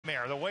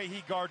nightmare. The way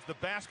he guards the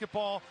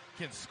basketball,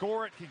 can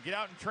score it, can get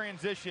out in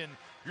transition.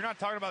 You're not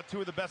talking about two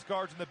of the best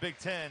guards in the Big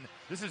Ten.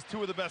 This is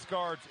two of the best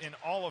guards in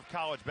all of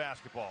college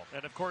basketball.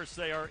 And, of course,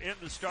 they are in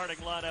the starting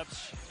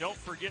lineups. Don't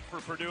forget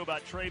for Purdue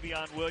about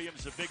Travion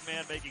Williams, a big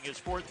man making his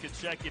fourth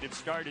consecutive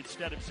start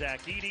instead of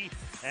Zach Edey.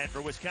 And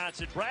for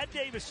Wisconsin, Brad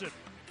Davison,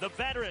 the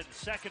veteran,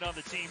 second on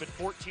the team at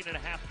 14.5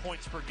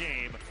 points per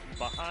game,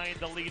 behind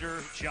the leader,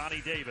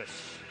 Johnny Davis.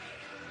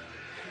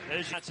 As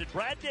Wisconsin,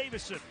 Brad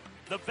Davison,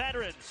 the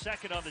veteran,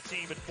 second on the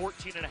team at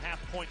 14.5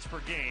 points per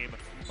game,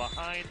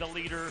 behind the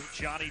leader,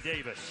 Johnny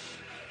Davis.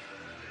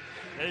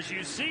 As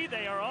you see,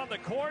 they are on the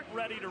court,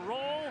 ready to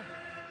roll.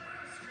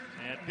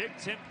 And Big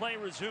Ten play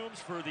resumes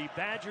for the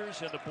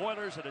Badgers and the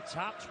Boilers at a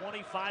top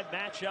 25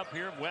 matchup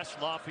here in West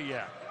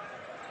Lafayette.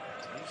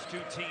 These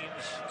two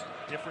teams,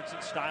 difference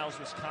in styles.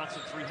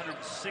 Wisconsin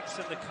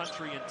 306th in the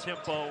country in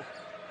tempo.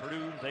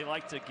 Purdue, they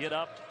like to get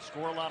up,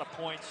 score a lot of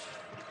points.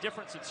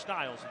 Difference in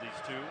styles of these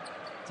two.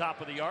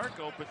 Top of the arc,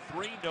 open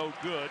three, no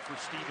good for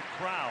Stephen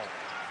Crow.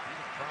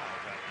 Stephen Crow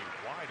got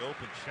a wide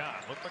open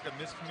shot. Looked like a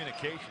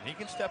miscommunication. He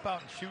can step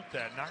out and shoot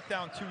that. Knocked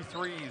down 2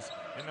 threes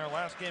in their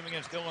last game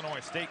against Illinois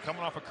State,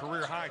 coming off a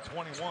career high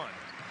 21.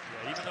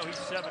 Yeah, even though he's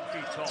 7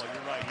 feet tall,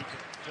 you're right, he can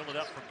fill it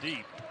up from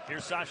deep.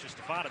 Here's Sasha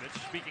Stefanovic,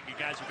 speaking of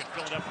guys who can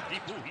fill it up from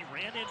deep. Ooh, he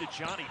ran into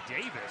Johnny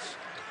Davis.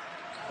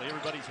 So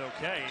everybody's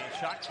okay.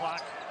 Shot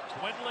clock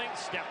dwindling,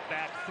 step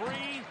back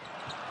three,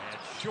 and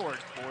short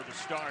for the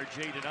star,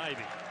 Jaden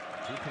Ivey.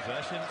 2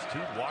 possessions, 2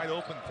 wide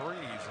open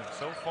threes, and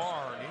so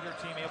far, neither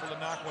team able to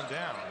knock one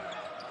down.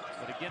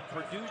 But again,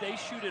 Purdue, they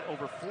shoot it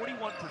over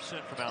 41%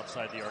 from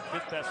outside the arc,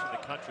 5th best in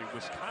the country.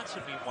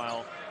 Wisconsin,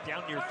 meanwhile,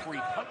 down near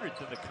 300th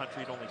in the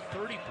country at only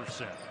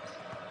 30%.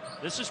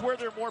 This is where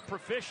they're more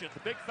proficient. The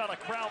big fella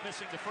Crow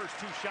missing the first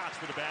 2 shots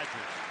for the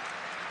Badgers.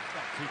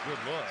 Got 2 good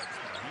looks.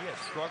 He has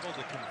struggled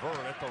to convert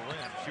at the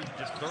rim, shooting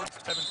just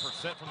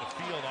 37% from the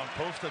field on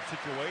post-up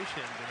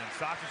situations, and then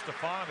Sasha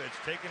Stefanovic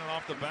taking it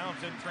off the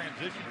bounce in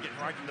transition, getting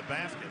right to the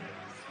basket.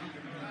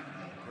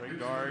 Great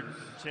guard,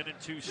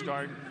 10-2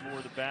 start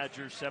for the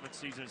Badgers, 7th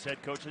season as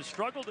head coach. Has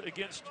struggled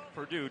against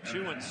Purdue,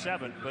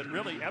 2-7, but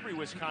really every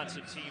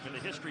Wisconsin team in the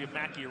history of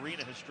Mackey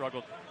Arena has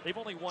struggled. They've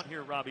only won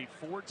here, Robbie,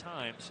 4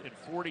 times in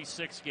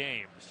 46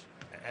 games.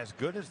 As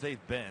good as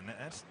they've been,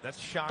 that's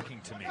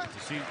shocking to me to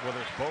see whether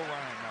it's Bo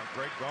Ryan, now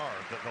great guard,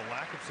 that the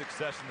lack of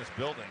success in this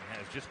building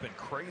has just been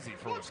crazy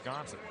for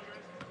Wisconsin.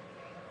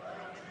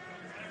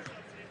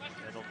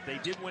 They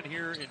did win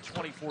here in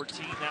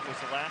 2014. That was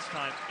the last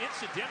time.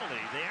 Incidentally,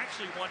 they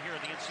actually won here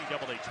in the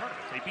NCAA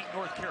tournament. They beat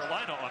North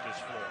Carolina on this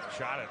floor.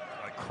 Shot it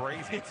like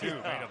crazy,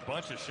 too. Yeah. Made a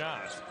bunch of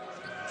shots.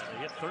 They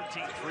hit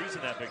 13 threes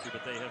in that victory,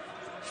 but they have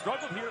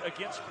struggled here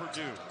against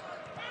Purdue.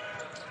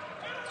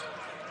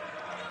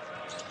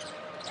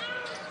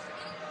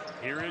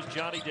 Here is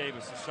Johnny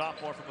Davis, a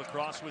sophomore from La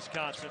Crosse,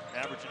 Wisconsin,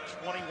 averaging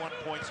 21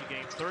 points a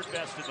game, 3rd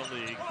best in the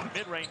league.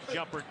 Mid-range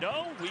jumper,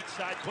 no. Weak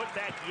side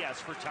putback, yes,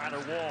 for Tyler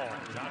Wall.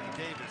 Johnny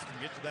Davis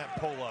can get to that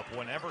pull-up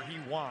whenever he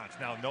wants.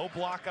 Now, no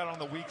block out on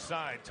the weak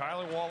side.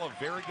 Tyler Wall, a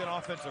very good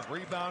offensive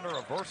rebounder,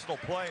 a versatile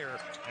player,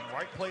 and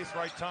right place,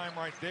 right time,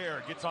 right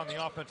there, gets on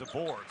the offensive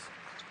boards.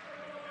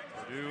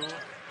 Purdue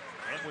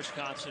and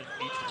Wisconsin,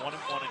 each 1-1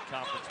 in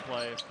conference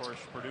play. Of course,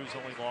 Purdue's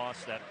only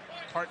lost that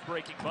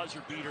heartbreaking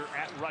buzzer beater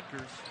at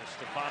Rutgers as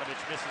Stefanovic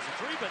misses a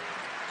 3, but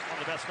one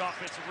of the best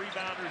offensive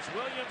rebounders.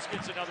 Williams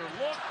gets another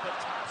look, but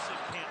Thompson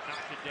can't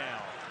knock it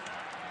down.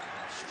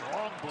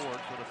 Strong board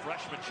for the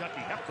freshman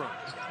Chucky Hepburn.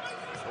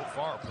 So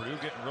far,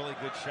 Purdue getting really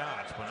good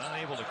shots, but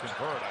unable to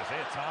convert.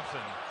 Isaiah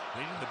Thompson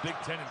leading the Big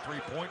Ten in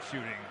three-point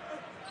shooting.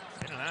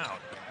 In and out.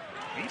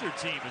 Neither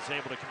team is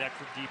able to connect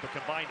from deep. A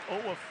combined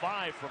 0 of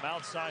 5 from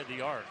outside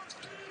the arc.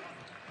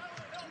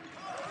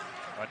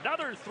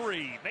 Another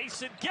 3.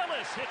 Mason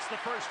Gillis hits the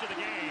first of the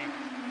game.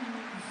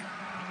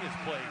 He has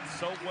played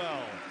so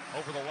well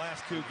over the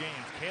last 2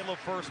 games. Caleb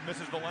First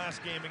misses the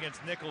last game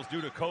against Nichols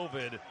due to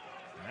COVID.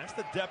 And that's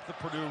the depth of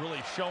Purdue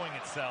really showing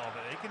itself.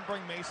 They can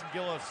bring Mason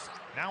Gillis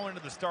now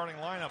into the starting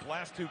lineup.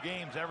 Last 2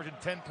 games, averaging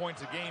 10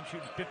 points a game,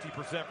 shooting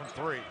 50% from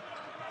 3.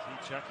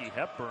 See Chucky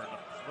Hepburn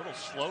a little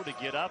slow to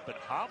get up and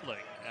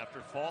hobbling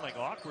after falling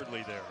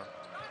awkwardly there.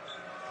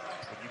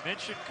 When you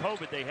mentioned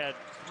COVID, they had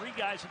 3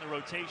 guys in the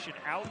rotation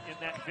out in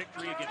that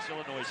victory against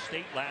Illinois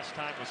State last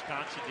time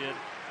Wisconsin did.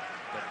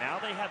 But now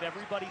they have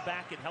everybody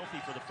back and healthy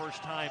for the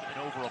first time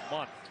in over a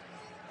month.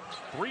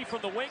 3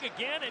 from the wing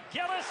again, and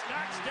Gillis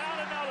knocks down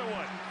another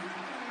one.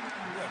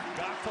 You have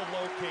got to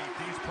locate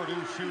these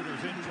Purdue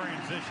shooters in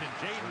transition.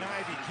 Jaden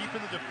Ivey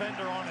keeping the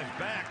defender on his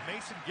back.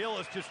 Mason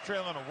Gillis just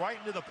trailing right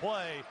into the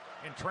play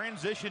in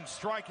transition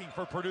striking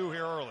for Purdue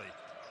here early.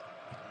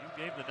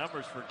 You gave the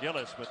numbers for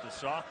Gillis, but the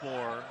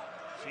sophomore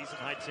season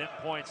high 10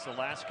 points the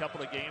last couple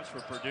of games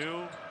for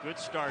Purdue. Good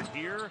start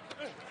here.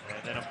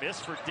 And then a miss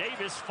for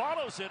Davis.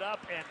 Follows it up,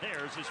 and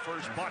there's his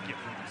first bucket.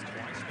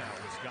 Twice now,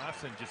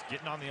 Wisconsin just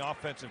getting on the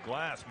offensive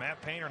glass.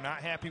 Matt Painter not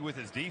happy with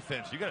his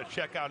defense. You got to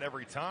check out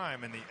every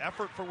time. And the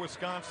effort for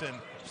Wisconsin,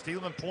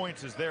 stealing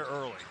points, is there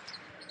early.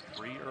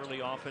 3 early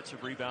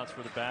offensive rebounds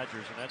for the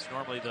Badgers, and that's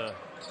normally the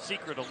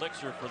secret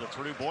elixir for the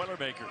Purdue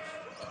Boilermakers.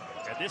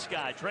 And this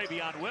guy,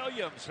 Travion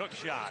Williams, hook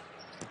shot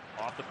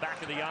off the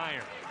back of the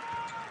iron.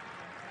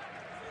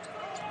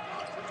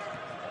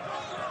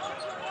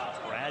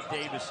 Brad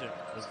Davison,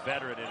 the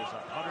veteran, in his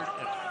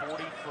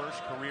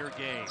 141st career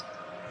game.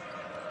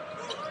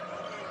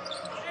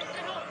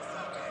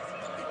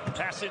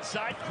 Pass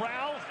inside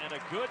Crowell, and a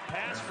good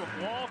pass from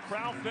Wall.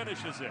 Crowell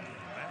finishes it.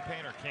 Matt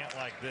Painter can't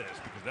like this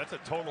because that's a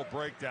total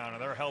breakdown of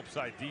their help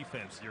side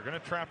defense. You're going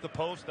to trap the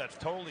post, that's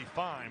totally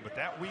fine, but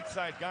that weak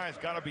side guy's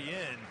got to be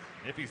in.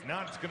 If he's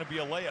not, it's going to be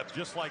a layup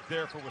just like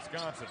there for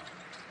Wisconsin.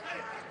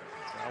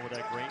 Now with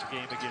that great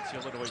game against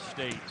Illinois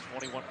State,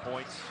 21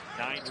 points,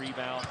 9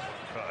 rebounds.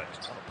 What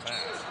a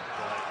pass.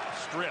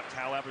 Stripped,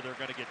 however, they're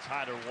going to get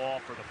Tyler Wall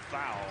for the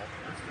foul,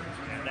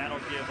 and that'll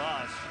give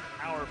us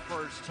our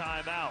first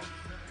timeout.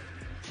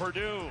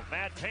 Purdue,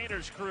 Matt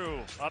Painter's crew,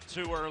 up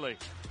too early.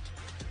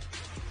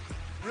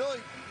 Really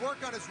work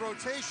on his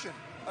rotation,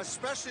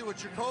 especially with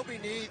Jacoby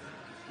Neath,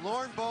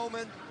 Lauren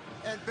Bowman,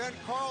 and Ben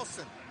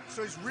Carlson.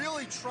 So he's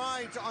really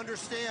trying to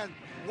understand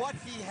what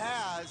he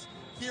has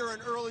here in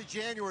early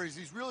January as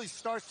he really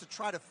starts to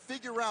try to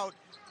figure out,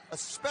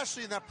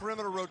 especially in that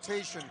perimeter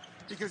rotation,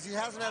 because he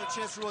hasn't had a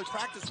chance to really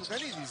practice with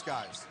any of these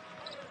guys.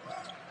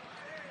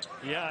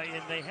 Yeah,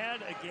 and they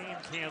had a game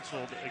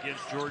canceled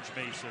against George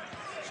Mason,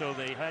 so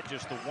they had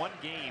just the one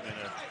game in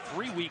a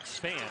 3-week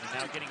span, and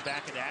now getting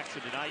back into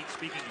action tonight.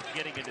 Speaking of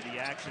getting into the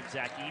action,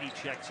 Zach Edey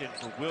checks in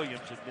for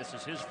Williams, and this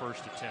is his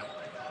first attempt.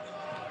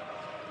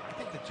 I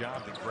think the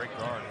job that Greg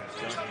Gard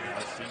has done here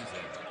this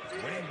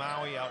season, winning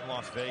Maui out in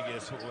Las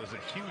Vegas was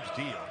a huge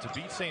deal. To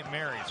beat St.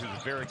 Mary's, who's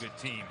a very good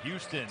team.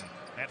 Houston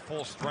at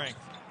full strength,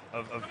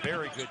 a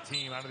very good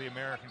team out of the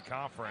American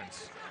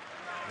Conference.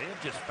 They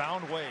have just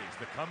found ways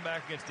to come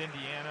back against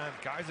Indiana.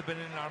 Guys have been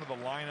in and out of the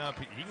lineup.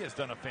 He has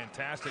done a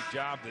fantastic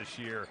job this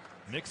year,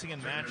 mixing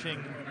and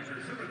matching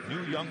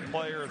new young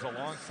players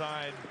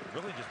alongside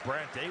really just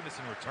Brad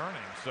Davison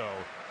returning. So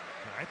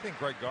I think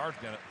Greg Gard's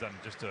done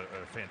just a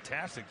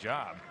fantastic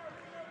job.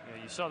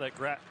 Yeah, you saw that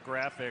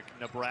graphic.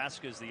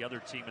 Nebraska is the other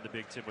team in the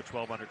Big Ten with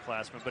 12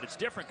 underclassmen, but it's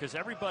different because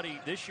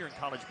everybody this year in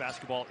college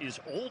basketball is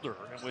older,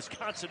 and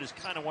Wisconsin is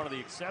kind of one of the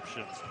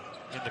exceptions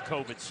in the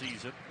COVID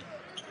season.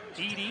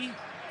 Edey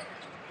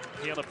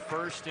came up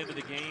first into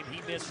the game.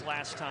 He missed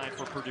last time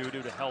for Purdue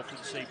due to health and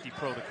safety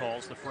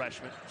protocols, the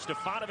freshman.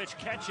 Stefanovic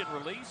catch and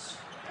release,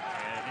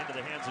 and into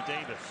the hands of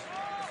Davis.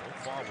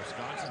 So far,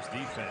 Wisconsin's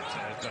defense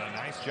has done a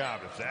nice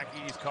job. If Zach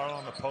Edey's caught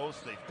on the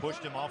post, they've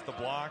pushed him off the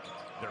block.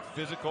 They're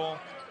physical,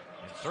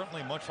 and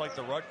certainly much like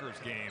the Rutgers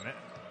game.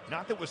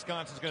 Not that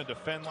Wisconsin's going to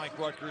defend like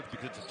Rutgers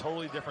because it's a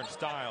totally different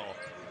style,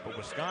 but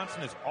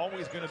Wisconsin is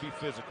always going to be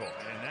physical,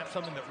 and that's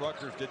something that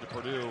Rutgers did to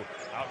Purdue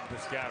out in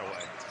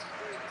Piscataway.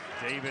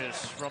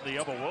 Davis from the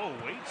elbow. Whoa,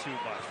 way too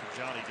much for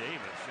Johnny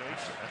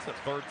Davis. That's the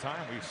third time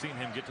we've seen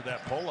him get to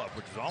that pull-up,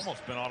 which has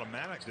almost been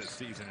automatic this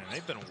season, and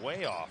they've been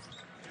way off.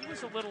 He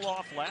was a little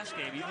off last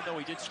game, even though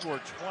he did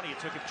score 20. It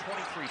took him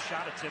 23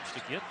 shot attempts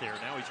to get there.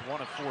 Now he's 1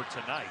 of 4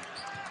 tonight.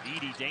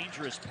 Edey,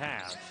 dangerous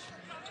pass.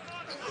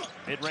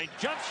 Mid-range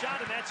jump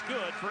shot, and that's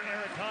good for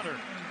Eric Hunter.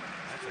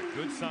 That's a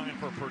good sign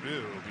for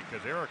Purdue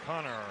because Eric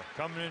Hunter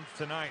coming in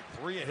tonight,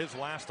 3 of his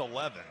last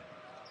 11.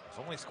 He's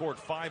only scored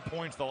 5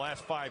 points the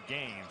last 5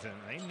 games, and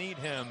they need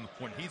him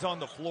when he's on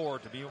the floor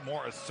to be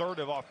more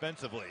assertive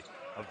offensively.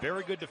 A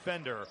very good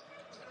defender,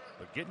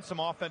 but getting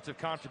some offensive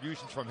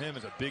contributions from him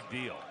is a big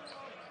deal.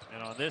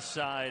 And on this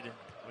side,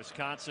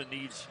 Wisconsin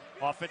needs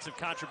offensive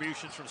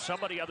contributions from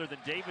somebody other than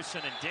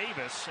Davison and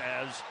Davis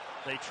as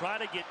they try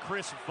to get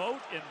Chris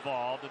Vogt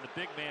involved, and the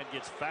big man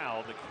gets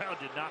fouled. The crowd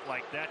did not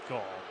like that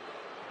call.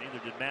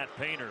 Neither did Matt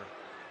Painter.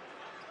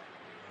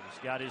 He's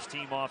got his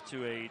team off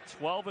to a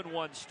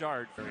 12-1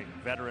 start for a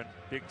veteran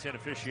Big Ten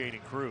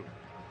officiating crew.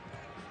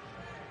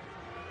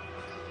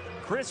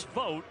 Chris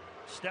Vogt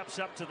steps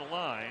up to the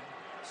line.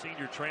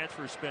 Senior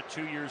transfer, spent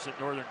 2 years at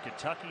Northern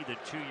Kentucky, then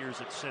 2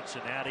 years at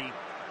Cincinnati.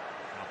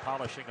 Now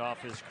polishing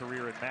off his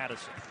career in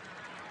Madison.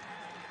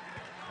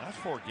 Last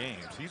 4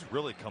 games, he's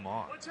really come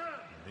on.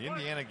 The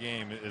Indiana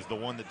game is the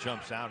one that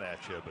jumps out at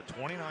you, but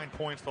 29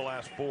 points the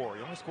last 4.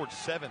 He only scored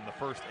 7 the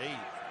first 8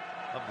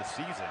 of the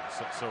season.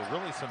 So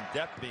really some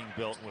depth being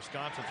built in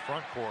Wisconsin's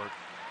front court.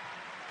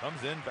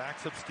 Comes in,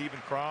 backs up Stephen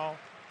Crowell.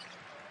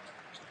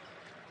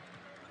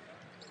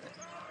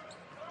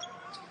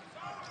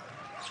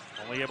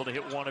 Only able to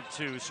hit 1 of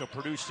 2, so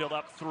Purdue still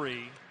up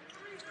 3.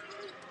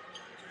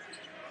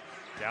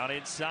 Down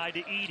inside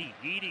to Edey.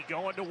 Edey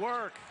going to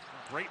work.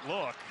 Great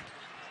look.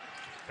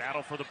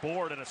 Battle for the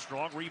board and a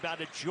strong rebound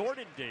to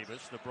Jordan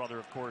Davis, the brother,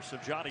 of course,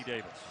 of Johnny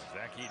Davis.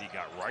 Zach Edey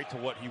got right to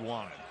what he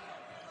wanted.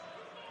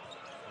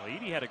 Well,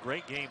 Edey had a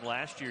great game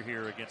last year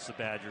here against the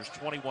Badgers.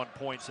 21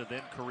 points and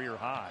then career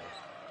high.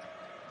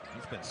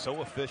 He's been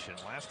so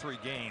efficient. Last 3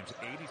 games,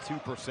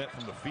 82%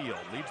 from the field.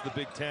 Leads the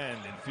Big Ten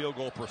in field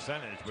goal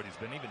percentage, but he's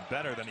been even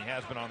better than he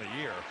has been on the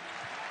year.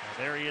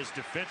 Well, there he is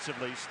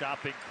defensively,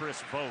 stopping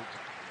Chris Vogt.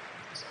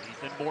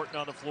 Ethan Morton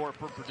on the floor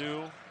for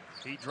Purdue.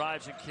 He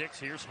drives and kicks.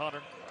 Here's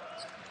Hunter.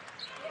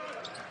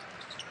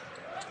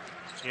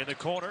 In the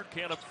corner,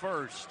 Caleb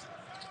first.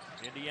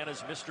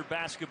 Indiana's Mr.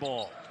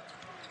 Basketball.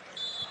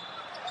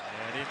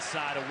 And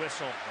inside a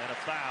whistle and a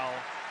foul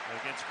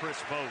against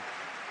Chris Vogt.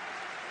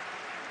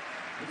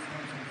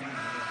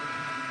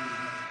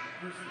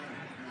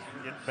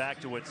 Getting back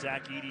to what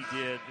Zach Edey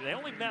did. They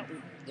only met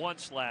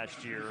once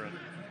last year.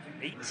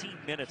 18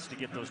 minutes to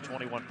get those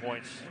 21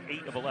 points.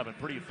 8 of 11.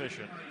 Pretty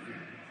efficient.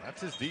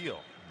 That's his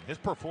deal. His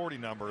per 40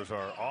 numbers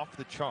are off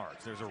the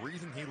charts. There's a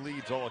reason he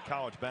leads all of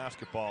college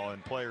basketball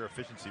in player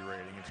efficiency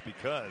rating. It's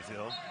because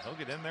he'll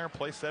get in there,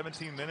 play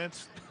 17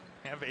 minutes,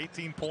 have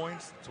 18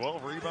 points,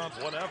 12 rebounds,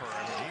 whatever.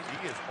 I mean,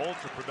 he is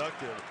ultra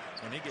productive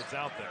when he gets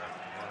out there.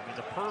 I mean,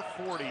 the per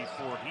 40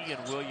 for he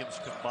and Williams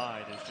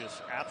combined is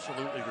just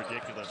absolutely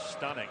ridiculous.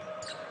 Stunning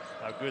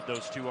how good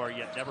those two are,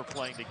 yet never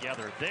playing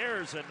together.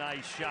 There's a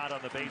nice shot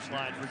on the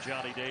baseline for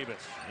Johnny Davis.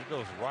 He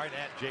goes right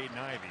at Jaden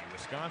Ivey.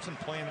 Wisconsin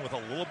playing with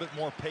a little bit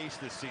more pace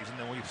this season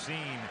than we've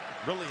seen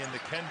really in the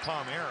Ken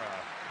Pom era.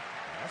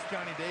 That's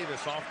Johnny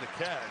Davis off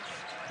the catch,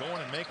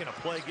 going and making a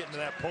play, getting to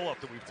that pull-up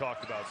that we've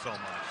talked about so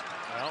much.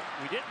 Well,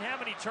 we didn't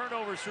have any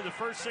turnovers through the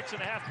first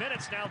 6.5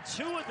 minutes. Now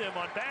 2 of them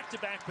on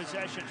back-to-back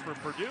possessions for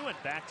Purdue and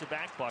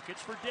back-to-back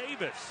buckets for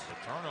Davis.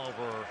 The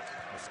turnover,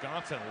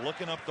 Wisconsin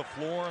looking up the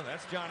floor.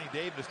 That's Johnny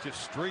Davis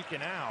just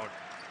streaking out.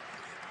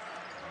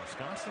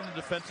 Wisconsin,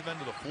 the defensive end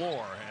of the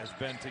floor, has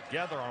been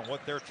together on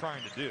what they're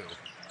trying to do.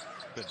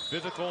 Been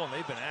physical and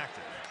they've been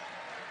active.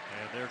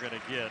 And they're going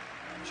to get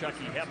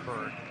Chucky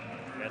Hepburn.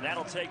 And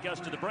that'll take us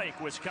to the break.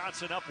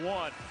 Wisconsin up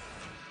 1.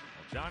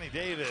 Johnny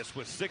Davis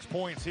with 6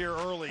 points here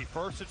early.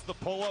 First, it's the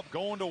pull-up,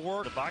 going to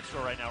work. The box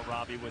score right now,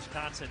 Robbie.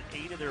 Wisconsin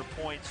 8 of their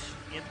points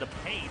in the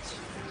paint.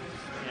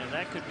 And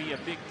that could be a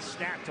big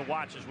stat to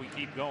watch as we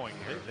keep going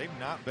here. They've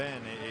not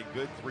been a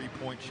good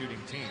three-point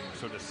shooting team.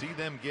 So to see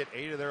them get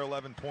 8 of their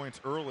 11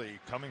 points early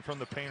coming from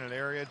the painted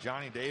area,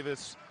 Johnny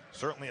Davis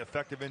certainly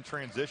effective in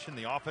transition.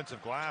 The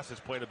offensive glass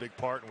has played a big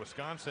part in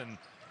Wisconsin.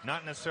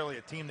 Not necessarily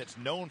a team that's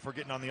known for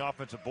getting on the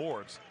offensive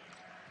boards.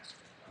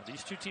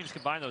 These two teams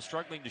combined, though,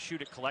 struggling to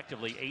shoot it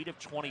collectively. 8 of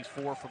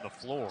 24 from the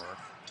floor.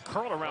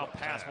 Curl around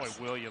pass by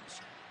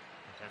Williams.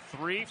 And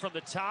 3 from the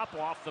top,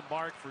 off the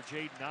mark for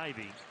Jaden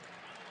Ivey.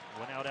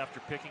 Went out after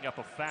picking up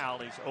a foul.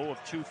 He's 0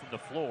 of 2 from the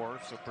floor.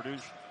 So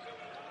Purdue's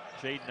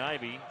Jaden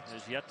Ivey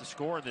has yet to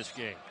score in this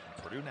game.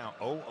 Purdue now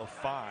 0 of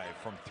 5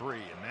 from 3.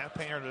 And Matt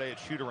Painter today at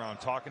Shoot-Around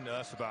talking to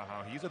us about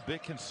how he's a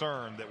bit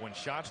concerned that when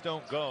shots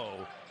don't go,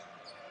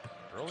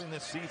 early in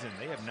this season,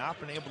 they have not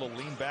been able to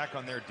lean back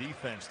on their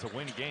defense to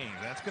win games.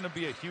 That's going to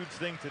be a huge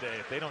thing today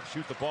if they don't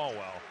shoot the ball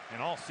well,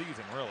 and all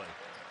season, really.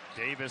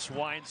 Davis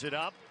winds it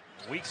up.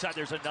 Weak side,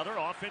 there's another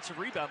offensive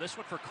rebound. This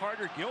one for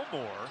Carter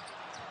Gilmore.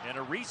 And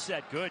a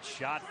reset, good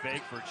shot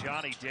fake for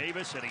Johnny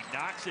Davis, and he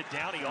knocks it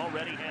down. He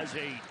already has 8.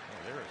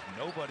 There is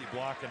nobody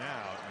blocking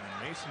out.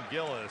 And Mason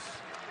Gillis,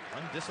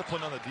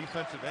 undisciplined on the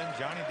defensive end.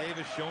 Johnny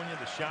Davis showing you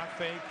the shot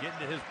fake, getting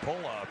to his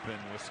pull-up, and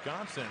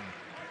Wisconsin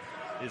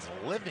is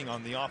living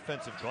on the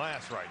offensive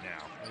glass right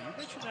now. Well, you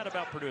mentioned that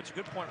about Purdue. It's a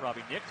good point,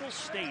 Robbie. Nicholls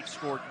State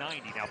scored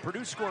 90. Now,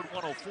 Purdue scored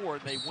 104,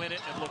 and they win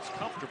it and looks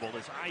comfortable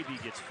as Ivey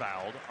gets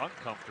fouled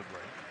uncomfortably.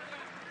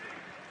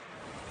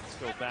 Let's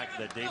go back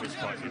to the Davis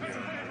bucket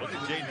here. Look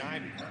at Jaden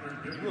Ivey.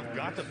 You have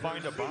got to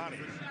find a body.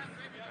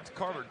 That's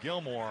Carter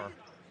Gilmore,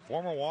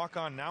 former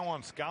walk-on, now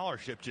on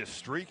scholarship, just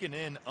streaking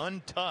in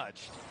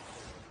untouched.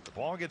 The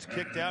ball gets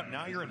kicked out.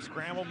 Now you're in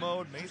scramble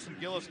mode. Mason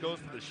Gillis goes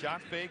for the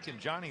shot fake, and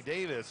Johnny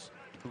Davis,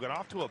 who got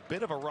off to a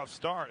bit of a rough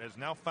start, has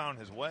now found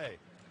his way.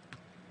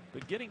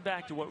 But getting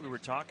back to what we were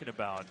talking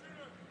about,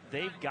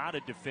 they've got to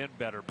defend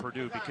better,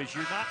 Purdue, because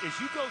you're not, as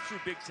you go through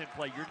Big Ten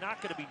play, you're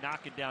not going to be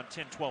knocking down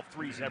 10, 12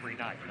 threes every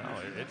night. No,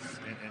 it's,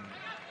 and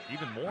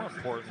even more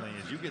importantly,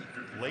 as you get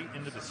late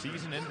into the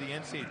season, into the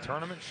NCAA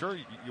tournament, sure,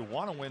 you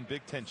want to win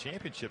Big Ten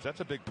championships.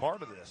 That's a big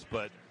part of this,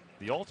 but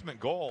the ultimate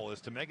goal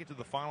is to make it to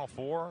the Final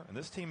Four, and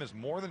this team is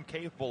more than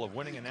capable of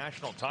winning a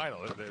national title.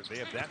 They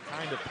have that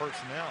kind of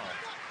personnel.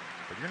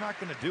 But you're not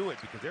going to do it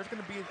because there's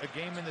going to be a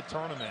game in the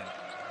tournament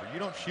where you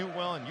don't shoot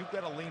well and you've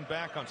got to lean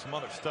back on some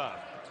other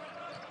stuff.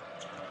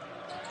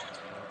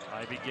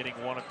 Ivey getting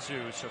 1 of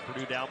 2, so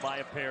Purdue down by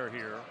a pair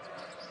here.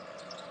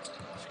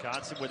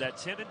 Wisconsin with that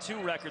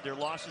 10-2 record, their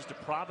losses to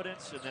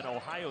Providence and then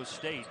Ohio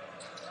State.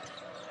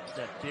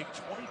 That big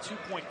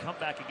 22-point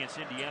comeback against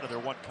Indiana, their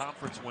one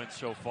conference win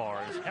so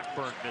far, as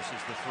Hepburn misses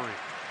the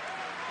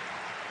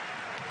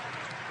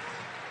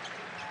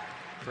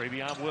 3.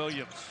 Travion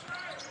Williams.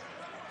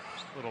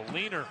 Little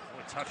leaner,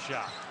 a tough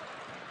shot.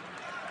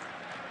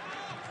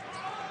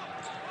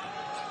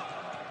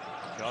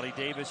 Johnny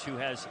Davis, who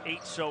has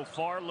 8 so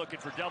far, looking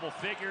for double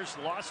figures,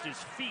 lost his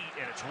feet,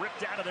 and it's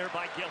ripped out of there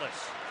by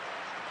Gillis.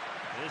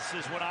 This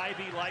is what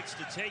Ivey likes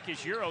to take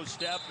his Euro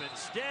step.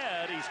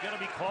 Instead, he's going to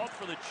be called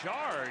for the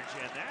charge,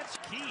 and that's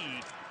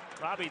key.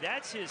 Robbie,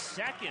 that's his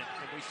second,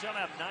 and we still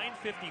have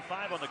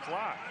 9:55 on the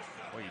clock.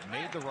 Well, he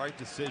made the right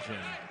decision.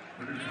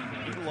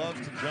 He loves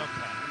to jump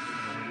pass.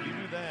 When you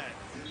do that,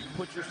 you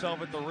put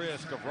yourself at the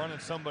risk of running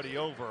somebody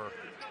over.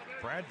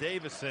 Brad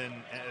Davison,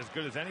 as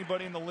good as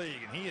anybody in the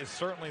league, and he is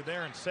certainly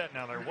there and set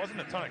now. There wasn't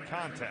a ton of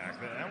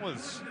contact. That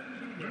was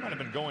he might have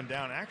been going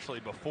down actually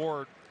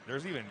before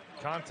there's even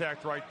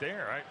contact right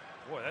there.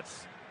 Boy,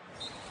 that's,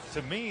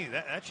 to me,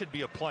 that should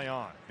be a play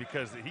on,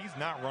 because he's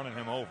not running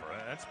him over.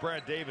 That's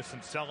Brad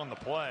Davison selling the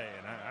play,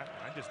 and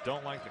I just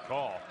don't like the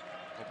call.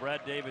 Well,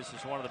 Brad Davis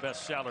is one of the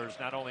best sellers,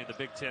 not only in the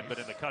Big Ten, but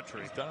in the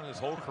country. He's done it his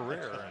whole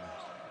career. And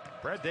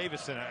Brad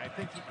Davison, I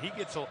think he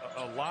gets a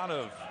lot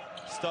of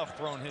stuff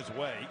thrown his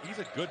way. He's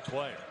a good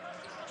player.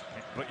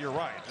 But you're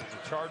right.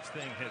 The charge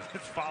thing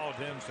has followed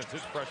him since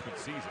his freshman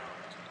season.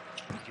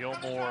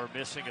 Gilmore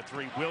missing a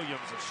three.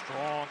 Williams, a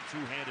strong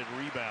two-handed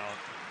rebound.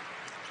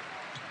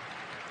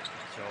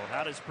 So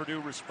how does Purdue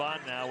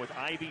respond now with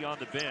Ivy on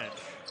the bench?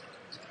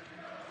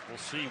 We'll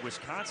see.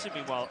 Wisconsin,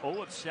 meanwhile,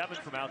 0 of 7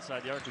 from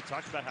outside the arc. We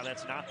talked about how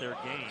that's not their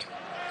game.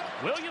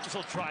 Williams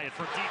will try it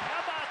from deep.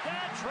 How about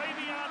that?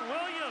 Travion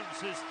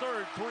Williams, his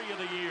third three of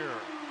the year.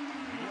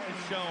 He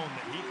has shown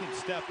that he can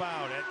step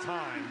out at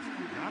times.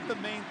 Not the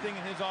main thing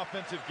in his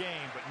offensive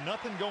game, but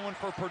nothing going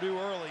for Purdue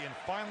early. And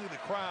finally the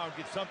crowd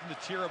gets something to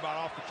cheer about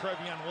off the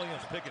Travion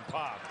Williams pick and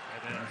pop.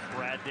 And then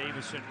Brad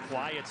Davison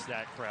quiets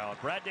that crowd.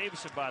 Brad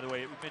Davison, by the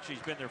way, we mentioned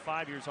he's been there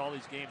 5 years, all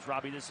these games.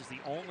 Robbie, this is the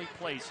only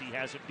place he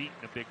hasn't beaten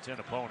a Big Ten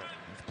opponent.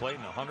 He's played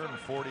in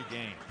 140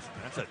 games.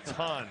 That's a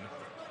ton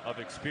of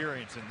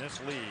experience in this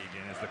league.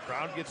 And as the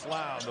crowd gets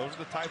loud, those are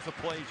the types of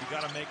plays you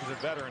got to make as a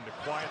veteran to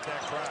quiet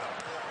that crowd.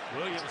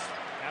 Williams,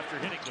 after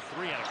hitting the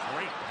three, had a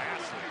great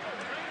pass.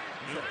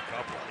 He's had a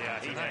couple.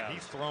 Yeah,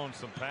 he's thrown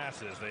some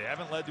passes. They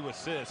haven't led to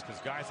assists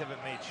because guys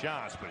haven't made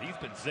shots, but he's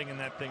been zinging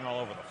that thing all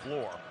over the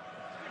floor.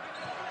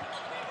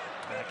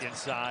 Back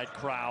inside,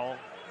 Crowell.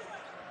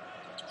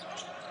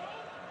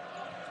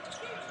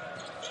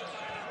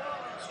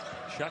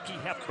 Chucky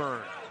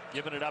Hepburn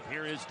giving it up.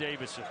 Here is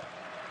Davison.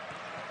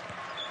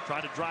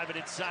 Trying to drive it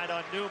inside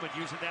on Newman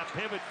using that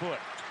pivot foot.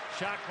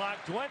 Shot clock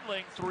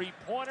dwindling.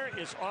 Three-pointer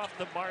is off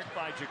the mark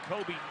by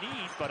Jacoby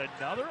Neath, but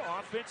another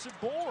offensive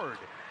board.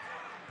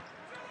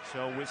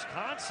 So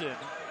Wisconsin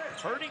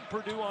hurting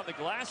Purdue on the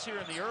glass here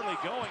in the early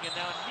going, and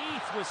now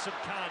Neath with some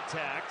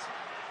contact.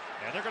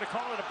 And they're going to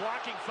call it a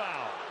blocking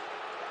foul.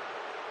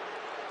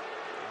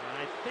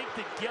 I think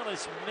that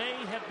Gillis may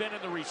have been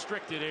in the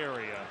restricted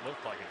area.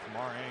 Looked like it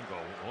from our angle.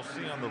 We'll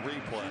see on the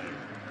replay.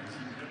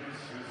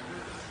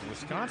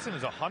 Wisconsin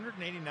is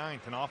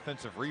 189th in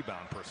offensive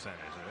rebound percentage.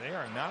 They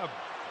are not a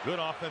good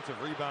offensive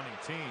rebounding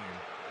team.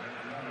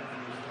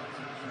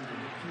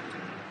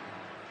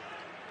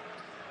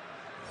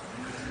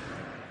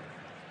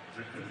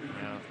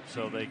 Yeah,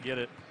 so they get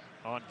it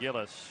on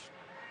Gillis.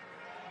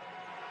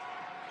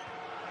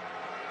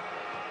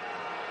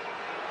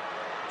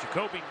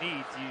 Jacoby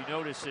Neath, you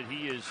notice that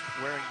he is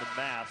wearing the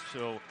mask,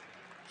 so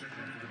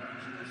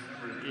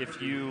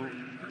if you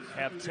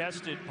have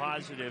tested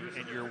positive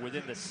and you're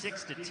within the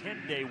 6 to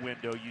 10 day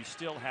window, you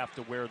still have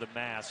to wear the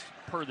mask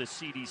per the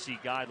CDC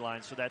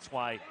guidelines. So that's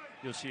why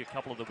you'll see a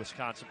couple of the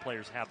Wisconsin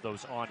players have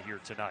those on here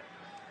tonight.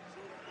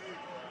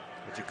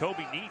 But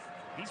Jacoby Neath,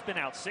 he's been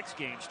out 6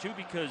 games, 2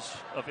 because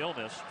of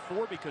illness,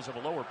 4 because of a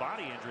lower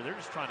body injury. They're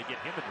just trying to get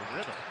him into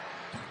rhythm.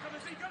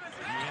 He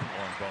and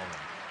Lauren Bowman.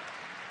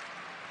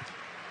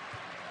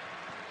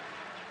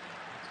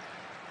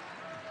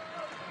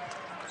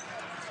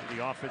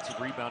 The offensive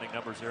rebounding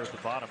numbers there at the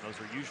bottom, those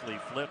are usually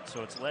flipped,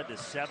 so it's led to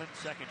 7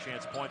 second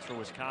chance points for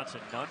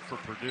Wisconsin, none for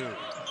Purdue.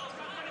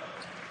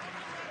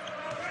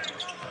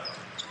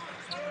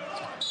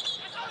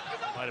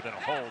 Might have been a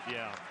hold,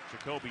 yeah.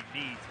 Jacoby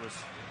Neath was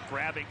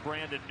grabbing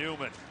Brandon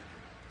Newman.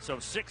 So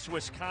 6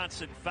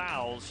 Wisconsin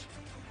fouls.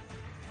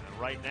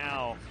 And right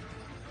now,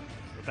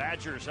 the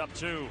Badgers up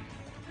 2,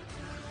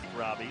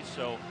 Robbie.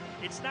 So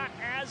it's not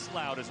as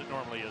loud as it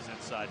normally is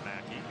inside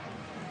Mackey.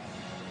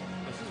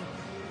 This has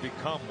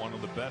become one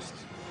of the best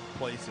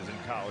places in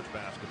college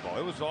basketball.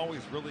 It was always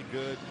really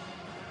good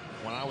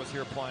when I was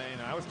here playing.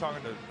 I was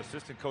talking to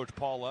assistant coach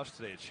Paul Luss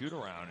today at shoot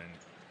around, and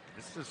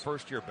this is his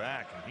first year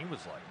back, and he was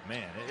like,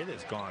 man, it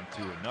has gone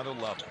to another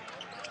level.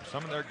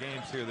 Some of their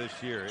games here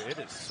this year, it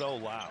is so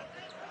loud.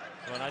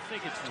 Well, and I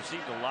think it's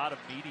received a lot of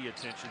media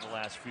attention the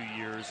last few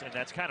years, and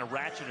that's kind of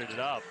ratcheted it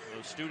up.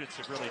 Those students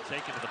have really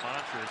taken to the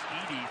mantras.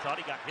 Edey thought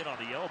he got hit on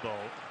the elbow.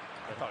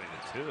 I thought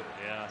he did too.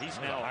 Yeah, he's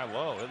now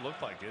high-low. It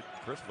looked like it.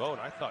 Chris Vogt,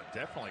 I thought,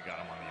 definitely got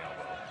him on the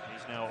elbow.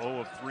 He's now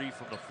 0 of 3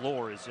 from the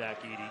floor is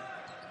Zach Edey.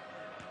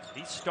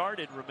 He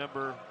started,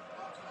 remember,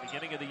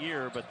 beginning of the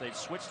year, but they've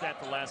switched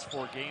that the last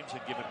 4 games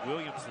and given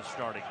Williams the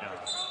starting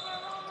number.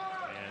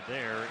 And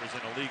there is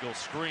an illegal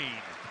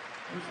screen.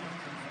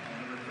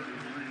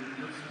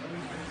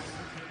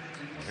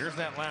 Here's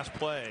that last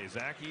play.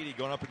 Zach Edey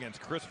going up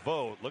against Chris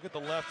Vogt. Look at the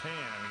left hand.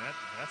 I mean,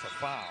 that's a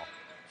foul.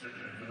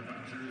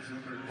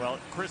 Well,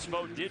 Chris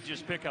Vogt did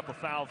just pick up a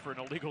foul for an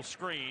illegal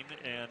screen,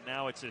 and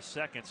now it's his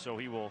second, so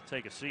he will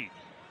take a seat.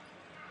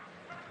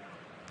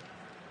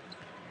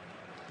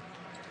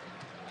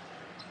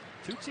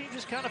 Two teams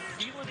just kind of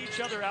feeling each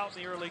other out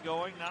in the early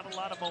going. Not a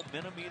lot of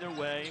momentum either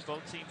way.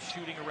 Both teams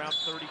shooting around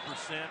 30%.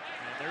 And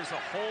there's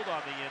a hold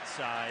on the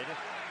inside.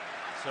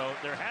 So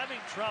they're having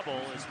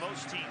trouble, as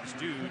most teams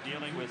do,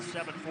 dealing with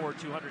 7'4",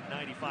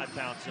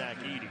 295-pound Zach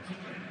Edey.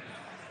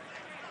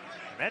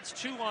 That's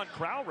 2 on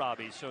Crowell,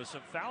 Robbie, so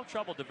some foul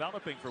trouble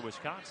developing for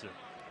Wisconsin.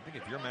 I think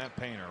if you're Matt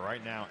Painter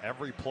right now,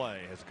 every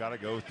play has got to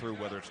go through,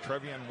 whether it's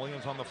Trevion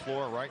Williams on the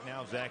floor right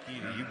now, Zach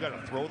Edey, you've got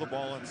to throw the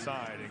ball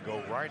inside and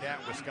go right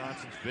at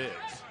Wisconsin's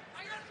bigs.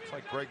 It's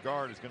like Greg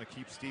Gard is going to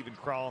keep Steven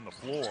Crowell on the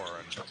floor,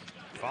 and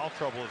foul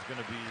trouble is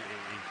going to be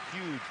a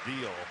huge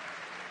deal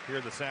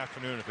here this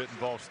afternoon if it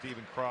involves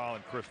Steven Crowell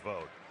and Chris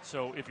Vogt.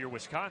 So if you're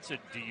Wisconsin,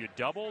 do you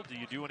double? Do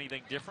you do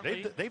anything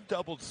differently? They've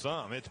doubled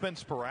some. It's been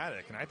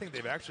sporadic, and I think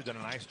they've actually done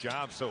a nice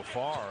job so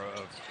far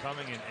of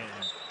coming in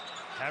and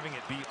having it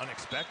be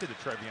unexpected to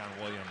Trevion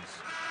Williams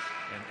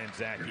and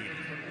Zach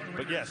Edey.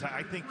 But yes,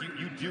 I think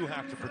you do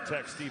have to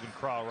protect Steven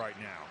Crowell right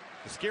now.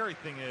 The scary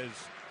thing is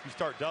you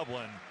start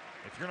doubling.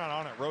 If you're not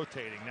on it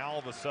rotating, now all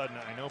of a sudden,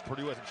 I know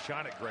Purdue hasn't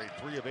shot it great,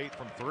 3 of 8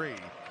 from 3,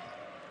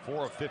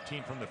 4 of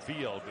 15 from the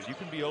field, but you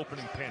can be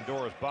opening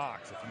Pandora's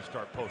box if you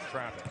start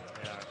post-traffic.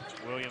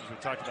 Yeah, Williams, we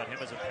talked about him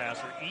as a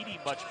passer.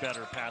 Edey much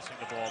better passing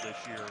the ball this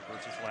year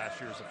versus last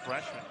year as a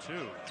freshman,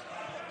 too.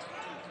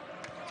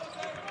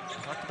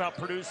 Talked about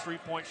Purdue's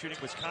three-point shooting.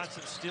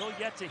 Wisconsin still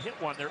yet to hit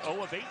one. They're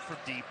 0 of 8 from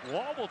deep.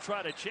 Wall will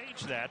try to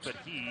change that, but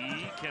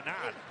he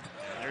cannot.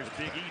 And there's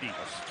Big Edey.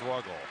 A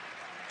struggle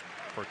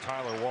for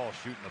Tyler Wall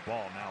shooting the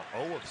ball. Now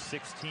 0 of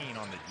 16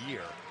 on the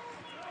year.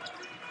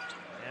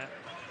 Yeah,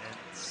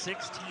 and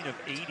 16 of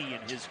 80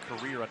 in his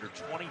career, under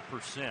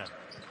 20%.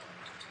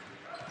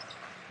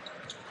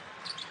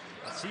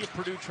 Let's see if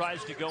Purdue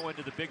tries to go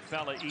into the big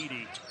fella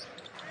Edey.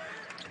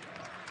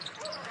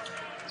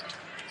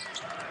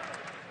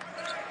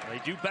 They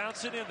do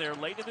bounce it in there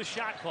late in the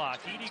shot clock.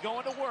 Edey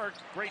going to work.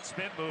 Great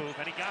spin move,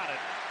 and he got it.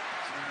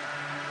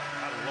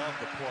 I love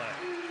the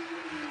play.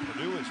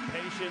 Purdue is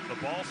patient. The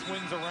ball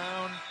swings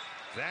around.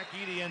 Zach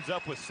Edey ends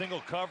up with single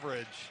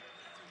coverage.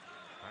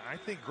 I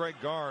think Greg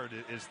Gard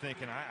is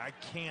thinking, I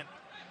can't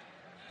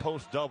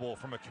post double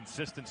from a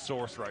consistent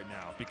source right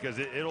now because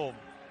it will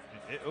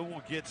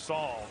get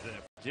solved.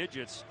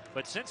 Digits,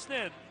 but since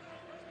then,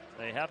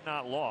 they have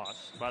not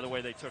lost. By the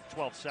way, they took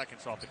 12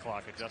 seconds off the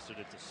clock, adjusted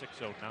it to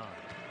 6:09.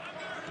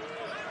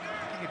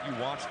 I think if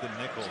you watch the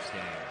Nichols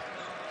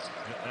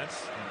game,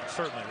 that's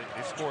certainly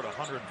they scored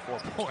 104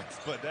 points,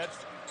 but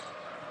that's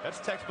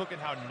textbook in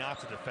how not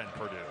to defend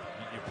Purdue.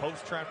 You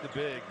post trap the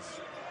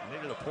bigs, and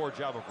they did a poor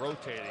job of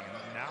rotating.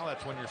 And now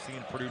that's when you're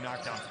seeing Purdue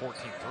knock down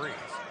 14 threes.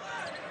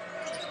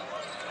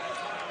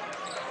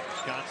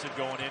 Wisconsin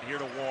going in here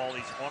to Wall.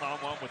 He's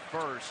one-on-one with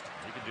First.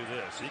 He can do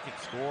this. He can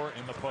score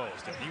in the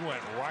post. And he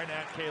went right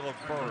at Caleb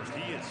First.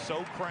 He is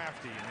so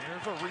crafty. And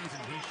there's a reason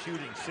he's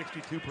shooting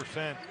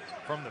 62%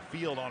 from the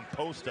field on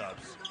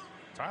post-ups.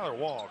 Tyler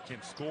Wall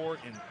can score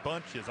in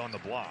bunches on the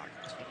block.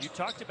 You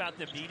talked about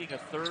them needing a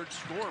third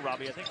scorer,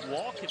 Robbie. I think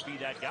Wall can be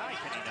that guy,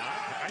 can he not?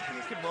 I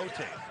think he can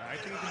rotate. I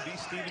think he can be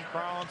Steven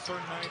Crowell on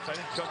certain nights. I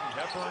think Chucky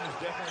Hepburn is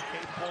definitely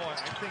capable. I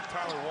think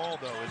Tyler Wall,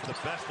 though, is the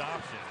best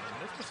option.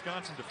 And this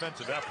Wisconsin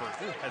defensive effort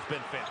has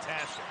been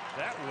fantastic.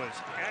 That was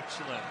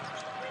excellent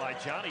by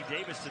Johnny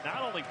Davis to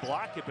not only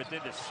block it, but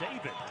then to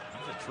save it.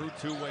 He's a true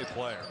two-way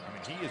player. I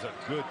mean, he is a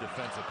good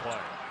defensive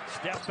player.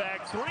 Step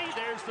back three.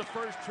 There's the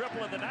first triple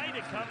of the night.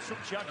 It comes from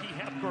Chucky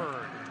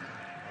Hepburn.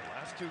 The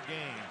last 2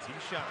 games, he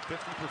shot 50%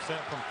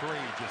 from 3,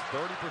 just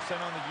 30%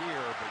 on the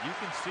year. But you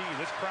can see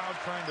this crowd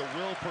trying to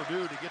will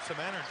Purdue to get some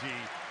energy.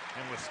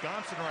 And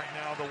Wisconsin right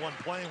now, the one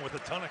playing with a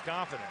ton of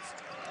confidence.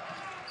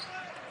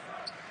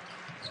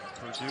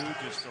 Purdue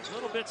just a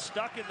little bit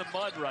stuck in the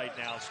mud right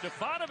now.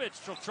 Stefanovic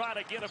will try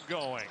to get him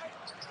going.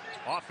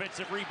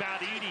 Offensive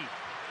rebound, Edey.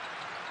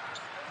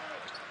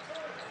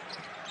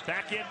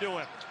 Back into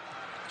him.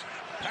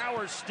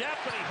 Power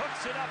step, and he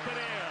hooks it up and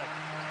in.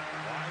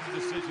 Wise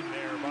decision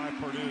there by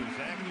Purdue.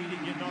 Zach Edey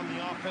getting on the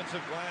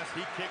offensive glass.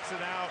 He kicks it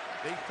out.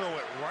 They throw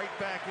it right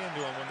back into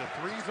him. When the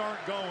threes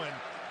aren't going,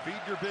 feed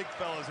your big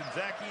fellas, and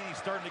Zach Edey's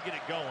starting to get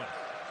it going.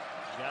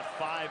 You got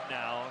 5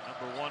 now.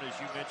 Number 1, as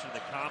you mentioned,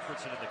 in the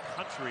conference and in the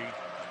country,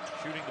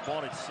 shooting the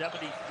ball at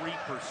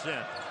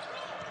 73%.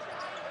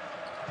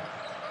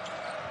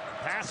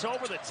 Pass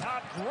over the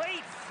top.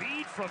 Great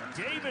feed from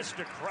Davis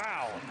to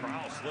Crowell.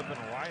 Crowell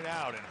slipping right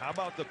out. And how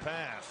about the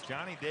pass?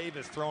 Johnny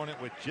Davis throwing it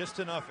with just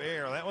enough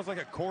air. That was like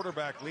a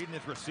quarterback leading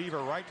his receiver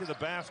right to the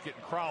basket,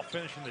 and Crowell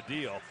finishing the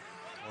deal.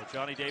 Well,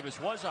 Johnny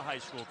Davis was a high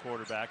school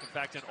quarterback. In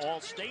fact, an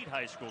all-state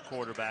high school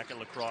quarterback at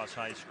La Crosse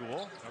High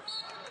School.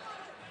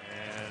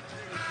 And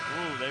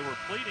they were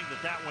pleading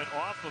that went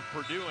off of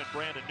Purdue and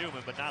Brandon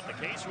Newman, but not the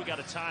case. We got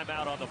a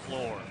timeout on the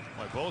floor.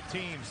 Like both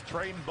teams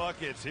trading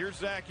buckets. Here's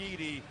Zach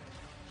Edey.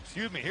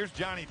 Here's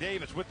Johnny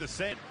Davis with the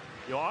send.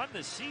 On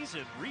the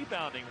season,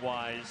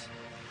 rebounding-wise,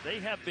 they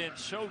have been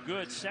so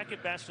good.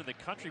 Second best in the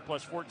country,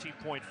 plus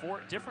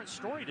 14.4. Different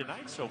story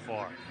tonight so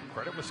far.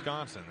 Credit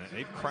Wisconsin.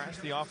 They've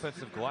crashed the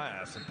offensive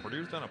glass, and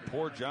Purdue's done a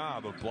poor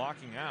job of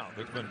blocking out.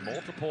 There's been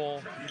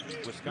multiple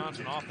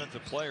Wisconsin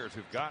offensive players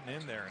who've gotten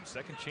in there, and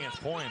second chance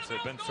points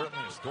have been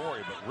certainly a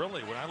story. But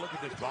really, when I look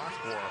at this box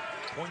score,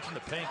 points in the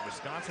paint,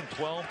 Wisconsin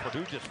 12,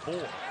 Purdue just 4.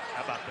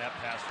 How about that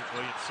pass from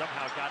Williams?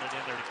 Somehow got it in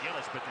there to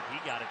Gillis, but then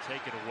he got it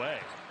taken away.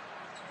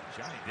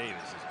 Johnny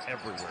Davis is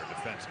everywhere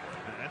defensively.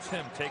 And that's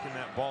him taking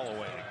that ball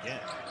away again.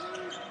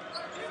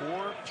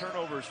 4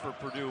 turnovers for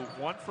Purdue,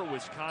 1 for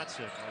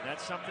Wisconsin, and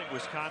that's something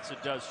Wisconsin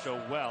does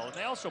so well. And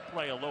they also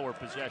play a lower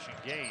possession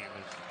game.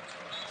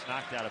 It's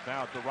knocked out of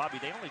bounds. But Robbie,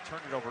 they only turn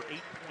it over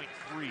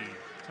 8.3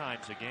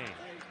 times a game.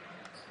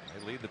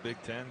 They lead the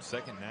Big Ten,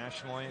 second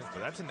nationally, but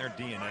that's in their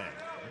DNA.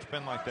 It's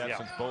been like that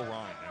since Bo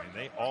Ryan. I mean,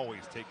 they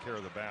always take care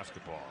of the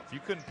basketball. If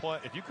you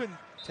couldn't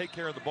take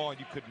care of the ball,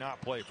 you could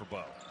not play for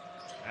Bo.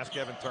 Ask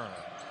Evan Turner.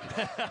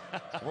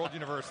 World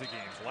University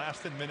games,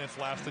 last in minutes,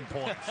 last in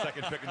points,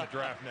 second pick in the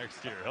draft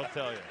next year. He'll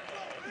tell you.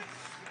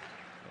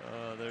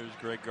 There's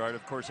Greg Gard.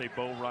 Of course, a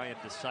Bo Ryan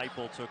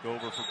disciple took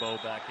over for Bo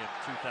back in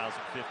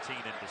 2015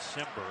 in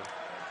December.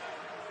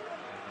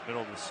 In the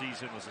middle of the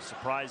season, was a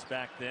surprise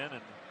back then,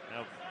 and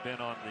now been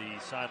on the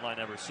sideline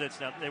ever since.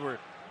 Now, they were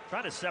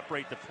trying to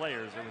separate the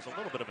players. There was a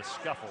little bit of a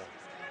scuffle.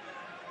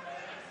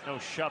 No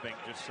shoving,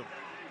 just some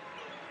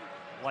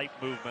light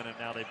movement, and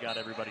now they've got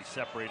everybody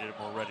separated and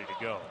we're ready to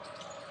go.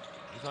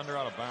 He's under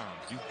out of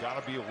bounds. You've got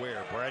to be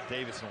aware. Brad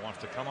Davison wants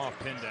to come off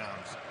pin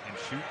downs and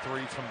shoot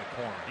threes from the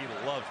corner. He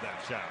loves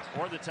that shot.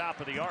 Or the top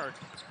of the arc,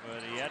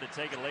 but he had to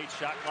take a late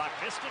shot clock.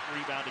 Missed it.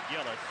 Rebounded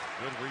Gillis.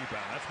 Good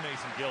rebound. That's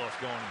Mason Gillis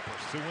going and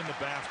pursuing the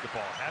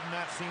basketball. Have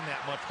not seen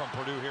that much from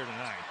Purdue here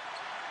tonight.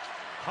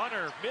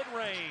 Hunter,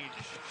 mid-range,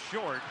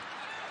 short.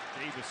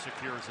 Davis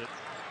secures it.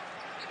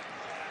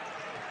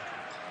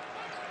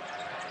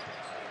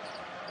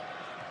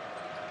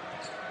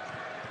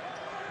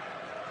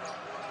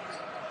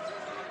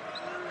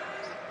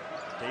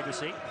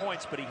 Davis 8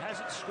 points, but he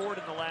hasn't scored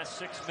in the last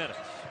 6 minutes.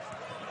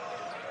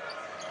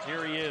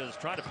 Here he is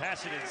trying to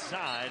pass it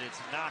inside. It's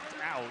knocked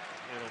out.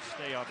 It'll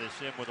stay on this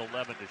end with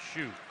 11 to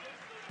shoot.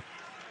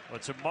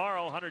 But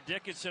tomorrow, Hunter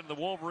Dickinson, the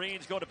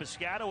Wolverines go to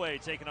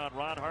Piscataway, taking on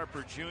Ron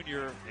Harper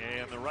Jr.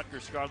 and the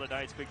Rutgers Scarlet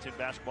Knights. Big Ten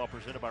basketball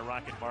presented by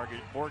Rocket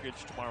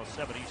Mortgage tomorrow,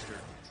 7 Eastern.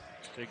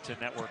 Big Ten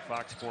Network,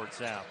 Fox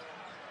Sports app.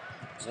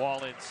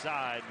 Wall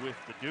inside with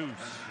the deuce.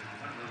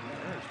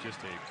 There's just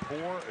a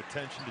poor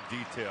attention to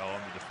detail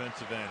on the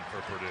defensive end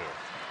for Purdue.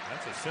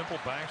 That's a simple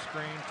back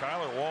screen.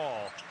 Tyler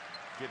Wall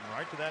getting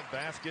right to that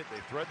basket.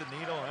 They thread the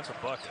needle, and that's a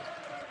bucket.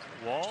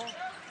 Wall,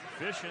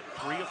 efficient,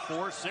 3 of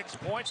 4, 6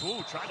 points.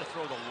 Ooh, trying to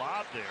throw the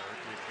lob there.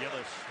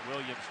 Gillis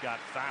Williams got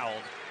fouled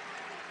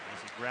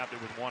as he grabbed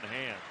it with one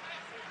hand.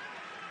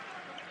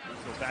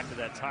 Let's go back to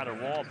that Tyler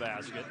Wall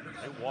basket.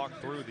 They walk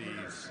through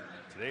these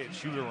today at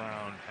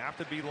shoot-around. Have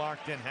to be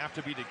locked in, have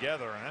to be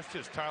together, and that's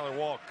just Tyler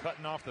Wall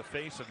cutting off the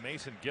face of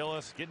Mason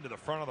Gillis, getting to the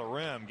front of the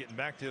rim, getting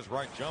back to his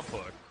right jump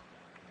hook.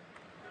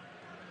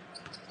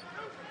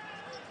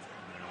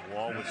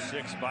 Wall was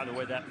 6. By the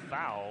way, that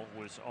foul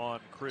was on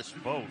Chris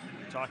Vogt.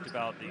 We talked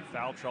about the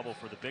foul trouble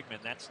for the big men.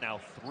 That's now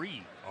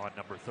 3 on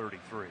number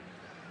 33.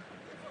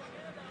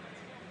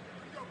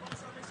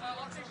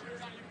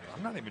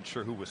 I'm not even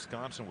sure who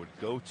Wisconsin would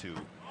go to.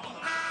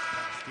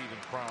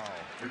 Stephen Crowell,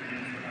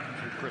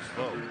 Chris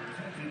Vogt.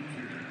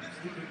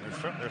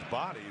 There's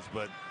bodies,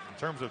 but in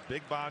terms of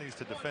big bodies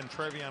to defend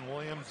Trevion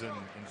Williams and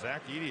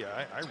Zach Edey,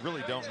 I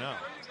really don't know.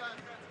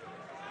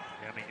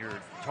 I mean, your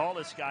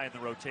tallest guy in the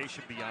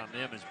rotation beyond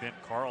them is Ben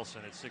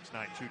Carlson at 6'9",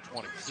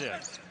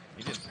 226.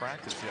 He just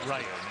practiced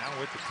yesterday, now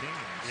with the team.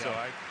 Yeah. So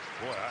I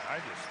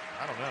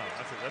don't know.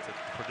 That's a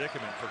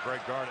predicament for Greg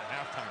Gard at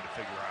halftime to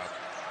figure out.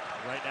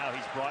 Right now,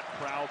 he's brought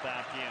Crowell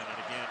back in, and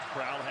again,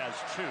 Crowell has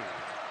 2.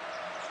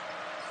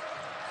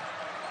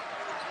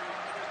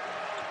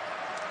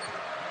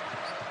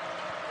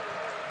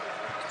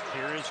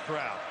 Here is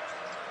Crowell.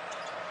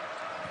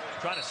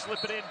 Trying to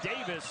slip it in,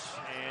 Davis,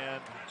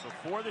 and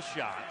before the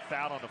shot,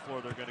 foul on the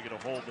floor. They're going to get a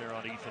hold there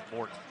on Ethan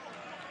Morton.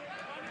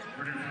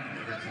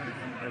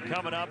 They're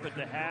coming up at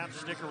the half.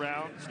 Stick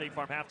around. State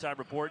Farm Halftime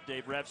Report.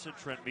 Dave Revson,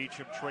 Trent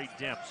Meacham, Trey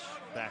Demps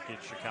back in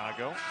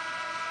Chicago.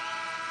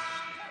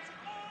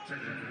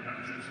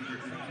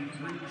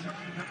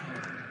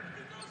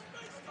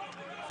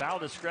 Foul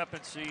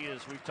discrepancy,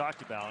 as we've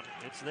talked about,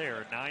 it's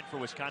there. 9 for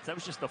Wisconsin. That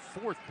was just the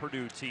 4th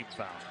Purdue team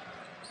foul.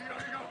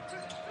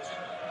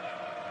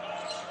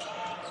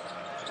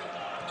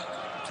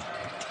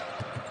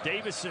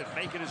 Davison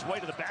making his way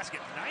to the basket.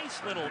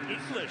 Nice little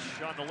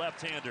English on the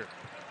left-hander.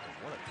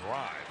 What a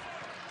drive.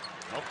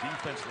 Help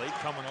defense late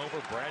coming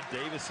over. Brad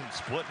Davison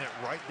splitting it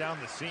right down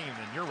the seam.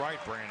 And you're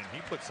right, Brandon. He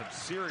put some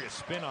serious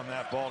spin on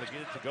that ball to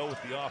get it to go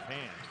with the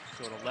offhand.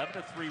 So an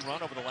 11-3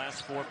 run over the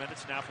last 4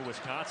 minutes now for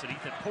Wisconsin.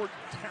 Ethan Morton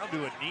down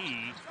to a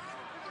knee.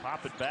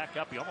 Pop it back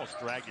up. He almost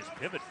dragged his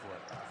pivot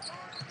foot.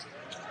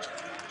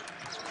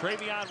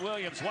 Trevion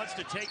Williams wants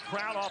to take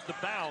Crowd off the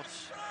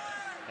bounce.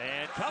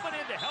 And coming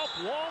in to help,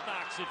 Wall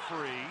knocks it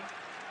free.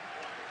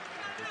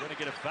 And they're going to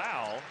get a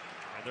foul.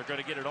 And they're going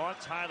to get it on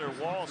Tyler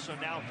Wall, so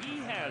now he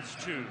has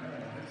 2.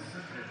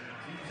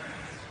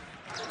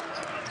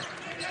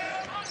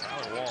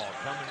 Tyler Wall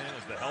coming in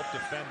as the help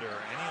defender.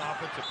 Any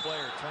offensive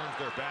player turns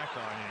their back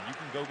on you, you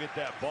can go get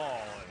that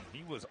ball. And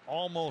he was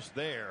almost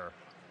there.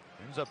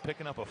 Ends up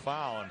picking up a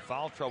foul, and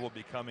foul trouble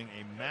becoming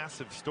a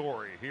massive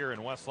story here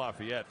in West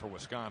Lafayette for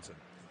Wisconsin.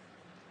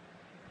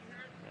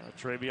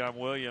 Trevion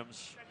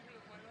Williams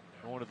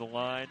Going to the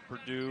line,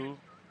 Purdue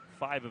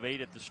 5 of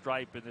 8 at the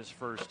stripe in this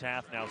first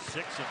half. Now 6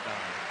 of 9.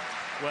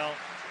 Well,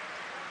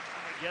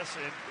 I guess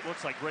it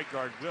looks like great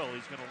guard Will.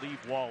 He's going to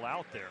leave Wall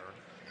out there,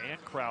 and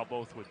Crowell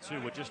both with 2.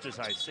 But just as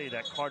I say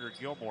that, Carter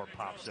Gilmore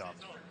pops up,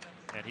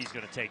 and he's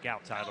going to take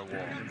out Tyler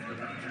Wall.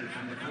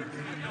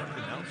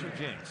 Announcer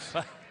jinx.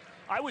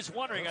 I was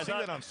wondering. I see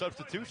that on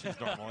substitutions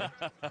normally.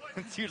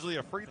 It's usually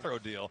a free throw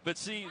deal. But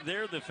see,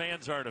 there the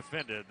fans aren't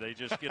offended. They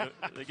just get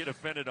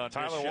offended on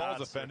Tyler missed Wall's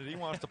shots. offended. He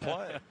wants to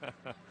play.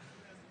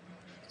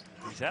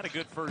 He's had a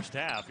good first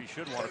half. He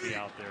should want to be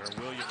out there.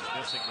 Williams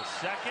missing the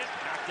second.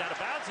 Knocked out of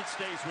bounds. It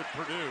stays with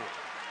Purdue.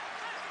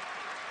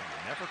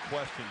 I never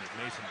questioned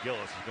that Mason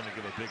Gillis is going to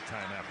give a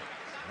big-time effort.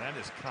 That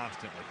is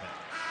constant with him.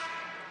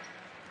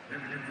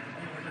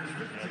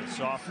 Yeah, the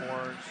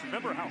sophomores.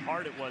 Remember how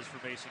hard it was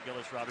for Mason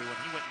Gillis, Robbie, when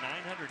he went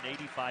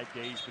 985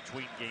 days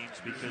between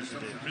games because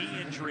of the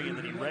knee injury, and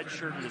then he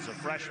redshirted as a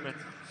freshman.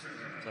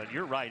 But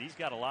you're right, he's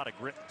got a lot of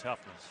grit and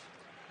toughness.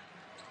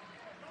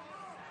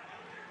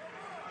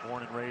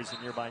 Born and raised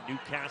in nearby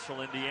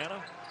Newcastle,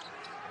 Indiana.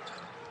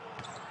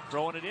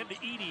 Throwing it into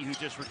Edey, who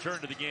just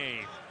returned to the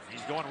game.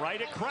 He's going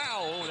right at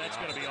Crowell. Oh, that's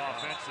going to be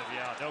offensive,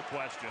 yeah, no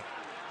question.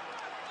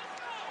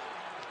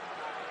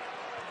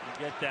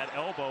 You get that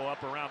elbow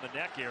up around the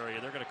neck area,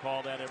 they're going to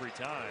call that every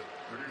time.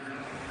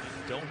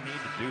 Don't need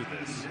to do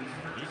this.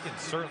 He can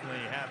certainly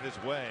have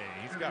his way.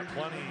 He's got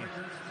plenty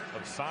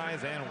of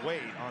size and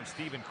weight on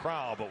Steven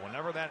Crowell, but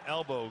whenever that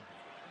elbow,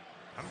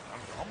 I'm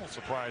almost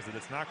surprised that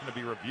it's not going to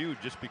be reviewed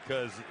just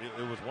because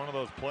it was one of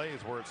those plays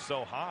where it's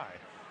so high.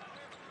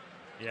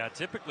 Yeah,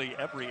 typically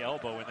every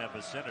elbow in that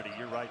vicinity,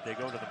 you're right, they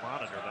go to the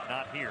monitor, but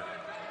not here.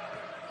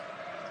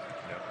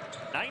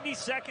 90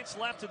 seconds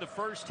left in the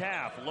first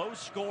half. Low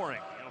scoring.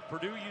 You know,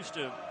 Purdue used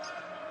to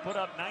put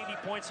up 90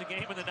 points a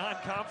game in the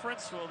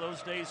non-conference. Well,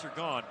 those days are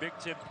gone. Big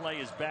Ten play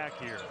is back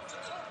here.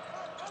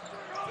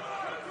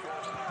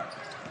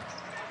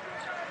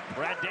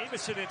 Brad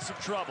Davison in some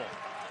trouble.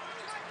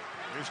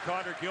 Here's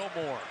Carter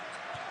Gilmore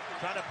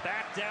trying to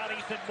back down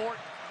Ethan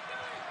Morton.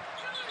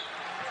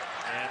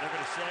 And they're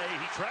going to say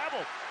he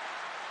traveled.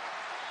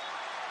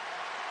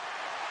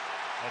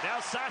 And now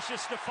Sasha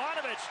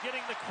Stefanovic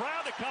getting the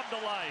crowd to come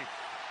to life.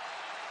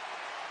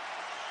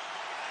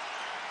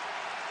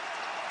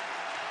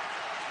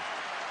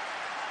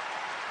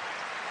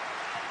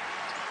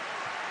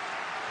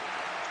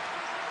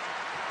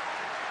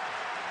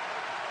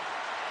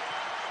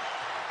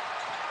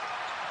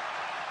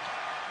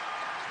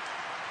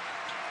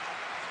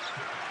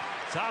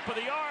 Top of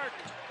the arc.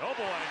 Oh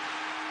boy.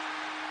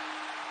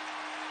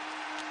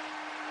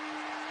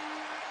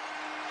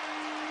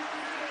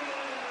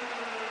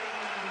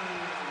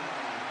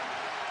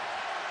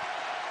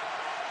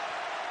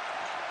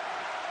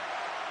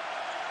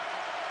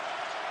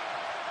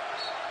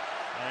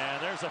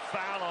 And there's a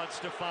foul on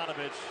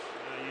Stefanovic.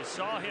 You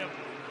saw him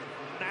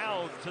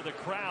mouth to the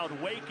crowd,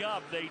 wake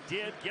up. They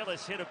did.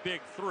 Gillis hit a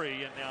big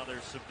three, and now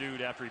they're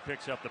subdued after he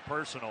picks up the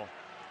personal.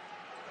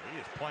 He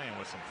is playing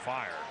with some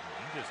fire.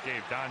 He just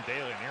gave Don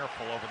Daly an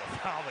earful over the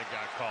foul that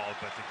got called,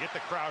 but to get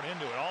the crowd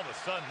into it, all of a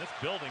sudden this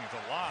building is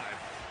alive.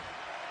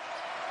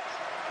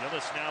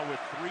 Gillis now with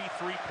 3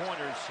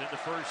 3-pointers in the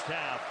first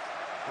half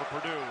for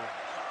Purdue.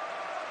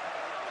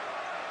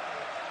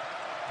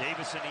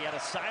 Davison, he had a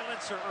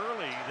silencer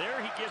early.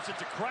 There he gives it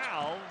to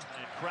Crowell,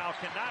 and Crowell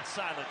cannot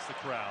silence the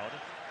crowd.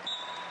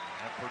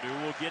 And Purdue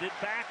will get it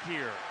back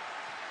here.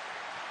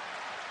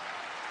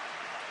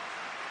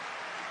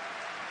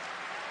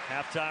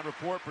 Halftime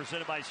report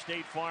presented by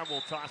State Farm.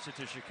 We'll toss it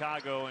to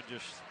Chicago in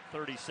just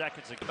 30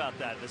 seconds. Think about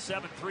that. The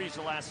 7 threes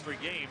the last 3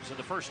 games. In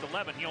the first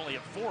 11, he only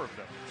had 4 of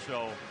them.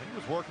 So he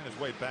was working his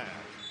way back.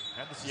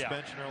 Had the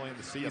suspension early in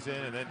the season,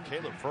 and then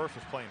Caleb First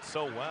was playing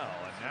so well.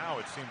 And now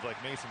it seems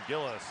like Mason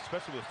Gillis,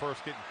 especially with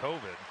First getting COVID,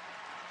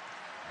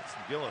 Mason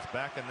Gillis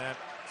back in that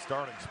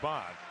starting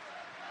spot.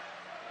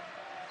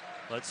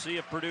 Let's see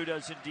if Purdue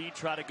does indeed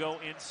try to go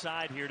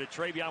inside here to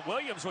Travion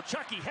Williams. Well,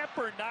 Chucky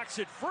Hepburn knocks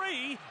it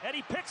free, and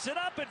he picks it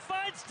up and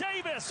finds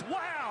Davis.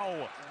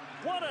 Wow!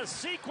 What a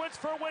sequence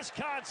for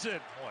Wisconsin.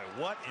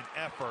 Boy, what an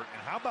effort.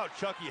 And how about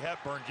Chucky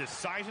Hepburn just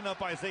sizing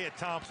up Isaiah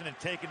Thompson and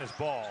taking his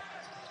ball?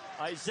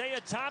 Isaiah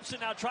Thompson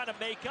now trying to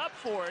make up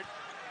for it.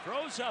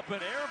 Throws up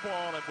an air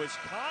ball, and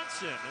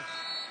Wisconsin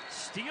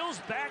steals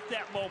back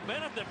that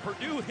momentum that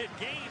Purdue had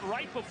gained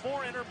right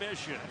before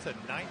intermission. It's a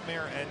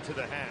nightmare end to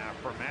the half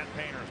for Matt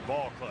Painter's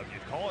ball club. You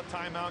call a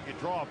timeout, you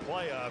draw a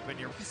play up, and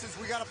you're... He says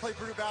we got to play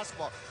Purdue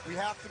basketball. We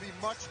have to be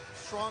much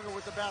stronger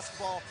with the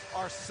basketball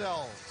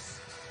ourselves.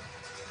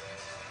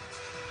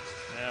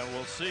 And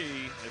we'll see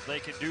if they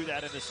can do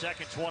that in the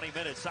second 20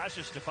 minutes.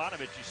 Sasha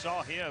Stefanovic, you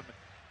saw him.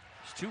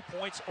 He's 2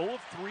 points, 0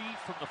 of 3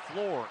 from the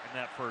floor in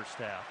that first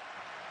half.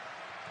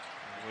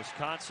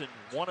 Wisconsin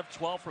 1 of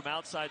 12 from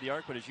outside the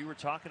arc, but as you were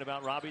talking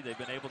about, Robbie, they've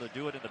been able to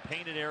do it in the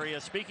painted area.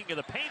 Speaking of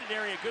the painted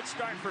area, good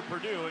start for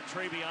Purdue and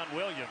Travion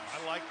Williams.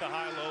 I like the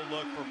high-low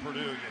look for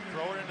Purdue. You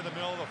throw it into the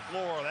middle of the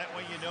floor. That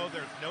way you know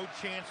there's no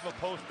chance of a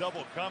post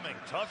double coming.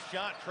 Tough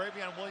shot,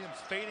 Travion Williams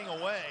fading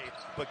away,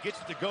 but gets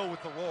it to go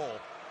with the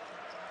roll.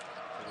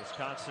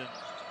 Wisconsin,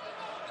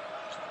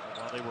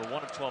 well, they were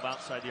 1 of 12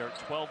 outside the arc,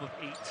 12 of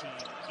 18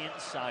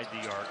 inside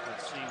the arc.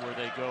 Let's see where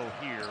they go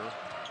here.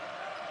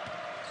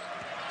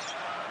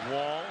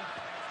 Wall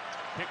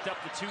picked up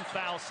the 2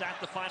 fouls, sat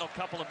the final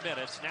couple of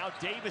minutes. Now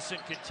Davison,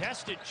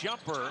 contested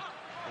jumper.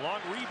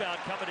 Long rebound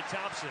coming to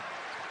Thompson.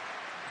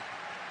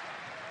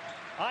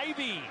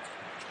 Ivy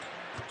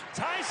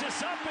ties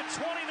us up at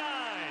 29.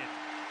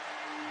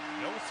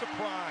 No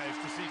surprise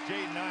to see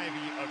Jaden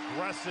Ivey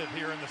aggressive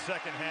here in the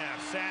second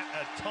half. Sat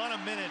a ton of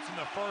minutes in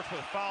the first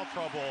with foul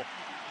trouble.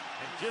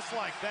 And just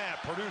like that,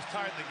 Purdue's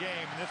tied the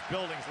game, and this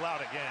building's loud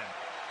again.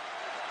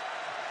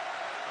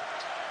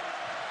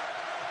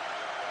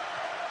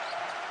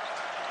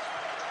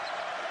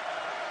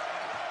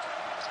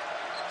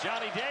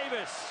 Johnny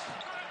Davis.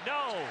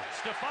 No.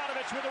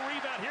 Stefanovic with a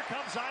rebound. Here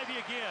comes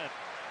Ivey again.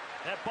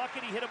 That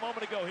bucket he hit a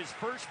moment ago, his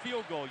first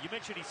field goal. You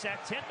mentioned he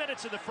sat 10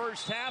 minutes in the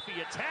first half. He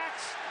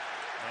attacks,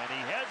 and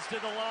he heads to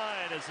the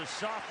line as a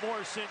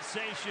sophomore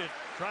sensation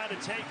trying to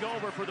take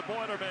over for the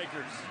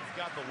Boilermakers. He's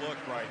got the look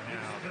right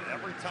now that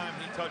every time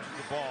he touches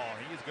the ball,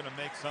 he is going to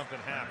make something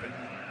happen.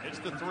 It's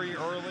the 3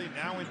 early,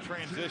 now in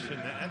transition.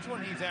 That's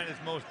when he's at his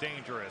most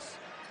dangerous.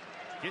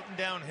 Getting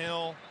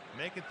downhill,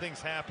 making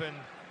things happen.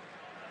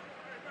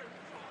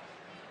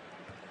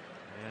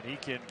 And he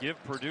can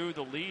give Purdue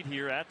the lead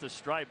here at the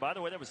stripe. By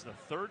the way, that was the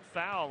 3rd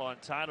foul on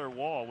Tyler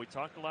Wall. We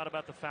talked a lot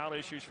about the foul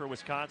issues for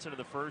Wisconsin in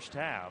the first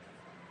half.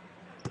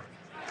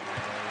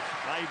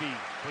 Ivey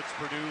puts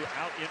Purdue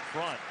out in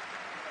front.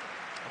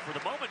 For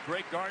the moment,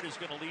 Greg Gard is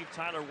going to leave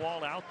Tyler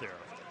Wall out there.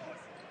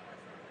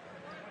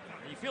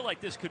 You feel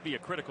like this could be a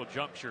critical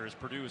juncture as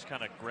Purdue has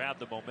kind of grabbed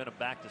the momentum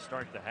back to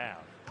start the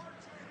half.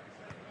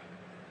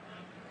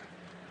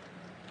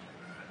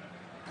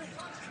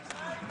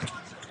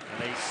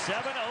 And a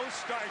 7-0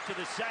 start to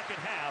the second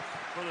half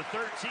for the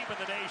 3rd team in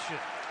the nation.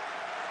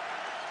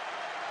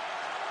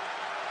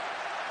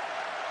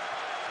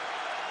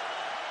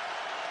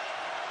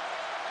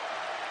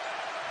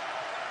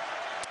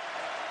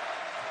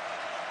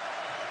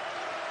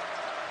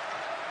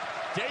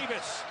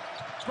 Davis,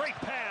 great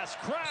pass.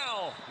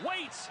 Crowell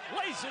waits,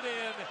 lays it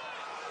in.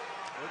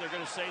 Or they're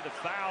going to say the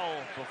foul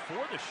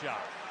before the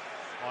shot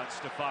on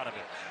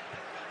Stefanovic.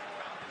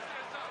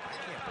 I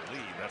can't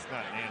believe that's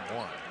not an and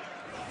one.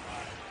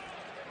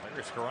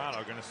 Larry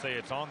Scarano going to say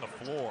it's on the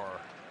floor.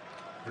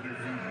 Well,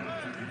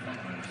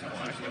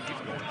 I think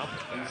he's going up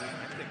with that.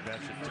 I think that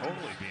should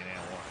totally be an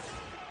and one.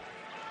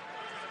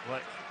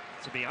 But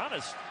to be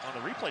honest, on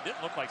the replay, it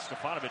didn't look like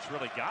Stefanovic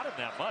really got him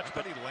that much.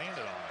 But he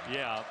landed on it.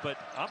 Yeah, but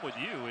I'm with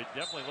you. It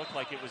definitely looked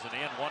like it was an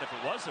and one if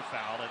it was a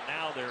foul. And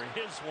now there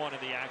is one in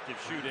the active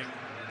shooting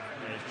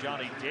as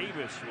Johnny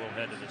Davis will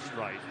head to the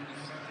stripe.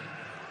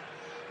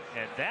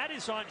 And that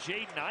is on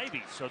Jaden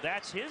Ivey, so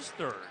that's his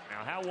 3rd.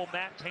 Now, how will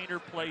Matt Painter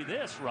play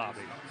this,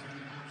 Robbie?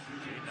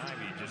 Jaden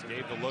Ivey just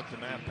gave the look to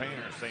Matt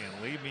Painter saying,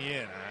 leave me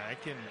in. I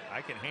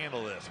can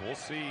handle this. We'll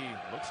see.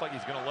 Looks like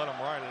he's going to let him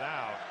ride it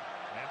out.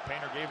 Matt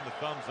Painter gave him the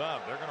thumbs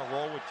up. They're going to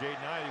roll with Jaden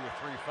Ivey with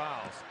 3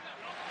 fouls.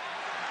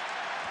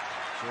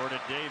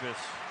 Jordan Davis,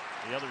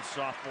 the other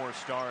sophomore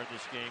star in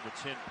this game with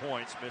 10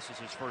 points, misses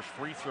his first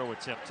free throw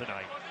attempt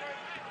tonight.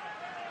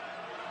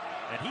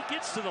 And he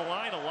gets to the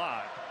line a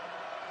lot.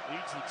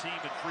 Leads the team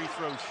in free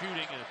throw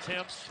shooting and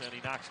attempts, and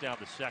he knocks down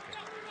the 2nd.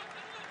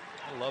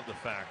 I love the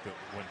fact that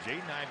when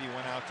Jaden Ivey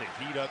went out to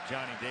heat up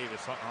Johnny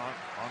Davis on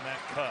that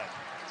cut,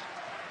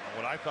 on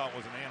what I thought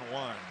was an and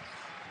one,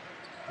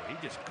 he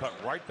just cut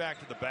right back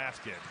to the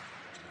basket,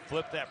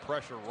 flipped that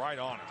pressure right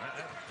on him.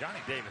 Johnny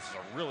Davis is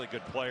a really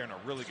good player and a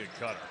really good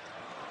cutter.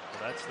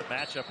 Well, that's the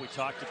matchup we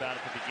talked about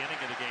at the beginning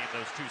of the game,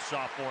 those 2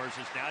 sophomores,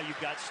 is now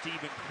you've got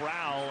Stephen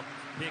Crowell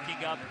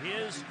picking up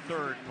his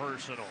 3rd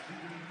personal.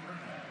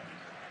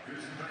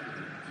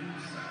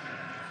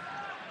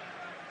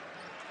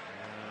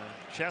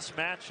 Chess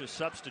match of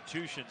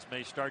substitutions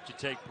may start to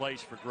take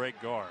place for Greg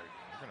Gard.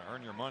 You're going to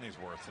earn your money's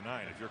worth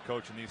tonight if you're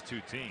coaching these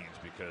 2 teams,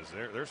 because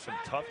there's some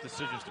tough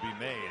decisions to be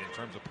made in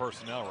terms of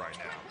personnel right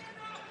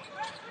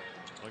now.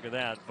 Look at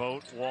that.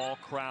 Vogt, Wall,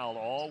 Crowell,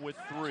 all with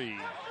 3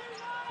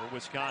 for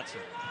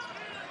Wisconsin.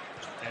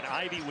 And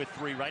Ivey with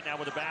 3 right now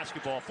with the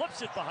basketball.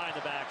 Flips it behind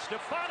the back.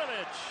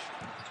 Stefanovic.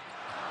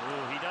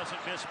 Ooh, he doesn't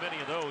miss many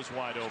of those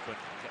wide open.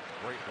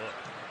 Great look.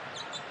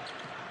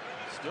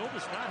 Still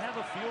does not have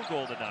a field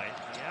goal tonight.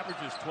 He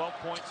averages 12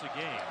 points a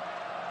game.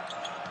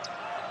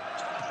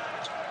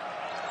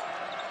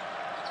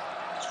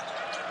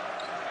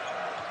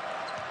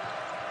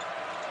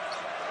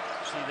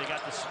 See, they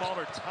got the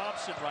smaller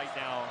Thompson right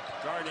now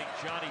guarding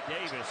Johnny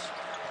Davis.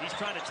 He's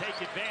trying to take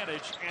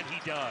advantage, and he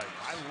does.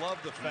 I love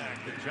the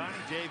fact that Johnny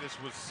Davis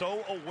was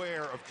so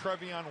aware of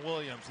Trevion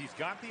Williams. He's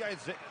got the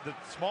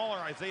smaller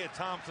Isaiah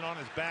Thompson on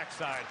his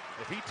backside.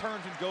 If he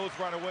turns and goes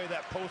right away,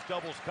 that post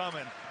double's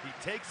coming. He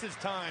takes his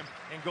time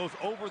and goes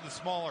over the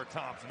smaller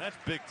Thompson. That's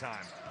big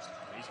time.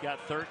 He's got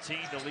 13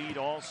 to lead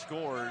all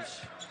scorers.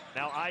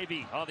 Now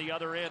Ivey on the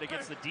other end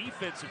against the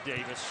defensive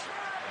Davis.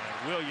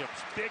 And Williams,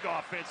 big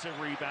offensive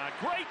rebound.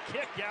 Great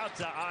kick out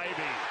to Ivey.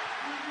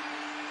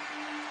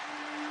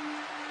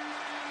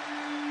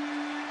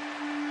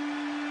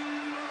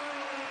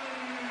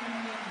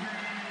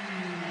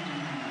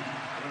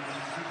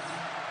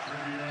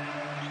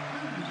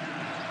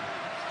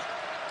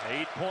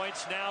 8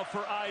 points now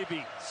for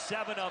Ivy.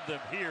 7 of them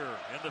here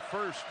in the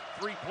first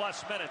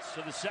 3+ minutes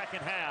of the second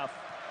half.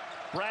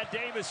 Brad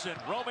Davison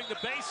roaming the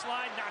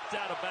baseline, knocked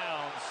out of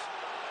bounds.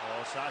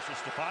 Oh, Sasha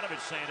Stefanovic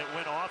saying it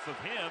went off of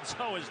him.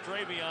 So is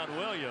Travion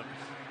Williams.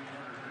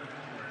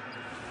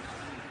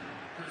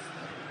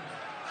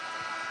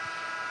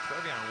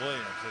 Travion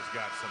Williams has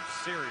got some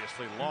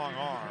seriously long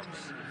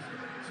arms.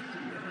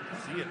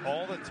 See it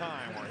all the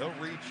time where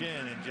he'll reach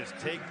in and just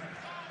take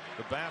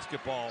the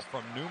basketball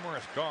from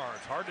numerous guards.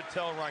 Hard to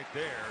tell right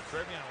there.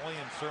 Travion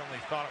Williams certainly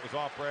thought it was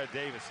off Brad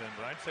Davison,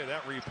 but I'd say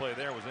that replay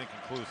there was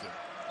inconclusive.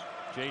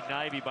 Jaden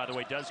Ivey, by the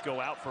way, does go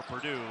out for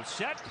Purdue.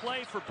 Set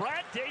play for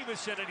Brad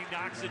Davison, and he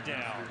knocks it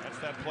down. That's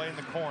that play in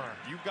the corner.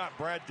 You've got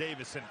Brad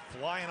Davison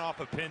flying off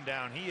a pin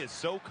down. He is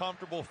so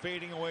comfortable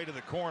fading away to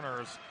the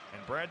corners,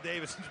 and Brad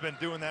Davison's been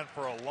doing that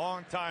for a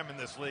long time in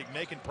this league,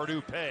 making Purdue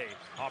pay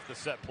off the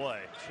set play.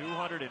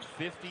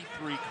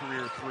 253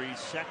 career threes,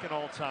 second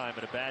all-time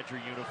in a Badger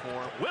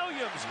uniform.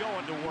 Williams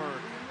going to work.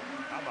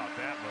 How about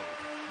that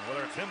move?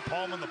 Whether it's him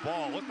palming the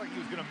ball, looked like he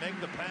was going to make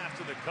the pass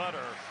to the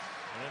cutter.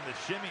 And then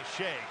the shimmy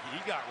shake,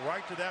 he got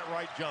right to that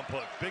right jump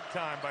hook. Big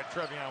time by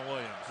Travion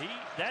Williams.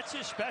 That's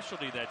his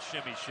specialty, that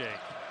shimmy shake.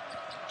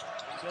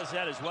 He does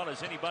that as well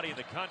as anybody in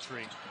the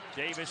country.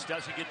 Davis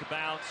doesn't get the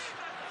bounce.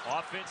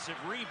 Offensive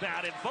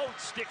rebound, and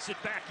Vogt sticks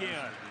it back in.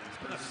 It's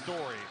been a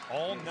story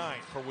all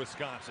night for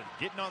Wisconsin.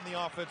 Getting on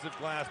the offensive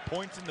glass,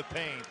 points in the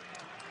paint.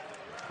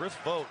 Chris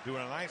Vogt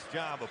doing a nice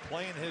job of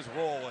playing his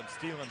role and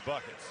stealing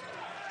buckets.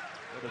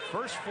 Well, the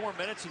first 4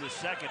 minutes of the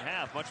second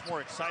half, much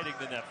more exciting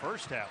than that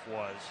first half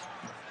was.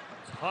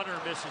 Hunter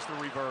misses the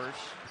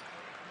reverse.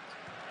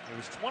 It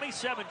was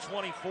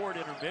 27-24 at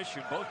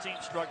intermission. Both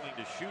teams struggling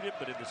to shoot it,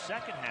 but in the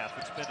second half,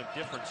 it's been a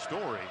different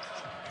story.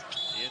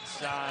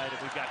 Inside,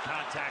 and we've got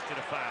contact and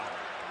a foul.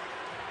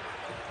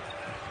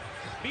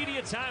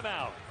 Media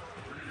timeout.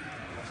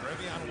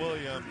 Travion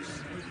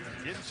Williams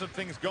getting some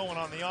things going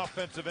on the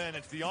offensive end.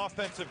 It's the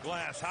offensive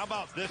glass. How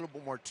about this? A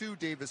little more too,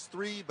 Davis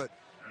 3, but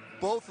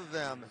both of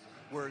them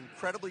were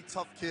incredibly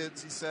tough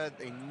kids. He said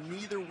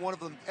neither one of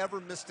them ever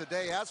missed a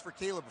day. As for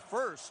Caleb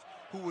First,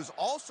 who was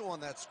also on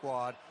that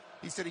squad,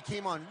 he said he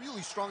came on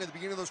really strong at the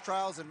beginning of those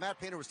trials, and Matt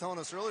Painter was telling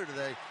us earlier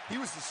today, he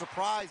was the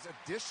surprise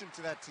addition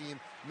to that team.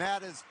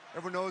 Matt, as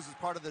everyone knows, is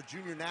part of the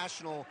junior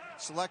national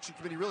selection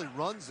committee, really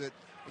runs it.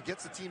 It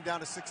gets the team down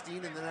to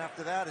 16, and then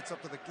after that, it's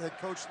up to the head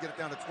coach to get it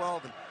down to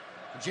 12. And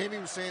Jamie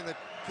was saying that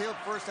Caleb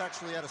First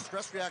actually had a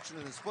stress reaction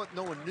in his foot.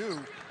 No one knew.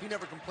 He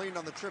never complained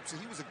on the trip, so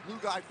he was a glue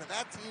guy for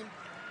that team,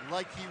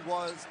 like he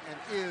was and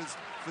is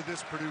for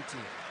this Purdue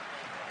team.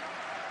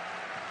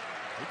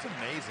 It's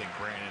amazing,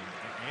 Brandon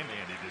and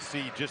Andy, to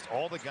see just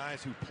all the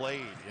guys who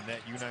played in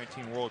that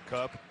U19 World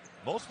Cup.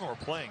 Most of them are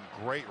playing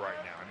great right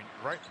now. I mean,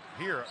 right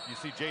here, you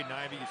see Jaden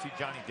Ivey, you see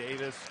Johnny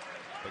Davis,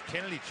 but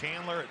Kennedy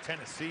Chandler at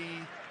Tennessee.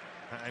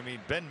 I mean,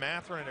 Ben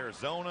Mathurin in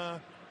Arizona,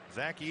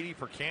 Zach Edey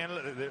for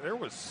Canada. There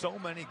was so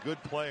many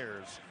good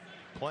players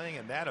playing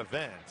in that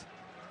event.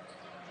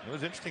 It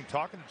was interesting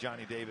talking to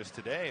Johnny Davis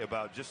today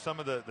about just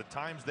some of the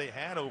times they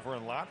had over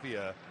in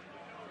Latvia.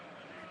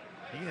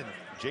 He and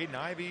Jaden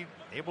Ivey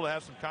able to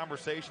have some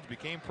conversations,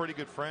 became pretty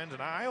good friends,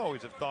 and I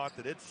always have thought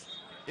that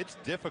it's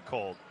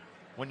difficult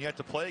when you have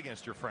to play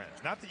against your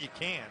friends. Not that you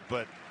can't,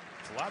 but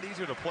it's a lot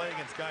easier to play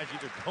against guys you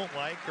either don't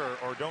like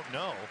or don't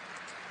know.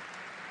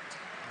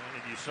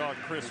 And you saw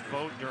Chris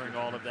Vogt during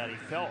all of that. He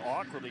fell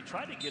awkwardly,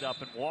 tried to get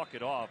up and walk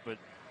it off, but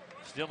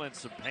still in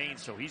some pain,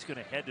 so he's going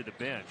to head to the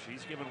bench.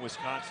 He's given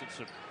Wisconsin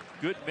some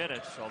good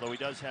minutes, although he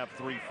does have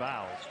 3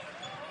 fouls.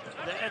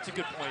 That's a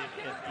good point,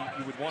 and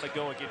you would want to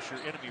go against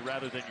your enemy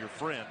rather than your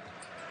friend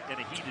in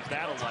a heated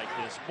battle like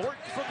this. Morton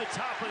from the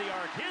top of the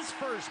arc, his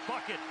first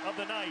bucket of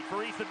the night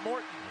for Ethan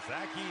Morton.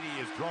 Zach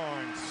Edey is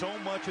drawing so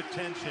much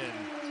attention.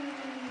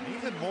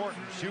 Ethan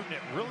Morton shooting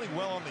it really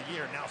well on the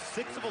year. Now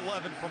 6 of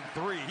 11 from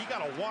 3. He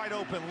got a wide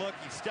open look.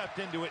 He stepped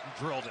into it and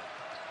drilled it.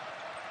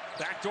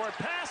 Backdoor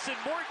pass, and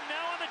Morton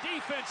now on the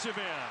defensive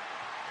end.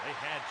 They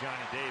had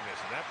Johnny Davis.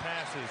 That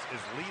pass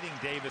is leading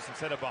Davis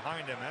instead of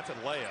behind him. That's a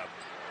layup.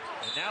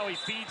 And now he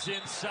feeds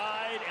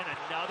inside, and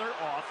another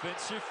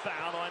offensive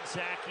foul on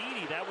Zach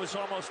Edey. That was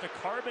almost a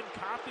carbon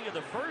copy of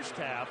the first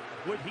half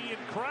with he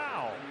and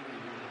Crowell.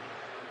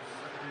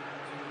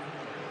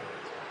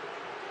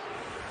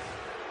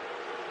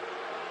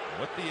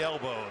 With the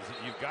elbows,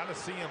 you've got to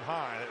see him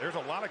high. There's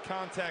a lot of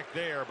contact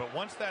there, but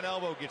once that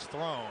elbow gets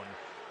thrown,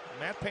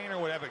 Matt Painter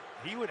would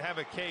have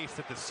a case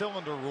that the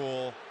cylinder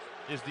rule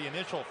is the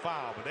initial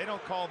foul, but they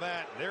don't call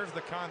that. There's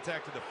the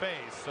contact to the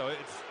face, so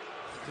it's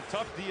a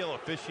tough deal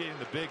officiating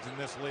the bigs in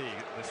this league.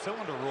 The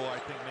cylinder rule, I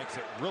think, makes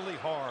it really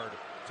hard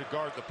to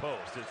guard the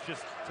post. It's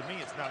just, to me,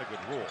 it's not a good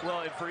rule.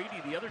 Well, and for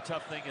Edey, the other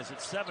tough thing is at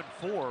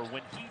 7'4",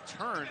 when he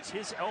turns,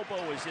 his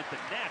elbow is at the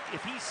neck.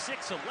 If he's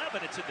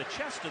 6'11", it's in the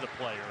chest of the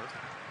player,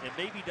 and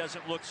maybe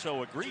doesn't look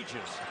so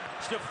egregious.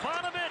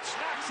 Stefanovic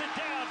knocks it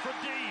down from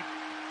deep.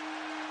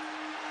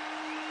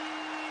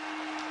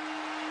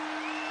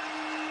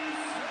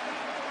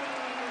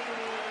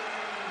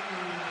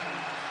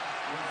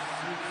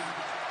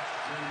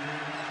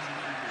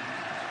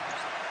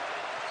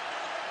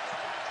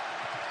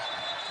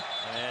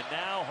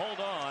 now, hold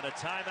on, a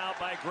timeout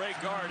by Greg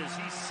Gard as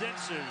he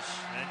senses,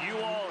 and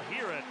you all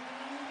hear it,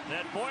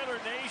 that Boiler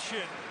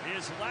Nation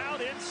is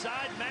loud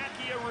inside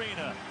Mackey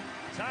Arena.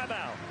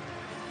 Timeout.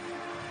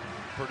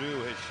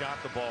 Purdue has shot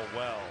the ball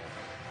well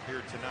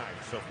here tonight.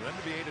 So for them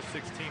to be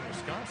 8-16,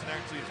 Wisconsin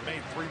actually has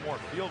made 3 more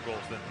field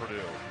goals than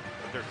Purdue.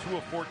 But they're 2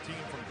 of 14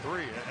 from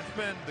 3. That's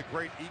been the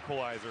great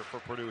equalizer for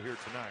Purdue here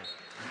tonight.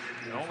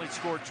 They only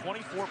scored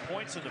 24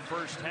 points in the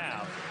first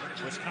half.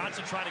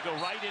 Wisconsin trying to go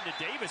right into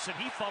Davis, and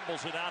he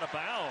fumbles it out of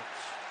bounds.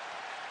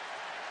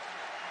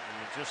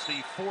 And just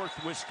the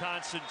 4th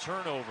Wisconsin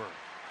turnover.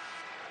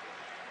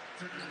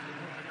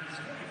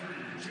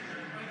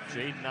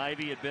 Jaden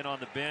Ivey had been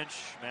on the bench.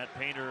 Matt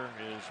Painter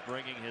is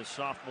bringing his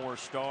sophomore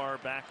star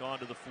back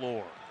onto the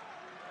floor.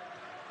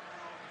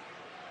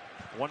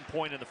 1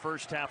 point in the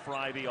first half for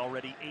Ivey,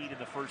 already 8 in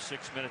the first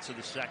 6 minutes of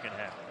the second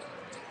half.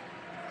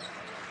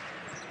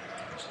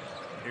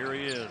 Here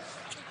he is.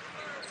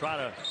 Try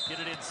to get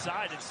it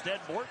inside. Instead,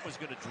 Morton was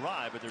going to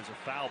drive, but there's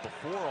a foul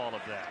before all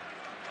of that.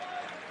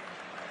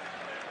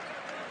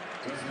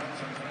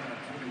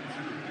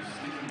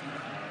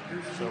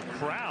 So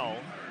Crowell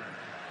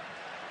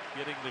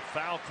getting the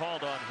foul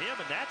called on him,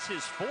 and that's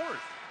his 4th.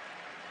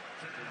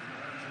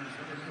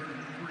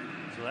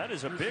 So that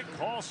is a big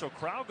call. So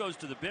Crowell goes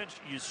to the bench.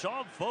 You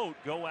saw Vogt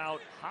go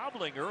out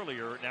hobbling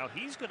earlier. Now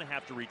he's going to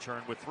have to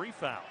return with 3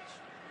 fouls.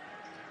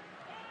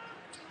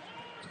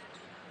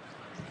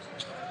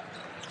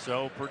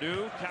 So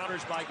Purdue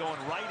counters by going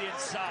right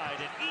inside,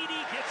 and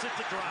Edey gets it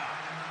to drop.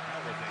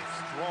 That was a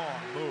strong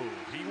move.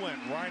 He went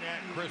right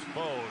at Chris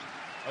Vogt.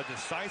 A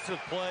decisive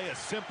play, a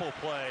simple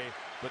play,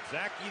 but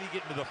Zach Edey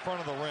getting to the front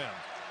of the rim.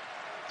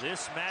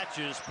 This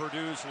matches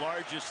Purdue's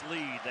largest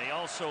lead. They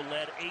also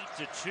led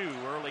 8-2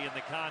 early in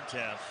the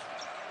contest.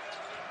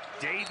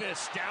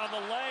 Davis down the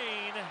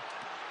lane.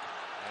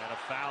 And a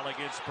foul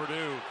against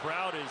Purdue.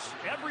 Crowd is,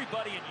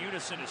 everybody in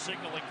unison is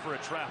signaling for a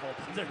travel,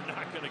 but they're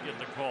not going to get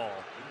the call.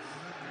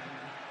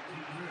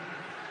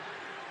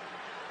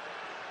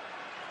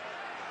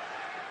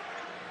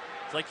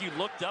 It's like you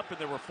looked up and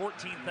there were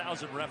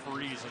 14,000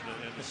 referees in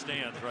the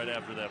stands right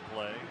after that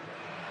play.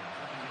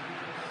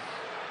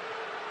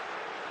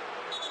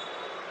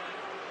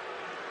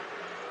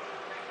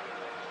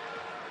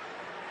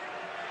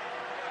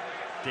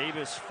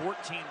 Davis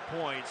 14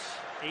 points,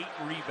 8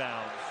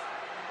 rebounds,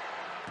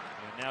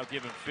 and now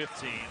give him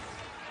 15.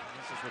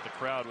 This is what the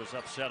crowd was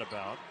upset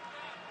about.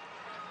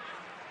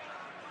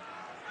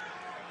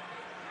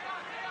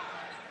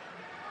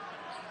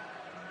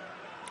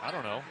 I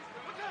don't know.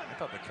 I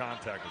thought the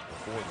contact was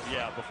before the travel.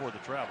 Yeah, before the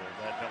travel,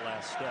 that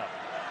last step.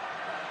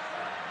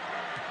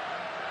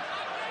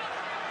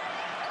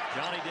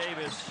 Johnny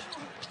Davis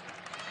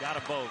got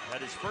them both.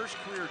 Had his first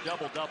career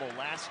double-double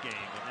last game,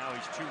 and now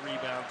he's 2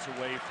 rebounds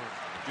away from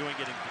doing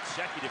it in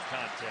consecutive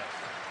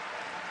contests.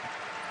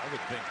 I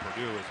would think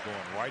Purdue is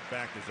going right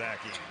back to Zach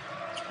Edey.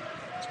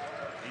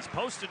 He's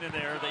posted in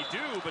there. They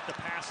do, but the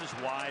pass is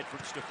wide from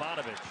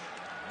Stefanovic.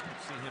 I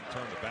don't see him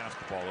turn the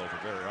basketball over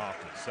very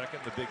often.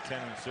 Second in the Big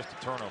Ten in assist to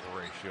turnover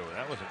ratio.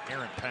 That was an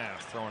errant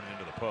pass thrown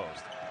into the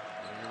post.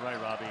 Well, you're right,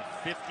 Robbie.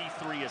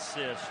 53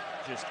 assists,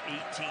 just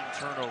 18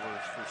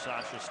 turnovers for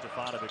Sasha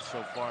Stefanovic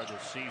so far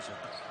this season.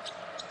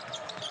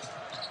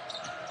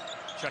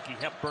 Chucky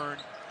Hepburn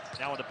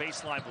now on the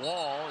baseline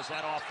wall. Is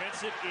that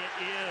offensive? It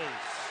is.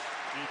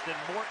 Ethan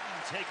Morton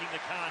taking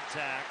the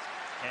contact,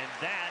 and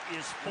that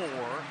is 4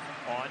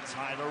 on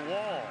Tyler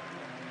Wall.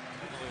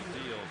 One of those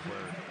deals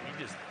where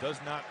he just does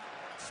not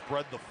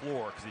spread the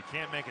floor because he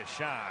can't make a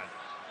shot.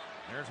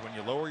 There's when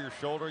you lower your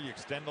shoulder, you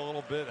extend a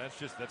little bit.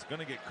 That's going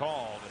to get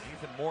called. And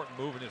Ethan Morton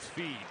moving his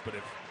feet. But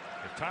if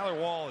Tyler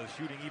Wall is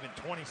shooting even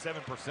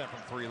 27%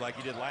 from 3 like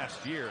he did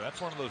last year,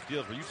 that's one of those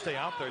deals where you stay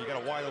out there, you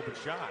got a wide open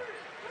shot.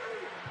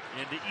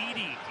 Into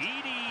Edey.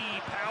 Edey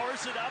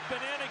powers it up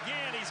and in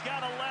again. He's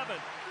got 11.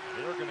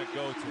 They're going to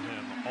go to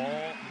him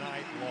all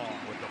night long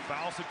with the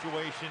foul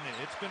situation, and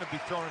it's going to be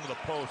thrown into the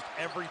post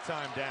every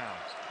time down.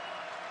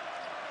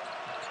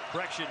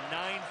 Correction,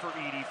 9 for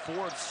Edey,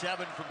 4 of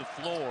 7 from the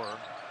floor.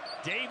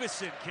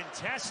 Davison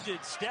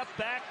contested, step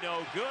back,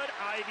 no good.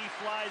 Ivey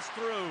flies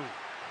through.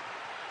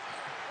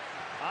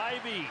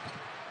 Ivey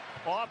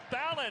off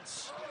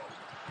balance.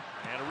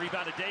 And a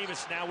rebound to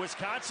Davis. Now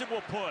Wisconsin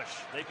will push.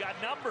 They've got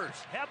numbers.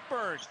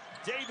 Hepburn,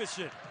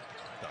 Davison.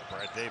 I thought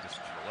Brad Davis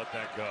should have let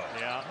that go.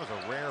 Yeah. That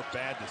was a rare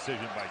bad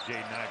decision by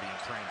Jaden Ivey in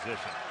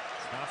transition.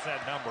 Wisconsin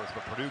had numbers,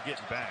 but Purdue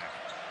getting back.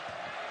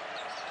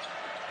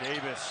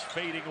 Davis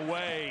fading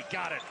away.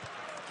 Got it.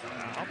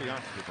 I'll be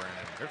honest with you,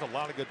 Brandon. There's a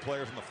lot of good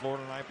players on the floor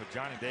tonight, but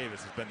Johnny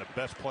Davis has been the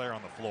best player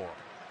on the floor.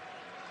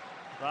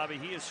 Robbie,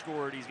 he has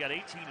scored. He's got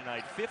 18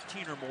 tonight,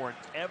 15 or more in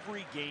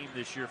every game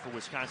this year for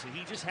Wisconsin.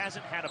 He just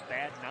hasn't had a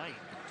bad night.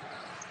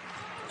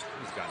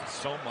 He's gotten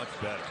so much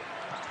better.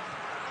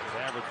 His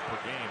average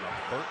per game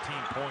of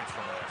 13 points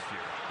from last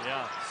year.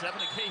 Yeah, 7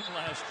 a game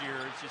last year.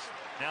 It's just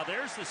now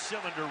there's the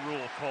cylinder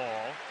rule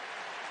call,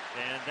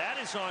 and that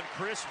is on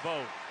Chris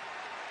Vogt.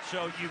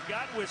 So you've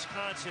got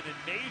Wisconsin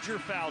in major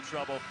foul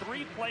trouble.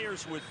 3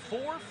 players with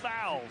 4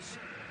 fouls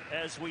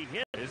as we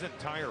hit. His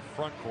entire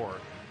front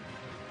court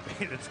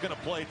that's going to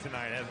play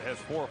tonight has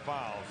 4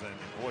 fouls. And,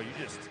 boy, you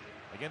just,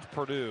 against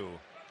Purdue,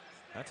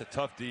 that's a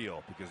tough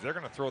deal because they're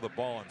going to throw the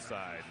ball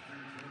inside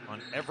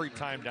on every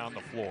time down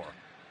the floor.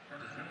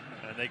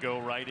 And they go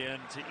right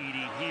into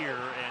Edey here.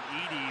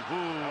 And Edey,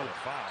 who...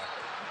 foul.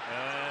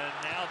 And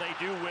now they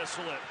do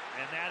whistle it.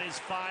 And that is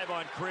 5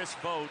 on Chris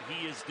Vogt.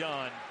 He is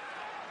done.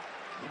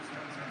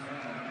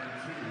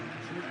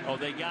 Oh,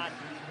 they got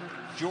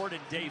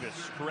Jordan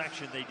Davis.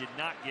 Correction, they did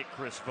not get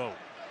Chris Vogt.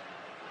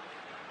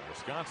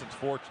 Wisconsin's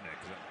fortunate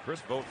because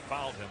Chris Vogt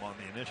fouled him on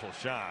the initial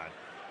shot.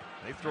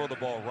 They throw the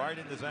ball right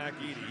into Zach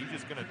Edey. He's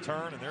just going to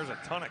turn, and there's a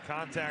ton of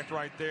contact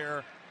right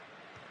there.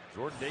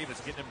 Jordan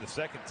Davis getting him the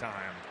second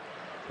time.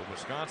 But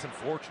Wisconsin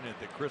fortunate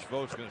that Chris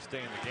Vogt's going to stay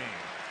in the game.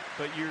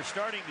 But you're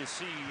starting to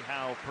see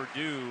how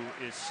Purdue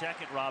is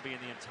second, Robbie, in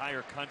the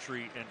entire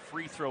country in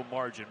free throw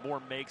margin. More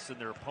makes than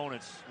their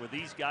opponents. With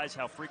these guys,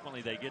 how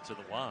frequently they get to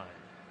the line.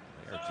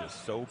 They're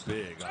just so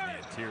big on the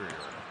interior.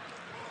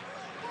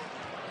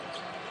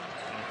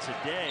 And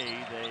today,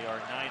 they are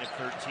 9 of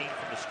 13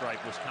 from the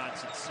stripe.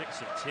 Wisconsin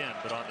 6 of 10.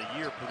 But on the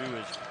year, Purdue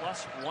is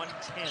plus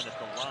 110 at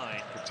the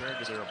line compared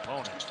to their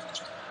opponent.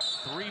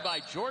 3 by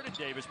Jordan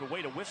Davis, but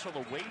wait, a whistle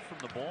away from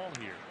the ball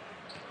here.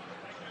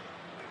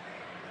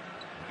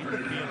 I get the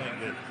feeling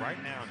that right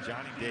now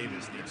Johnny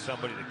Davis needs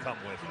somebody to come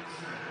with him.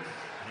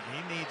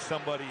 He needs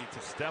somebody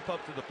to step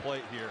up to the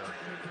plate here.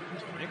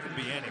 It could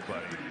be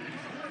anybody.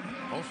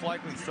 Most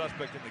likely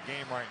suspect in the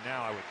game right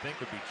now, I would think,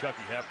 would be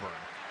Chucky Hepburn.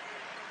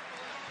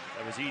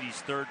 That was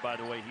Edey's third, by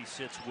the way. He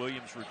sits.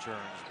 Williams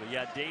returns. But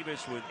yeah,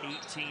 Davis with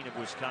 18 of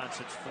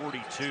Wisconsin's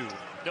 42.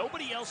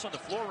 Nobody else on the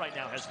floor right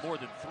now has more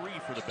than 3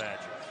 for the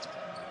Badgers.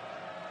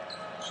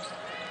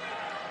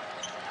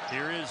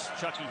 Here is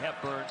Chucky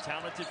Hepburn,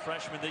 talented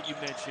freshman that you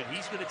mentioned.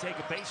 He's going to take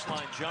a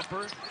baseline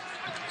jumper.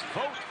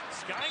 Vogt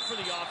skying for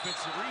the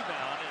offensive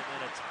rebound, and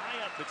then a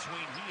tie-up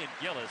between he and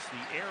Gillis. The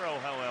arrow,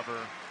 however,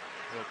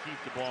 will keep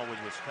the ball with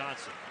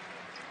Wisconsin.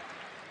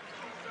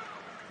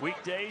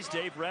 Weekdays,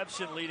 Dave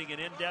Rebson leading an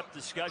in-depth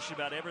discussion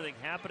about everything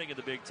happening in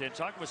the Big Ten.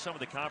 Talking with some of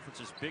the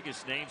conference's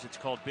biggest names. It's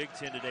called Big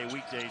Ten Today,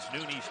 weekdays,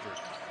 noon Eastern,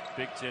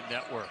 Big Ten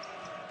Network.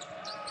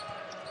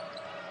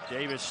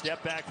 Davis,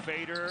 step-back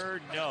fader,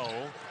 no.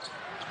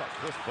 How about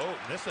Chris Vogt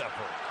in this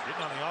effort?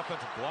 Getting on the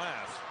offensive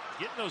glass.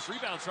 Getting those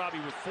rebounds,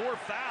 Robbie, with 4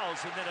 fouls,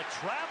 and then a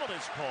travel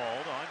is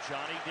called on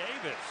Johnny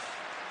Davis.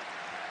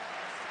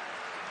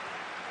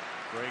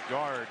 Great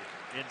guard,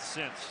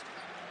 incensed.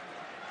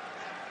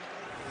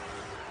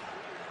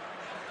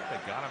 They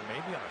got him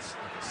maybe on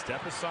a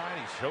step aside.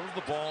 He shows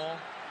the ball.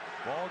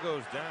 Ball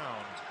goes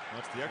down.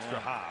 That's the extra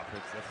hop.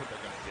 That's what they're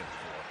going to get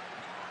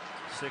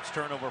for. 6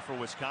 turnover for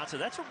Wisconsin.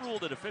 That's a rule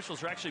that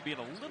officials are actually being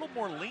a little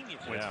more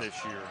lenient with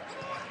this year.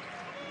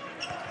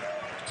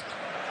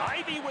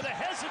 Ivy with a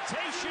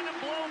hesitation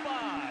and blow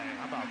by.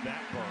 How about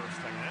that burst?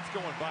 I mean, that's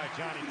going by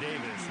Johnny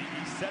Davis.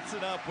 He sets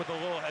it up with a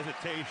little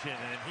hesitation,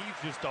 and he's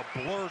just a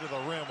blur to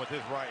the rim with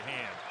his right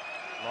hand.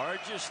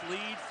 Largest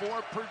lead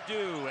for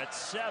Purdue at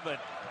 7.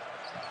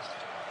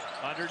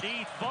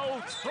 Underneath,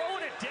 Vogt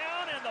throwing it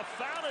down, and the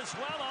foul as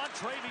well on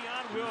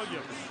Travion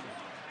Williams.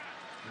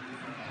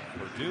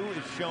 Purdue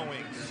is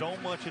showing so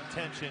much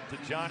attention to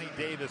Johnny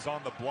Davis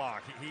on the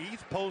block.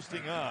 He's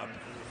posting up.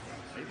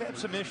 They've had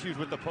some issues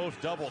with the post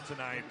double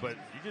tonight, but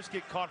you just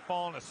get caught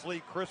falling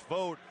asleep. Chris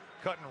Vogt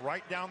cutting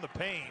right down the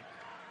paint.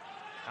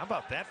 How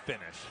about that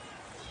finish?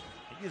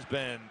 He has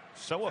been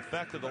so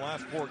effective the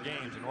last 4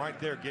 games, and right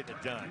there getting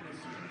it done.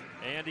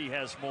 Andy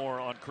has more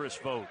on Chris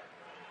Vogt.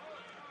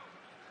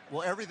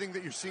 Well, everything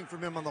that you're seeing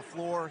from him on the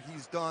floor,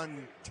 he's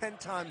done 10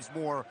 times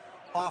more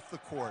off the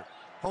court.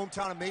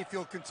 Hometown of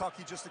Mayfield,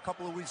 Kentucky, just a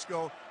couple of weeks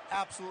ago,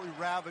 absolutely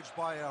ravaged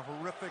by a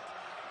horrific,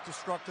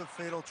 destructive,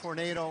 fatal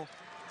tornado.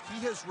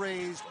 He has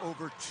raised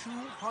over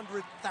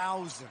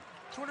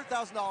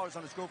 $200,000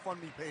 on his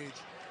GoFundMe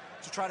page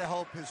to try to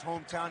help his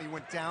hometown. He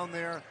went down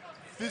there,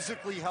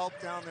 physically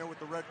helped down there with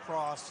the Red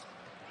Cross,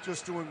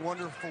 just doing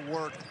wonderful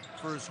work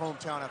for his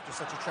hometown after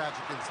such a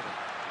tragic incident.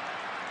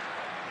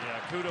 Yeah,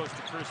 kudos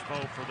to Chris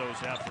Vogt for those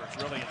efforts.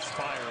 Really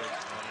inspiring.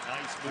 And a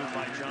nice move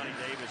by Johnny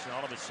Davis. And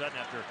all of a sudden,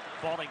 after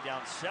falling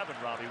down 7,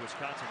 Robbie,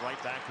 Wisconsin right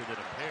back within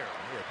a pair.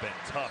 They have been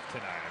tough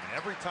tonight. I mean,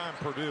 every time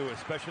Purdue,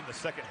 especially in the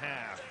second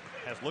half,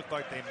 has looked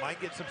like they might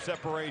get some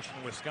separation,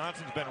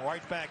 Wisconsin's been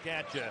right back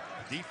at you.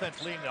 Defense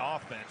leading the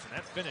offense, and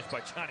that finish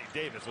by Johnny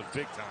Davis was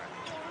big time.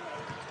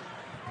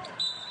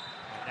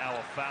 And now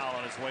a foul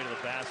on his way to the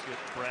basket.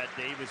 Brad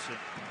Davison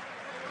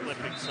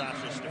flipping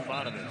Sasha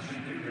Stefanovic.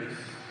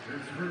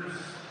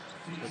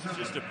 But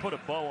just to put a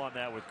bow on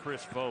that with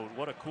Chris Vogt,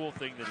 what a cool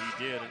thing that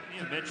he did. And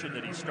you mentioned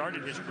that he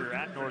started his career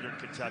at Northern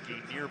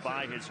Kentucky,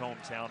 nearby his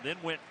hometown, then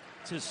went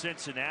to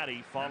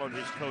Cincinnati, followed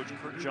his coach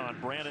John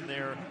Brannon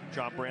there.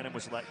 John Brannon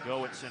was let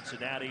go at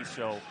Cincinnati,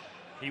 so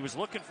he was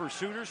looking for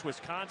suitors.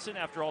 Wisconsin,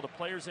 after all the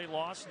players they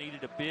lost,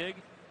 needed a big.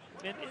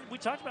 And we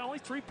talked about only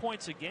 3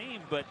 points a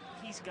game, but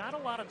he's got a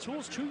lot of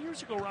tools. 2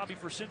 years ago, Robbie,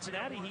 for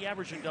Cincinnati, he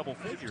averaged in double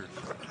figures.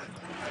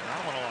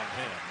 Phenomenal on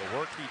him. The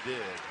work he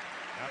did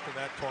after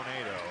that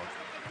tornado.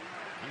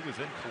 He was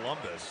in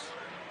Columbus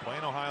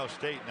playing Ohio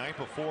State night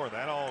before.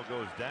 That all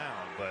goes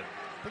down. But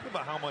think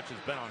about how much has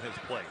been on his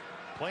plate.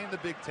 Playing the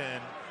Big Ten,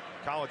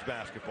 college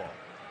basketball.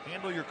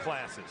 Handle your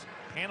classes.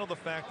 Handle the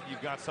fact that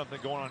you've got something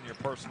going on in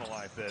your personal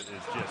life that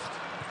is just,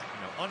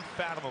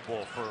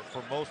 unfathomable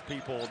for most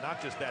people,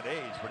 not just that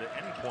age, but at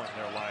any point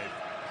in their life.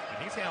 And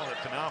he's handled it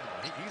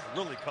phenomenally. He's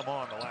really come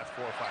on the last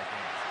 4 or 5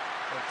 games.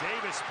 Well,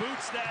 Davis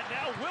boots that.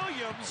 Now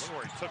Williams.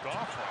 Look where he took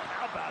off from.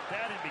 How about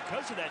that? And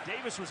because of that,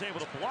 Davis was able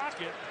to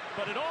block it.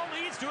 But it all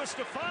leads to a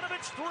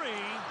Stefanovic three.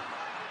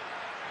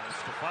 And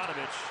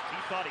Stefanovic, he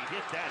thought he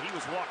hit that. He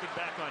was walking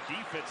back on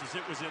defense as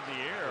it was in the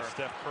air.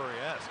 Steph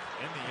Curry-esque.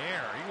 In the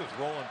air. He was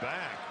rolling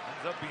back.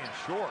 Ends up being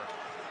short.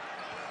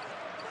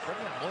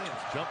 Trevion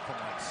Williams jumped from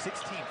like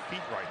 16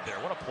 feet right there.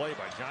 What a play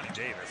by Johnny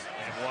Davis.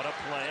 And what a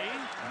play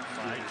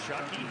by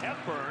Chucky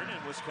Hepburn,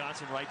 and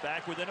Wisconsin right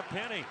back within a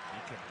penny.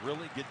 He can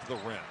really get to the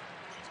rim.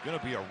 He's going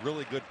to be a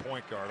really good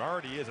point guard.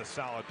 Already is a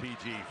solid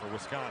PG for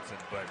Wisconsin,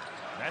 but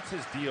that's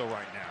his deal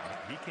right now.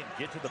 He can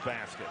get to the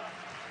basket.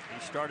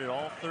 He started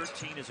all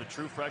 13 as a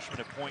true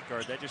freshman at point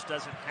guard. That just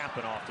doesn't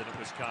happen often at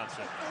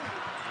Wisconsin.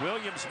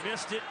 Williams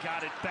missed it,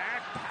 got it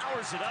back,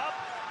 powers it up.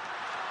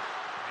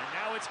 And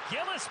now it's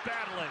Gillis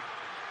battling.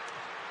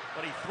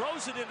 But he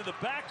throws it into the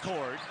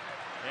backcourt,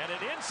 and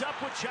it ends up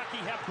with Chucky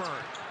Hepburn.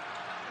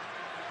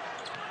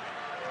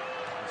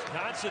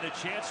 Wisconsin a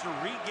chance to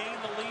regain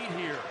the lead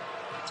here.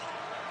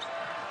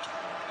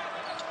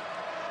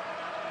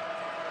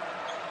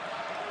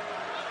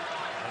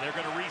 And they're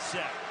going to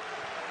reset.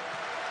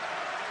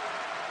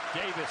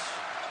 Davis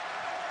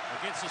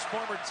against his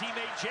former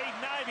teammate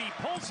Jaden Ivey,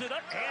 pulls it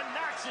up and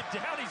knocks it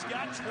down. He's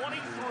got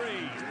 23.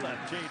 He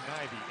left Jaden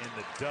Ivey in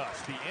the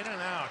dust. The in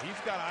and out. He's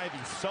got Ivey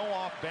so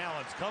off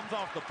balance. Comes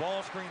off the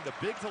ball screen. The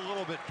big's a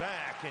little bit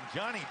back. And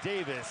Johnny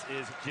Davis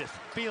is just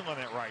feeling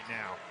it right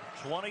now.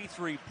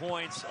 23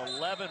 points,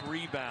 11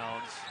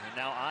 rebounds. And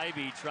now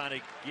Ivey trying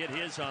to get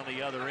his on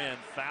the other end.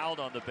 Fouled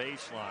on the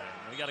baseline.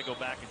 We got to go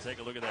back and take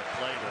a look at that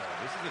play.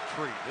 This is a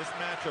treat. This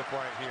matchup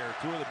right here.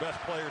 Two of the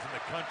best players in the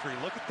country.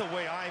 Look at the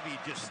way Ivey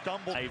just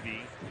stumbled.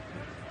 Ivey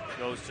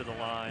goes to the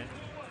line.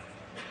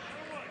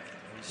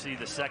 You see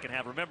the second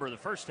half. Remember, the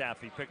first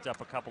half he picked up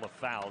a couple of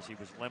fouls. He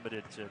was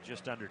limited to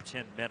just under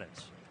 10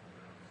 minutes.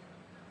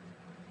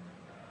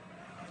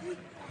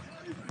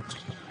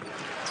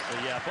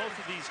 But yeah, both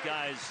of these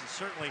guys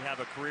certainly have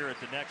a career at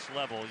the next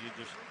level.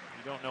 You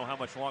don't know how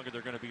much longer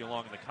they're going to be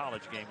along in the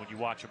college game when you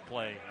watch them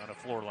play on a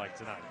floor like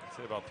tonight. I'd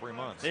say about 3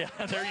 months. Yeah,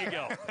 there you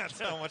go. That's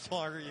how much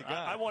longer you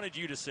got. I wanted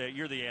you to say it.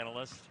 You're the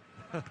analyst.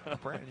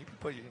 Brandon,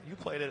 you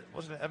played it.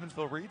 Wasn't it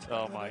Evansville Reeds?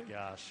 Oh my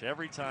gosh!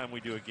 Every time we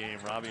do a game,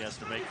 Robbie has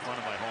to make fun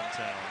of my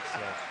hometown. So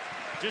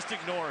just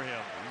ignore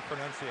him. Your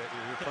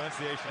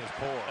pronunciation is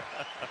poor.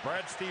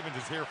 Brad Stevens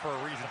is here for a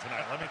reason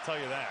tonight. Let me tell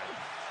you that.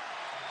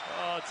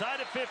 Oh, tied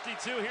at 52.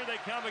 Here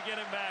they come again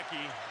in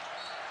Mackey.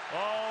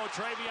 Oh,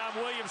 Trevion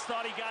Williams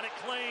thought he got it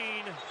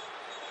clean.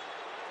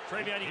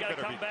 Trevion, you got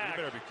to come back.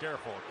 You better be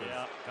careful.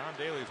 Yeah. Don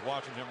Daly's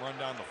watching him run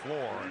down the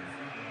floor.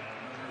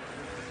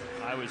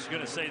 I was going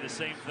to say the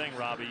same thing,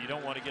 Robbie. You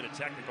don't want to get a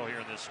technical here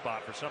in this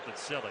spot for something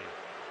silly.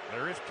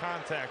 There is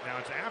contact now.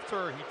 It's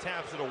after he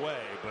taps it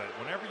away, but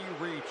whenever you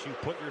reach, you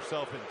put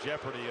yourself in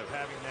jeopardy of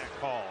having that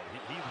called.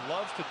 He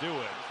loves to do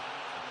it.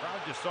 The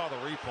crowd just saw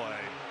the replay.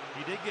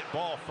 He did get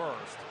ball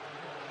first.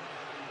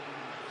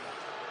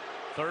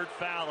 Third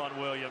foul on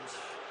Williams.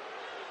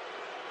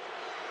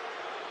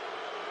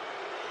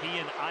 He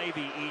and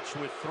Ivey each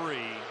with 3.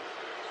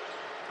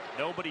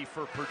 Nobody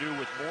for Purdue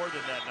with more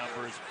than that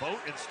number is Boat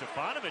and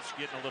Stefanovic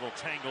getting a little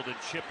tangled and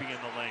chippy in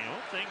the lane.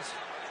 Oh, things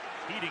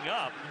heating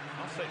up.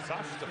 I'll say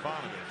Sasha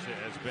Stefanovic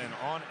has been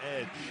on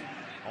edge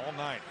all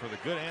night for the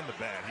good and the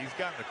bad. He's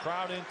gotten the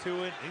crowd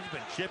into it. He's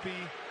been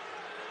chippy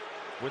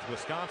with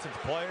Wisconsin's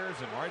players,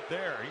 and right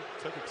there he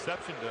took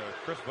exception to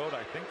Chris Vogt,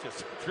 I think,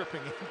 just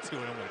tripping into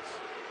him, which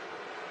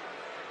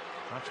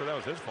not sure that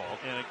was his fault.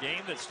 In a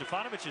game that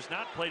Stefanovic has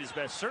not played his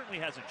best, certainly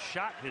hasn't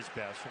shot his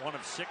best, 1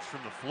 of 6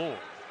 from the floor.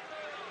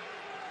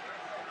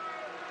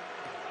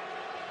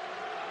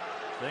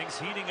 Things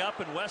heating up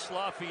in West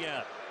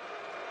Lafayette.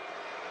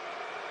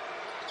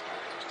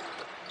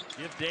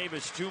 Give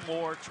Davis 2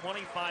 more,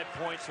 25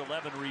 points,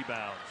 11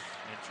 rebounds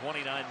in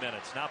 29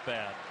 minutes. Not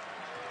bad.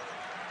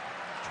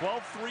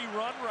 12-3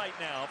 run right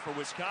now for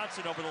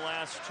Wisconsin over the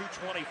last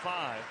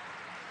 225.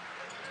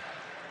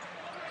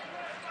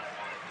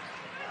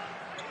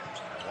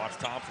 Watch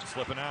Thompson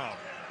slipping out.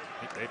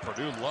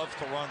 Purdue loves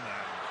to run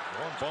that.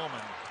 Lauren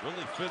Bowman,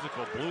 really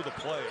physical, blew the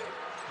play.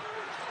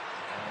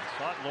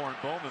 Thought Lauren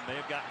Bowman may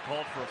have gotten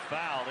called for a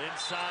foul.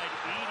 Inside,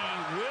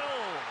 Edey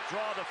will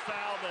draw the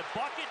foul. The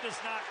bucket does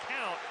not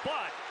count,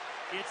 but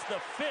it's the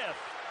 5th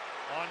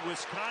on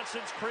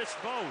Wisconsin's Chris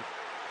Vogt.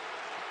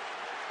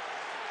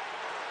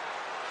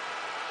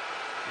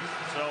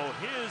 So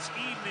his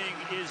evening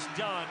is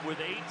done with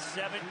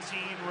 8:17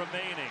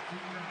 remaining.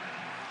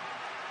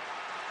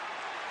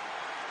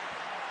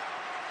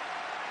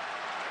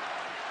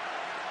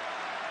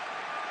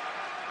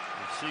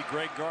 You see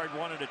Greg Gard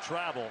wanted to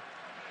travel.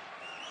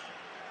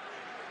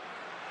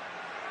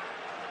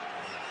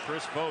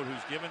 Chris Vogt,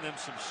 who's given them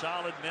some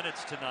solid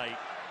minutes tonight.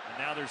 And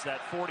now there's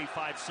that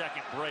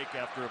 45-second break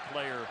after a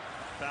player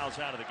fouls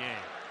out of the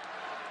game.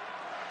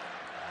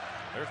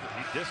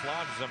 He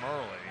dislodges him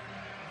early.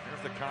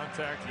 There's the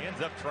contact. He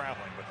ends up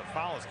traveling, but the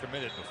foul is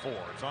committed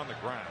before. It's on the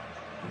ground.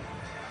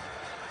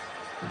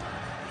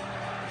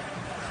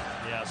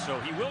 Yeah, so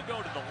he will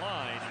go to the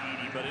line,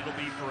 Edie, but it'll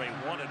be for a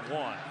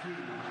 1-and-1.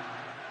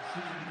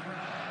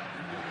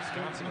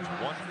 Wisconsin is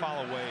one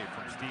foul away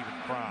from Stephen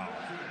Crow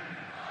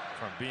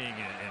from being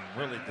in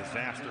really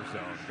disaster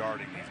zone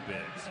guarding these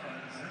bigs.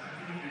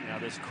 Now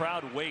this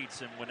crowd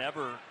waits, and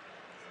whenever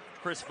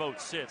Chris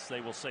Vogt sits,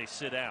 they will say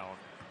sit down,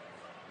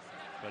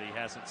 but he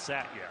hasn't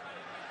sat yet.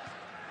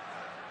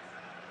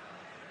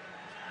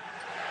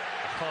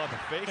 Oh, the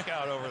fake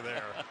out over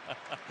there.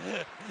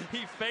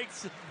 He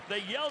fakes.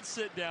 They yelled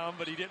sit down,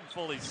 but he didn't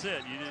fully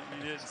sit. You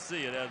didn't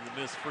see it as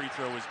the missed free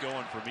throw was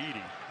going from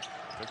Edey.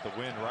 Took the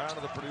wind right out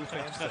of the Purdue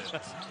fans'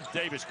 sails.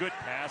 Davis, good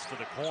pass to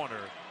the corner.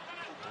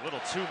 A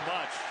little too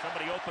much.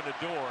 Somebody opened the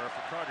door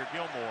for Carter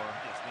Gilmore.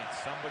 Just needs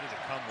somebody to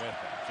come with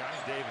him. Johnny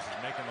Davis is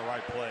making the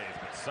right plays,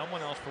 but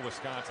someone else for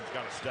Wisconsin's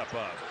got to step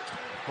up.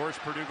 Of course,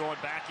 Purdue going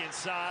back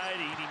inside.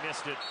 Edey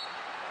missed it.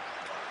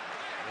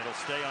 It'll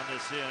stay on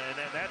this end,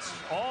 and that's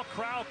all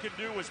Crow can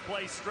do is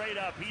play straight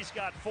up. He's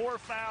got 4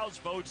 fouls,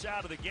 Vogt's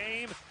out of the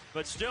game,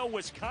 but still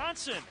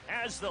Wisconsin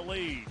has the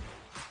lead.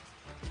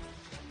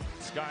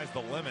 Sky's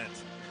the limit,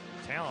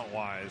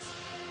 talent-wise.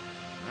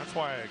 That's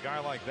why a guy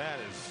like that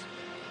is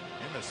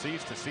in the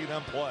seats to see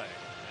them play.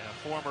 And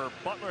former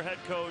Butler head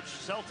coach,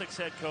 Celtics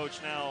head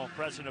coach, now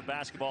president of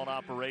basketball and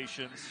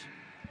operations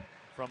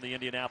from the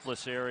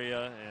Indianapolis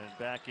area and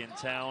back in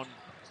town.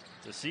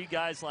 To see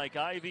guys like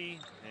Ivey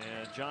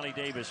and Johnny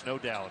Davis, no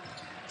doubt.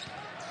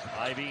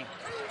 Ivey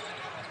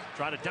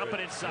trying to dump it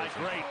inside.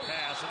 Great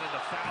pass, and then the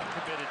foul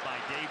committed by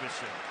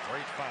Davison.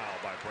 Great foul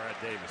by Brad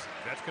Davison.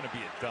 That's going to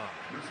be a dunk.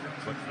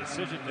 But the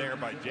decision there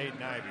by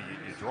Jaden Ivey,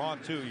 you draw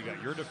 2, you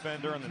got your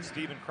defender, and then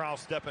Stephen Crow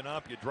stepping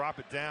up. You drop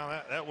it down.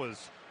 That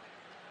was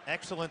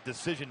excellent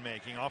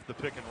decision-making off the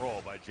pick and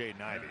roll by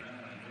Jaden Ivey.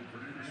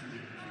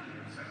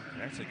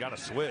 He actually got a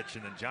switch,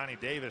 and then Johnny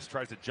Davis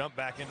tries to jump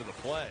back into the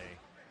play.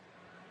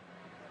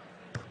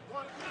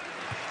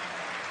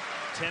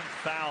 10th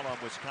foul on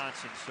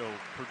Wisconsin, so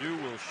Purdue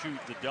will shoot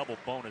the double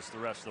bonus the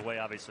rest of the way.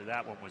 Obviously,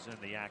 that one was in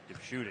the act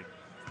of shooting.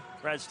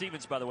 Brad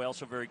Stevens, by the way,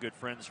 also very good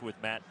friends with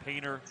Matt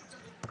Painter.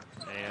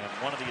 And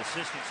one of the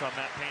assistants on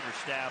Matt Painter's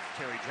staff,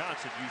 Terry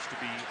Johnson, used to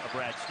be a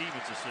Brad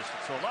Stevens assistant.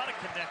 So a lot of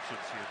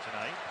connections here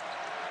tonight.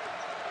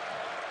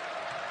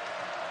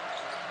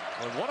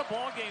 Well, what a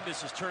ball game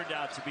this has turned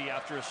out to be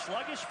after a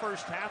sluggish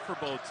first half for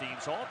both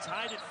teams, all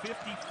tied at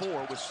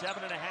 54 with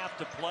 7.5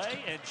 to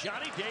play, and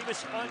Johnny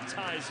Davis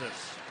unties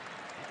us.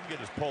 He can get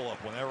his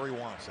pull-up whenever he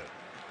wants it.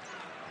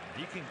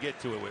 He can get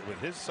to it with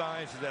his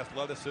size, his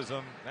athleticism.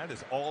 That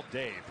is all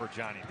day for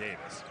Johnny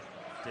Davis.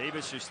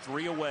 Davis is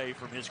 3 away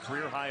from his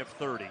career high of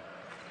 30. And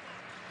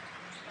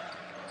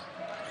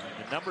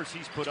the numbers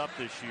he's put up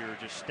this year are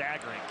just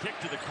staggering. Kick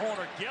to the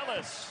corner,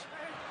 Gillis.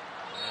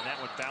 And that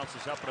one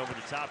bounces up and over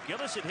the top.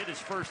 Gillis had hit his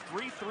first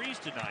 3 threes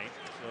tonight,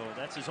 so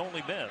that's his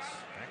only miss.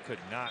 That could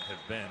not have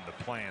been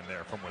the plan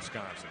there from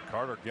Wisconsin.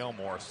 Carter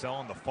Gilmore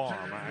selling the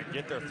farm. I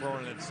get they're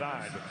throwing it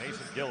inside, but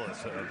Mason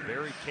Gillis, a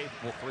very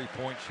capable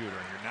three-point shooter,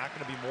 and you're not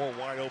going to be more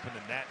wide open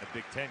than that in a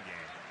Big Ten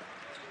game.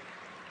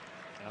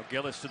 Now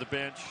Gillis to the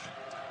bench.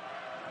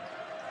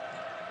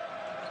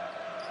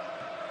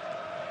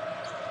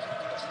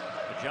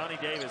 But Johnny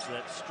Davis,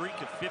 that streak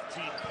of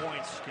 15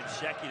 points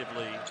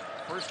consecutively,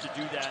 first to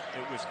do that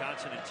at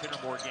Wisconsin and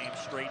Tinnermore games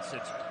straight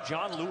since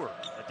John Lure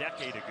a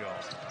decade ago.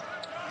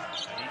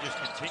 And he just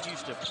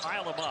continues to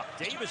pile them up.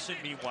 Davison,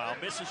 meanwhile,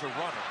 misses a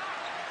runner.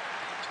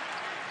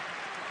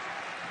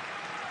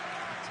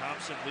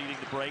 Thompson leading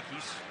the break.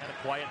 He's had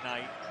a quiet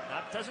night.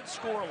 Doesn't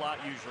score a lot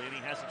usually, and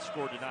he hasn't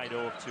scored tonight.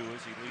 0 of 2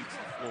 as he leads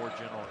the floor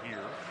general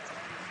here.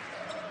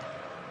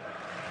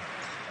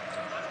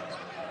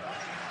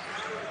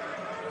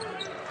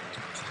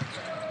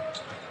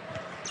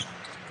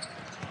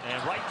 And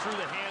right through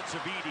the hands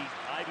of Edey.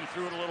 Ivey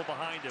threw it a little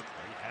behind him.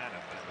 He had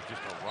him, but it was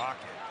just a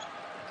rocket.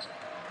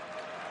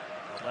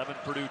 11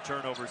 Purdue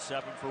turnovers,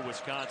 7 for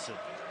Wisconsin.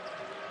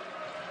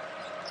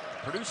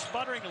 Purdue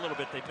sputtering a little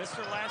bit. They missed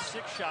their last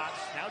 6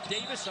 shots. Now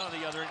Davis on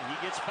the other end.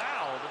 He gets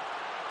fouled.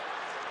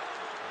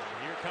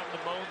 And here come the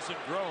moans and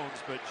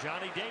groans, but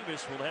Johnny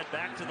Davis will head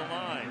back to the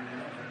line.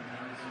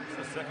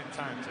 It's the second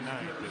time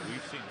tonight that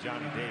we've seen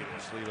Johnny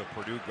Davis leave a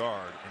Purdue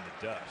guard in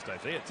the dust.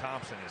 Isaiah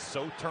Thompson is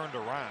so turned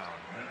around.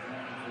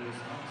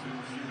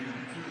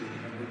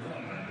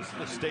 This is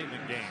a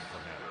statement game for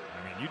him. I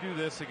mean, you do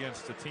this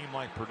against a team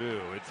like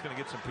Purdue, it's going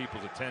to get some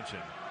people's attention.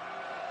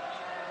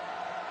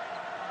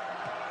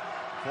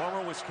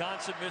 Former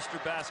Wisconsin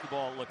Mr.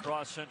 Basketball at La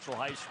Crosse Central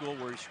High School,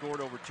 where he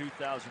scored over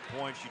 2,000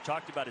 points. You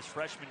talked about his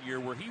freshman year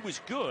where he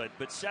was good,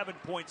 but 7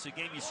 points a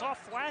game. You saw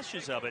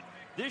flashes of it.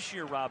 This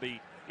year,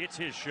 Robbie, it's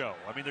his show.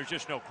 I mean, there's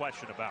just no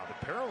question about it.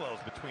 The parallels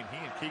between he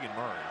and Keegan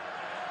Murray.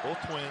 Both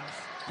twins,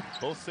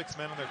 both 6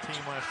 men on their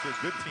team last year.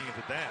 Good teams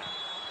at that.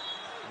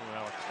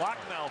 Well, a clock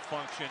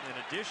malfunction in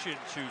addition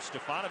to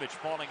Stefanovic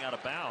falling out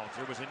of bounds.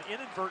 There was an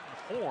inadvertent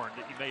horn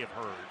that you may have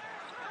heard.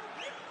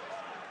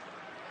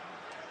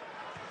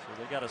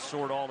 So they got to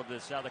sort all of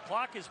this out. The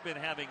clock has been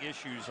having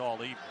issues all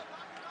evening.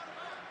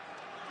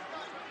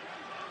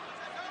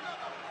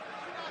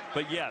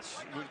 But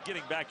yes,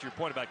 getting back to your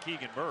point about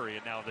Keegan Murray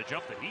and now the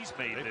jump that he's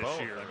made They this both,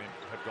 year. I mean,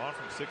 have gone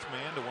from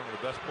six-man to one of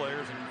the best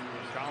players in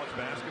college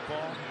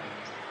basketball.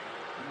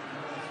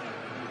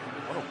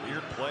 What a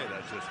weird play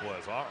that just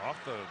was. Off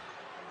the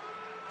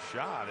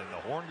shot, and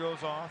the horn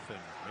goes off, and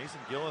Mason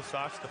Gillis,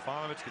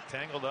 Stefanovic get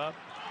tangled up.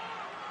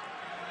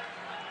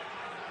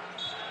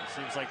 It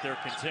seems like they're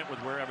content with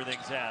where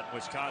everything's at.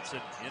 Wisconsin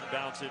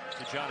inbounds it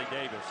to Johnny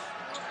Davis.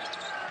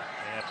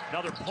 And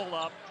another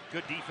pull-up.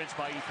 Good defense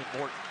by Ethan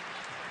Morton.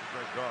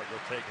 Greg Gard, go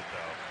take it,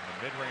 though. And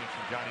the mid-range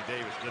from Johnny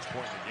Davis at this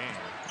point in the game.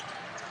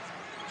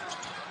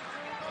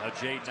 Now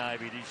Jaden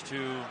Ivey, these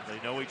two, they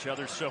know each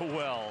other so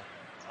well.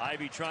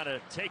 Ivey trying to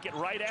take it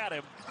right at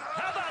him.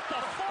 How about the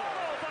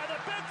fall by the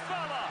big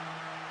fella?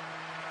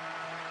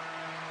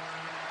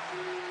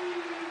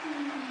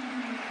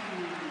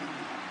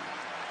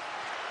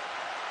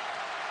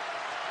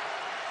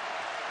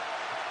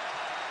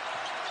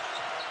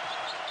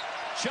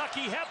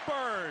 Chucky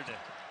Hepburn.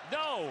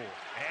 No.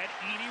 And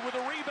Edey with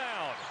a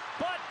rebound.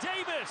 But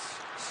Davis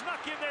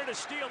snuck in there to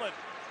steal it.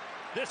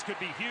 This could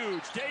be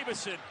huge.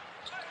 Davison.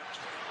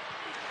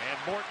 And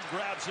Morton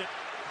grabs it.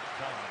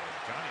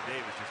 Johnny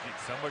Davis just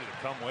needs somebody to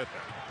come with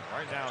him.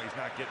 Right now, he's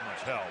not getting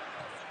much help.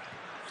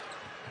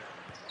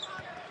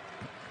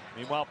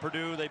 Meanwhile,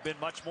 Purdue, they've been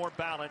much more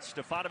balanced.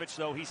 Stefanovic,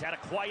 though, he's had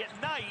a quiet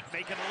night,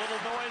 making a little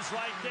noise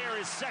right there.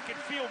 His second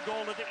field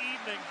goal of the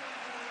evening.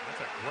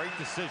 That's a great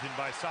decision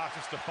by Sasha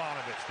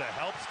Stefanovic to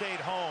help stay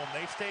home.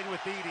 They stayed with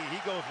Edey. He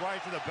goes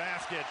right to the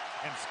basket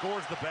and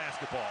scores the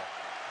basketball.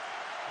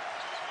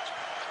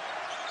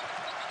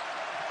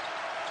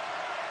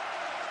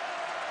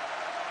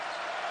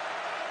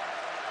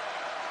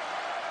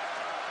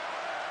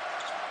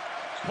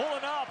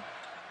 Pulling up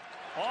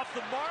off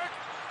the mark.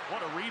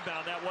 What a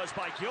rebound that was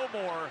by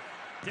Gilmore.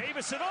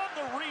 Davison on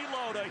the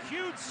reload. A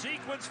huge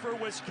sequence for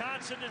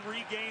Wisconsin to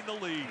regain the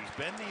lead. It's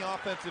been the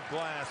offensive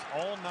glass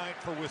all night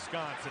for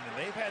Wisconsin, and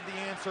they've had the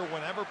answer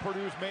whenever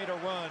Purdue's made a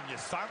run. You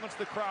silence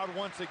the crowd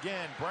once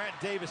again. Brant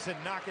Davison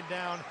knocking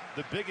down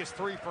the biggest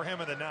three for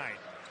him of the night.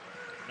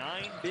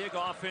 9 big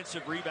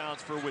offensive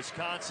rebounds for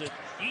Wisconsin.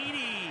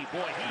 Edey,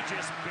 boy, he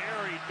just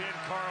buried Ben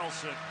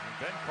Carlson.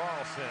 Ben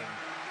Carlson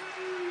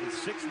is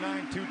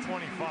 6'9",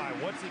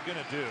 225. What's he going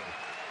to do?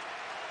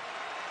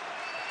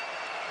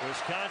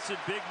 Wisconsin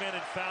big men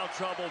in foul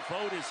trouble.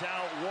 Vogt is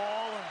out.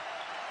 Wall,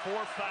 4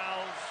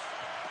 fouls.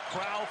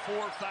 Crow,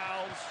 4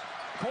 fouls.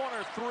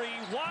 Corner 3,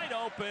 wide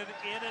open,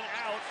 in and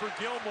out for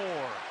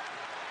Gilmore.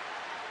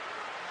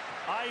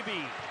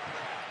 Ivey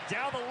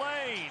down the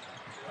lane.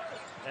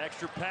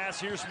 Extra pass,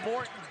 here's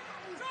Morton.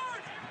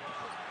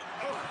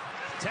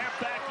 Tap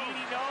back,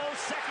 Edey, no.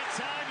 Second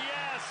time,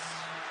 yes.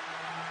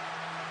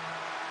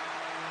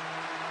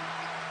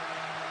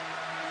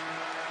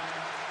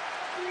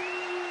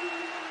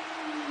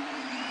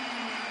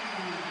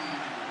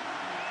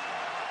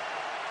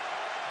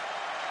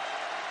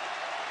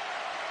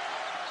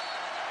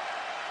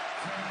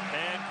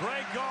 And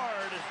Greg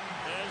Gard,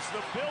 as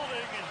the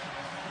building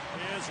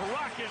is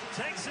rocking,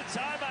 takes a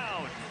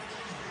timeout.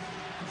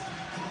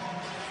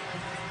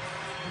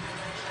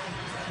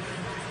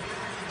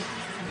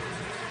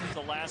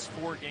 The last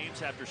 4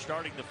 games after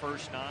starting the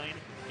first 9.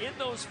 In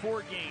those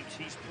 4 games,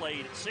 he's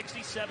played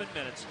 67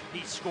 minutes.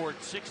 He's scored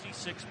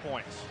 66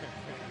 points.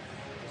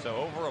 So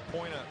over a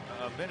point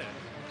a minute.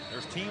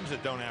 There's teams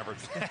that don't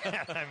average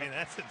that. I mean,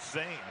 that's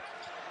insane.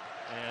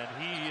 And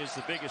he is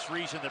the biggest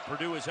reason that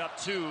Purdue is up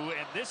 2,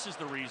 and this is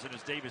the reason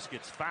as Davis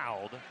gets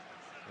fouled.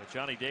 But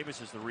Johnny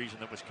Davis is the reason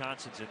that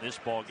Wisconsin's in this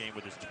ball game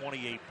with his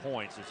 28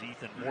 points as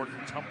Ethan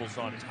Morton tumbles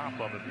on top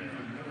of him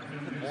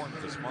there. Ethan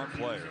Morton's a smart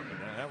player,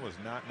 but that was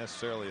not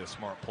necessarily a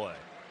smart play.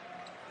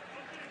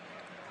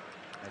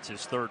 That's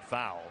his 3rd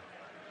foul.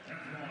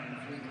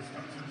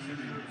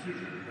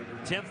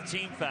 10th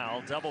team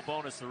foul, double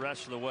bonus the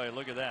rest of the way.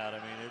 Look at that. I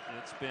mean,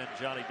 it's been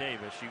Johnny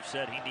Davis. You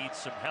said he needs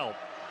some help.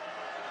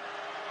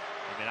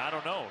 I mean, I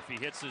don't know if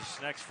he hits his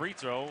next free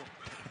throw.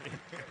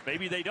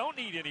 Maybe they don't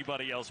need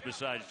anybody else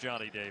besides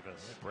Johnny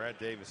Davis. Brad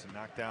Davison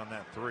knocked down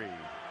that 3.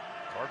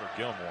 Carter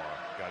Gilmore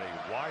got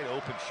a wide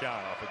open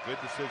shot off a good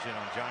decision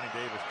on Johnny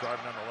Davis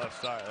driving on the left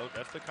side.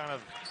 That's the kind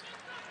of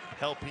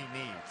help he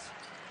needs.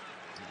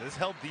 This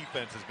help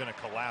defense is going to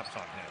collapse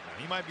on him.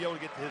 He might be able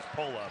to get to his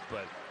pull-up,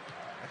 but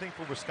I think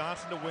for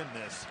Wisconsin to win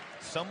this,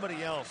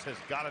 somebody else has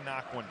got to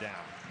knock one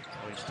down.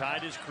 Well, he's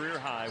tied his career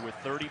high with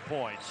 30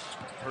 points.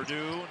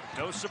 Purdue,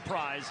 no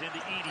surprise, into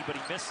Edey, but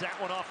he missed that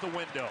one off the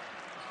window.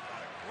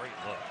 Great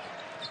look.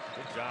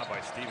 Good job by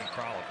Steven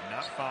Crowl of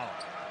not fouling.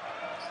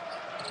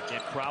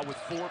 Again, Crowl with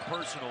 4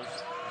 personals.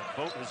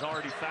 Vogt has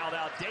already fouled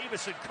out.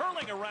 Davison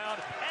curling around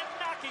and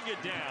knocks knocking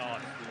it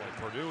down.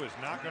 Well, Purdue is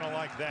not going to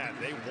like that.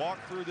 They walk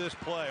through this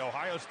play.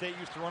 Ohio State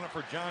used to run it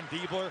for John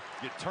Diebler.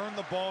 You turn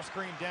the ball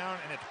screen down,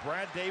 and it's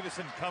Brad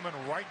Davison coming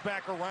right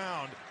back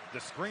around. The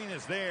screen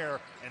is there,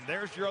 and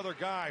there's your other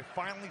guy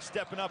finally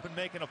stepping up and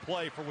making a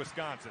play for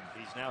Wisconsin.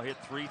 He's now hit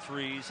 3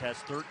 threes, has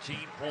 13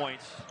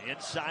 points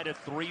inside of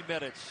 3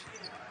 minutes.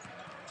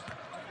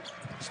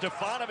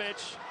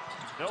 Stefanovic,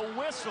 no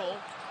whistle,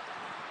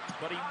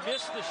 but he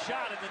missed the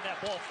shot, and then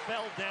that ball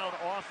fell down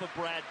off of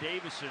Brad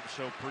Davison,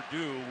 so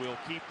Purdue will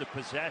keep the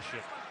possession.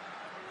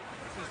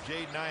 This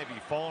is Jaden Ivey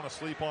falling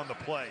asleep on the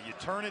play. You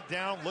turn it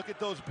down, look at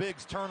those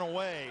bigs turn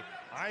away.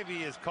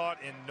 Ivey is caught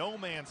in no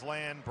man's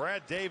land.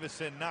 Brad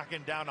Davison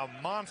knocking down a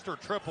monster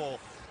triple.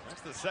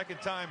 That's the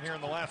second time here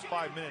in the last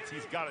 5 minutes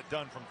he's got it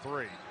done from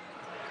 3.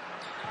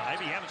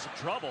 Ivey having some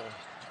trouble.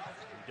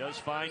 He does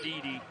find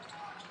Edey.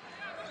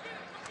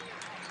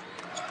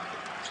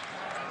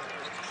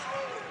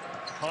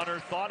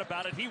 Hunter thought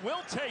about it. He will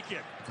take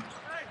it.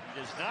 He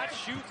does not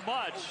shoot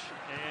much,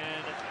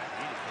 and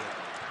he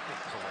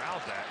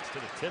corralled that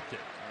instead of tipped it.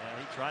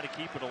 He tried to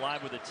keep it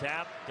alive with a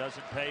tap.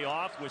 Doesn't pay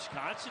off.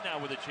 Wisconsin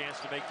now with a chance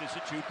to make this a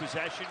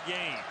 2-possession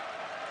game.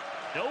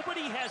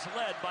 Nobody has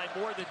led by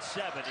more than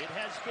 7. It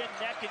has been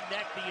neck and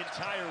neck the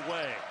entire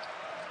way.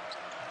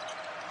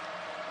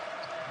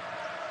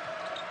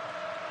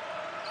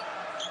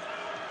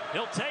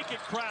 He'll take it,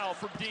 Crowell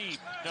from deep.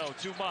 No,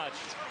 too much.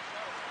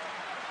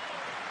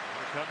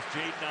 Here comes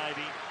Jaden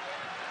Ivey.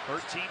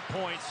 13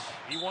 points.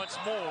 He wants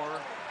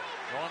more.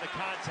 On the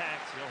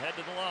contact. He'll head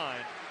to the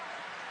line.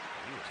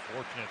 He was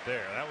fortunate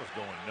there. That was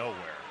going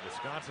nowhere.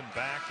 Wisconsin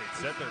back. They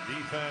set their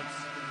defense.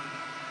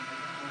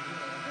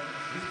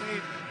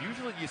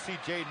 Usually you see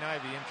Jaden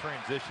Ivey in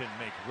transition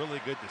make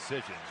really good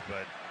decisions,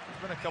 but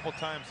there's been a couple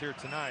times here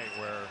tonight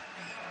where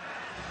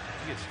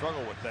he has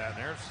struggled with that.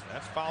 And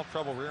that's foul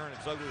trouble rearing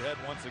its ugly head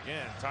once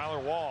again. Tyler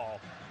Wall.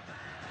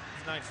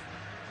 It's nice.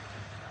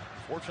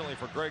 Fortunately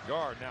for Greg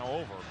Gard, now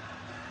over.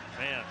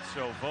 Man,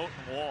 so Vogt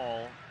and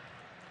Wall,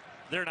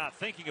 they're not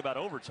thinking about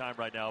overtime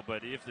right now,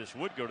 but if this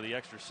would go to the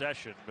extra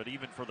session, but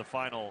even for the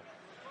final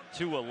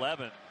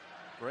 2:11,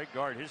 Greg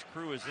Gard, his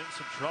crew is in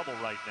some trouble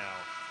right now.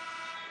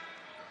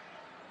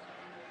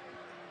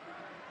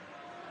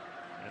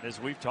 And as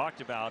we've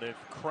talked about, if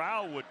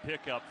Crowell would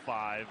pick up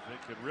 5,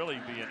 it could really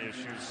be an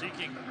issue.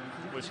 Seeking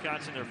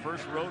Wisconsin their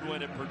first road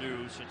win at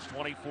Purdue since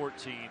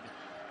 2014.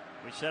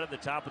 We said at the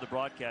top of the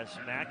broadcast,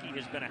 Mackey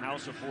has been a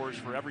house of horrors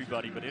for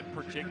everybody, but in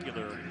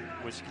particular,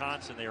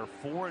 Wisconsin. They are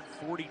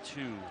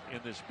 4-42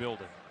 in this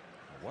building.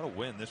 What a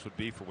win this would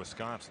be for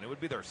Wisconsin. It would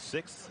be their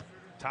 6th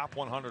top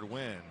 100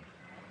 win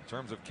in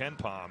terms of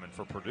KenPom, and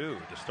for Purdue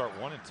to start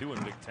 1-2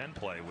 in Big Ten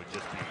play would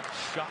just be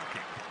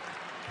shocking.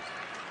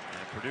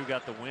 And Purdue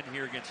got the win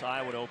here against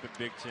Iowa to open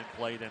Big Ten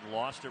play, then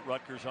lost at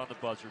Rutgers on the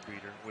buzzer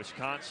beater.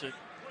 Wisconsin,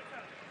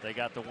 they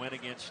got the win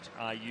against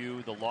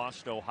IU, the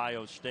loss to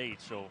Ohio State.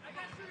 So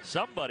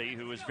somebody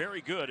who is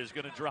very good is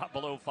going to drop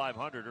below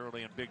 500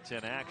 early in Big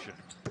Ten action.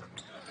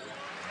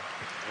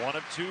 1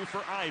 of 2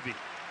 for Ivey.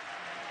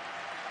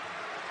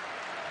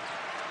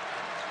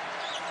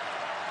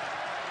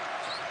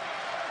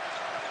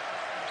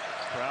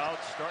 Crowd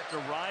starting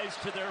to rise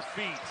to their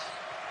feet.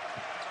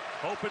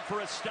 Hoping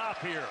for a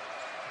stop here.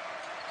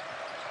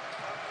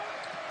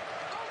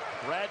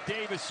 Brad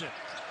Davison.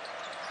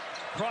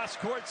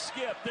 Cross-court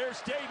skip.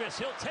 There's Davis.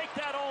 He'll take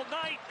that all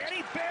night, and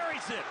he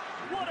buries it.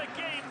 What a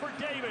game for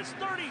Davis.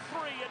 33,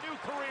 a new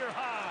career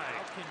high.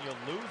 How can you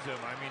lose him?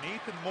 I mean,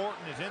 Ethan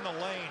Morton is in the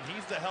lane.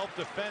 He's the help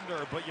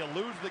defender, but you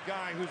lose the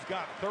guy who's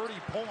got 30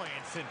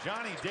 points. And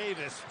Johnny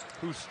Davis,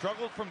 who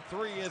struggled from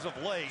 3 as of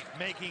late,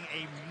 making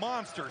a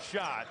monster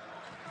shot.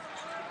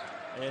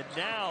 And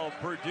now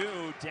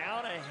Purdue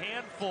down a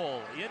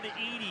handful into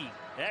Edey.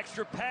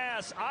 Extra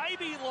pass.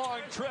 Ivey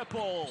long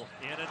triple.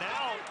 In and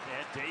out.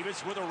 And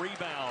Davis with a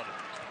rebound.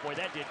 Boy,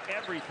 that did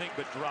everything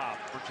but drop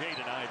for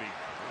Jaden Ivey.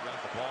 He got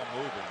the ball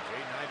moving.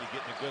 Jaden Ivey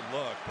getting a good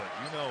look, but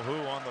you know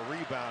who on the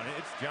rebound.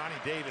 It's Johnny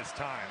Davis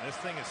time. This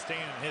thing is staying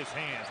in his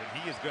hands,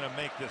 and he is going to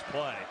make this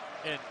play.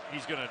 And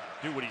he's going to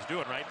do what he's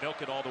doing, right?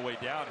 Milk it all the way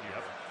down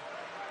here.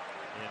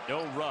 And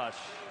no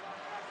rush.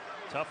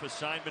 Tough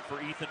assignment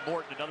for Ethan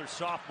Morton, another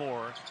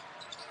sophomore.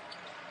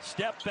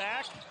 Step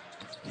back.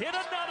 Hit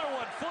another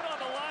one. Foot on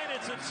the line.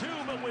 It's a 2,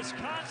 but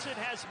Wisconsin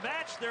has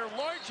matched their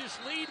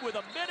largest lead with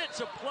a minute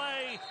to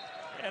play.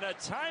 And a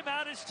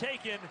timeout is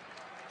taken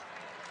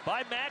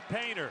by Matt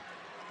Painter.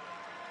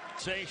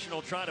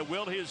 Sensational, trying to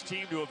will his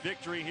team to a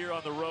victory here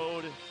on the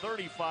road.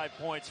 35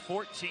 points,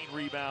 14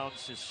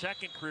 rebounds. His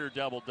second career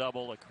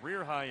double-double, a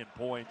career high in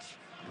points.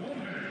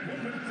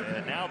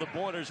 And now the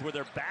Boilers with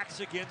their backs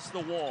against the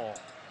wall.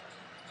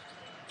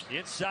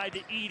 Inside to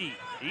Edey.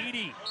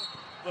 Edey,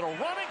 little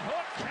running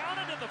hook,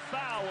 counted in the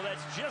foul. Well,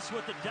 that's just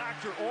what the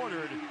doctor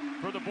ordered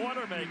for the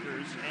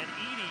Boilermakers. And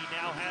Edey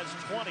now has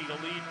 20 to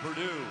lead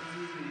Purdue.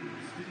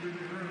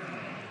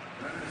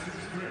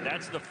 And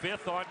that's the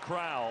 5th on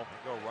Crowell.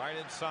 Go right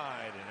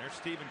inside, and there's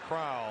Stephen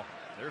Crowell.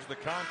 There's the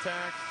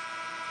contact.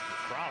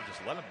 Crowell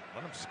just let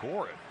him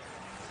score it.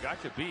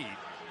 Got you beat.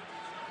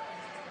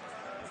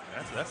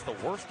 That's the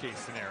worst case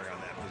scenario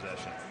on that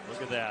possession.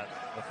 Look at that.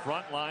 The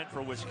front line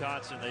for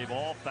Wisconsin, they've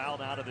all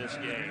fouled out of this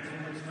game.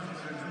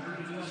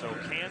 So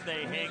can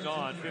they hang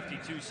on?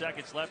 52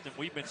 seconds left, and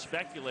we've been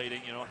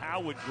speculating,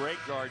 how would Greg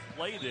Gard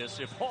play this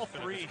if all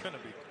three? It's going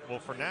to be, well,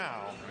 for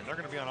now, I mean, they're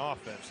going to be on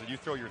offense, so you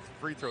throw your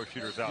free throw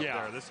shooters out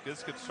there.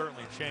 This could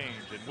certainly change,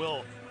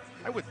 and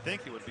I would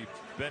think it would be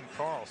Ben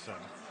Carlson.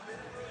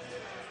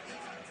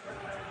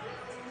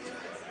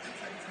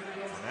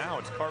 Now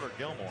it's Carter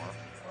Gilmore.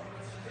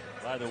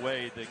 By the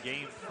way, the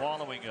game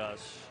following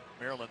us,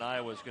 Maryland,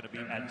 Iowa, is going to be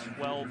at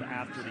 12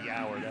 after the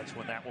hour. That's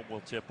when that one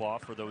will tip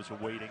off for those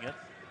awaiting it.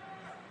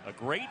 A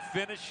great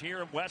finish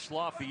here in West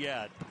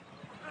Lafayette.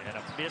 And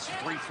a missed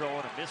free throw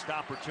and a missed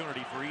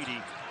opportunity for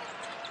Edey.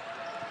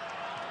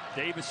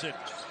 Davison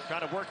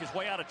trying to work his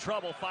way out of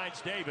trouble, finds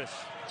Davis.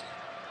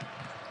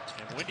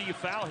 And when do you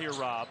foul here,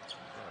 Rob?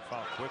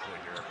 Foul quickly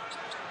here.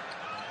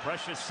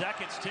 Precious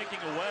seconds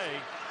ticking away.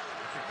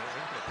 They're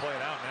going to play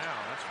it out now.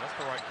 That's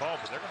the right call,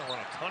 but they're going to run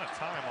a ton of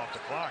time off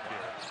the clock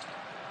here.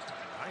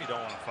 Now you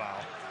don't want to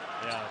foul.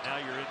 Yeah, now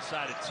you're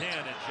inside at 10,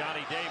 and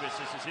Johnny Davis,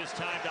 this is his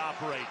time to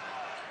operate.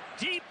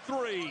 Deep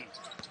three,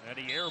 and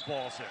he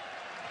airballs it.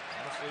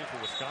 Honestly, for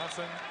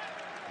Wisconsin,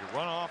 you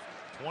run off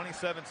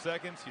 27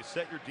 seconds, you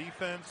set your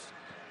defense.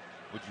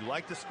 Would you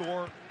like to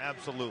score?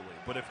 Absolutely.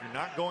 But if you're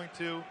not going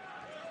to,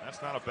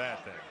 that's not a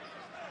bad thing.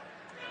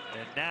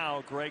 And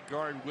now Greg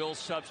Gard will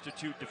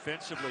substitute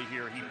defensively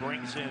here. He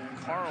brings in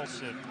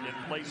Carlson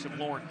in place of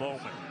Lauren Bowman.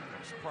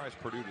 I'm surprised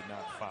Purdue did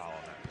not foul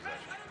on that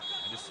possession.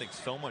 I just think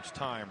so much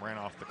time ran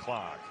off the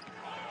clock.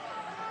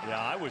 Yeah,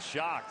 I was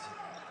shocked.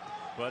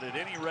 But at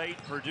any rate,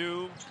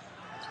 Purdue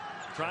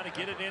trying to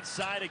get it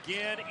inside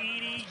again.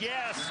 Edey,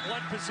 yes,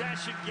 one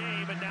possession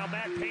game, and now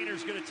Matt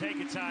Painter's going to take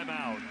a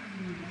timeout.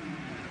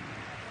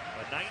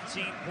 A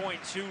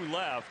 19.2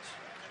 left.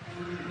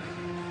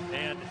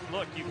 And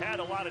look, you've had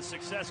a lot of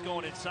success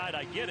going inside,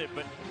 I get it,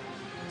 but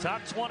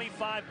top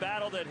 25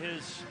 battle that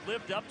has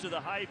lived up to the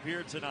hype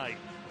here tonight.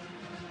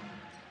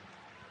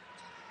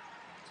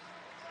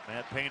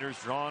 Matt Painter's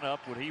drawn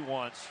up what he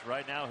wants.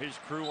 Right now, his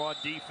crew on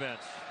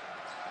defense.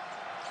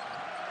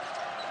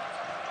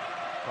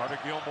 Carter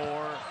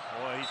Gilmore,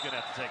 boy, he's going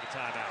to have to take a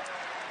timeout.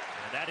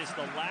 And that is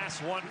the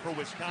last one for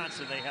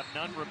Wisconsin. They have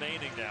none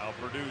remaining now.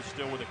 Purdue's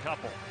still with a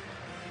couple.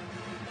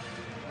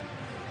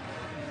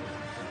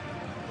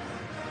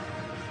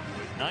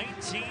 With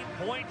 19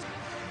 points.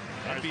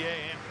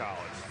 NBA and college.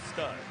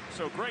 Stud.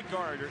 So Greg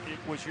Gard,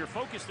 was your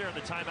focus there in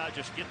the timeout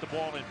just get the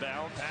ball in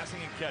bounds?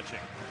 Passing and catching.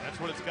 That's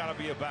what it's got to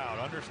be about.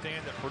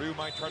 Understand that Purdue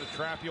might try to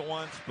trap you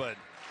once, but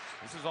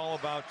this is all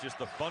about just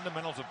the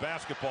fundamentals of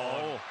basketball.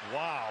 Oh,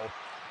 wow.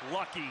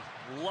 Lucky,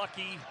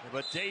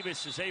 but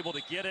Davis is able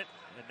to get it.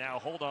 And now,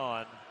 hold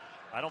on.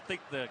 I don't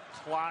think the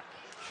clock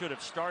should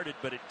have started,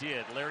 but it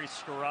did. Larry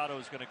Scarrato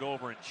is going to go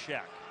over and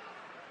check.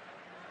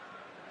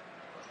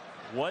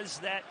 Was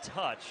that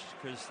touched?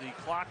 Because the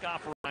clock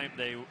off time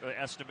they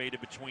estimated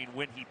between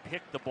when he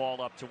picked the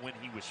ball up to when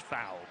he was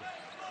fouled.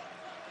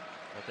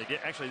 But they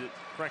did, actually,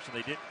 correction,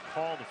 they didn't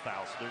call the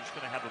foul, so they're just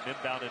going to have him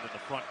inbounded in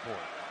the front court.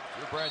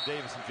 You're Brad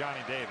Davis and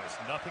Johnny Davis.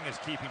 Nothing is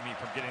keeping me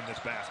from getting this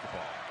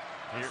basketball.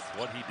 Here's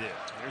what he did.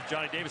 Here's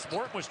Johnny Davis.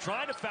 Morton was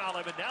trying to foul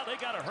him, and now they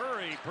got to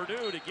hurry,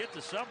 Purdue, to get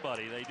to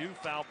somebody. They do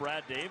foul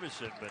Brad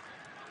Davison, but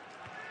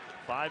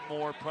 5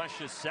 more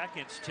precious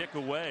seconds tick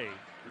away.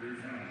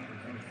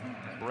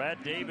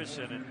 Brad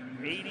Davison, an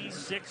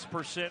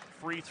 86%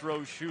 free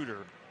throw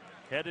shooter,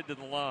 headed to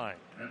the line.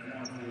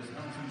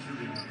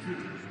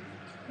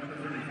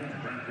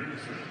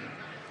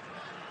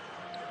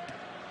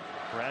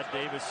 Brad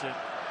Davison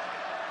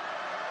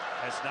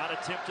has not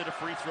attempted a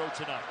free throw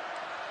tonight.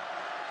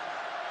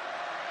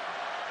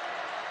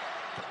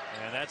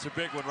 And that's a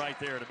big one right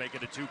there to make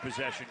it a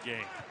 2-possession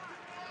game.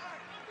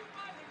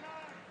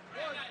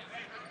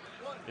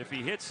 If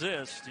he hits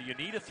this, do you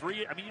need a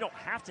 3? I mean, you don't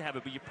have to have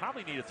it, but you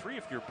probably need a 3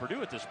 if you're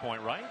Purdue at this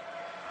point, right?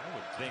 I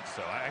would think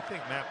so. I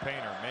think Matt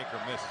Painter, make or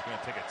miss, is going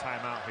to take a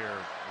timeout here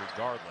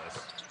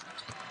regardless.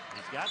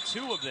 He's got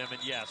 2 of them,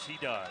 and yes, he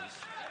does.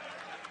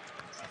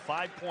 A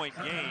 5-point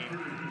game.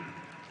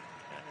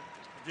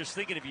 Just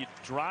thinking, if you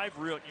drive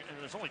real,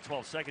 there's only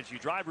 12 seconds. You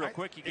drive real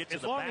quick, you get to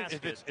the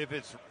basket. If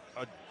it's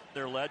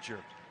their ledger.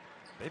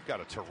 They've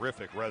got a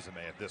terrific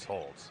resume if this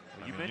holds.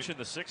 Well, you mentioned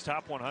the 6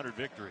 top 100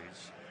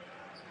 victories.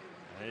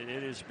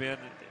 It has been,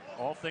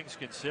 all things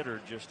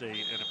considered, just an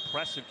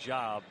impressive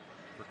job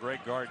for Greg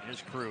Gard and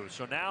his crew.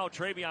 So now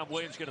Travion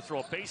Williams going to throw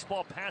a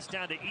baseball pass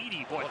down to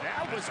Edey. Boy,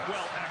 that was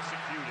well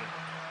executed.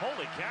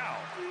 Holy cow.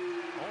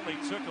 Only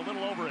took a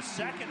little over a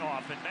second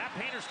off, and Matt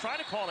Painter's trying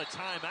to call a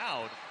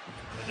timeout,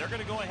 and they're going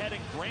to go ahead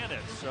and grant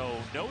it.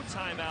 So no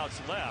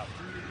timeouts left.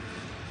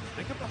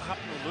 Think about how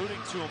you were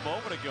alluding to a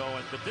moment ago,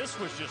 but this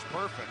was just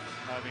perfect.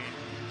 I mean,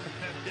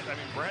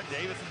 Brad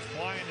Davison's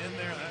flying in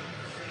there.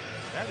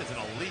 That is an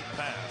elite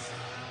pass.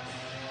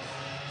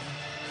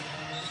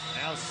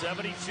 Now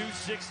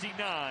 72-69,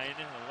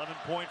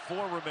 11.4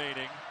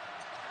 remaining.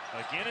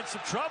 Again in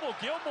some trouble.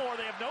 Gilmore,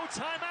 they have no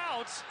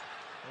timeouts.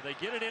 Well, they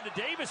get it into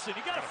Davison.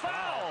 He got a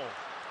foul.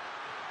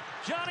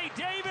 Johnny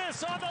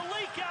Davis on the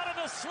leak out of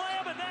the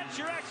slam, and that's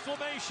your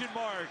exclamation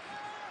mark.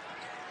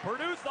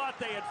 Purdue thought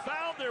they had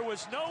found, there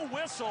was no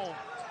whistle,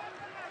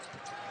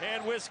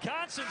 and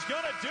Wisconsin's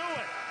going to do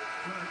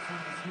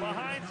it.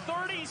 Behind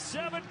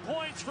 37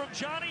 points from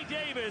Johnny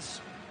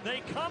Davis,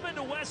 they come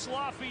into West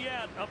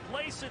Lafayette, a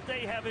place that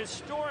they have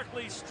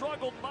historically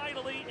struggled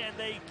mightily, and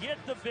they get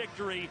the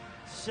victory,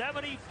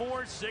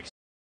 74-60.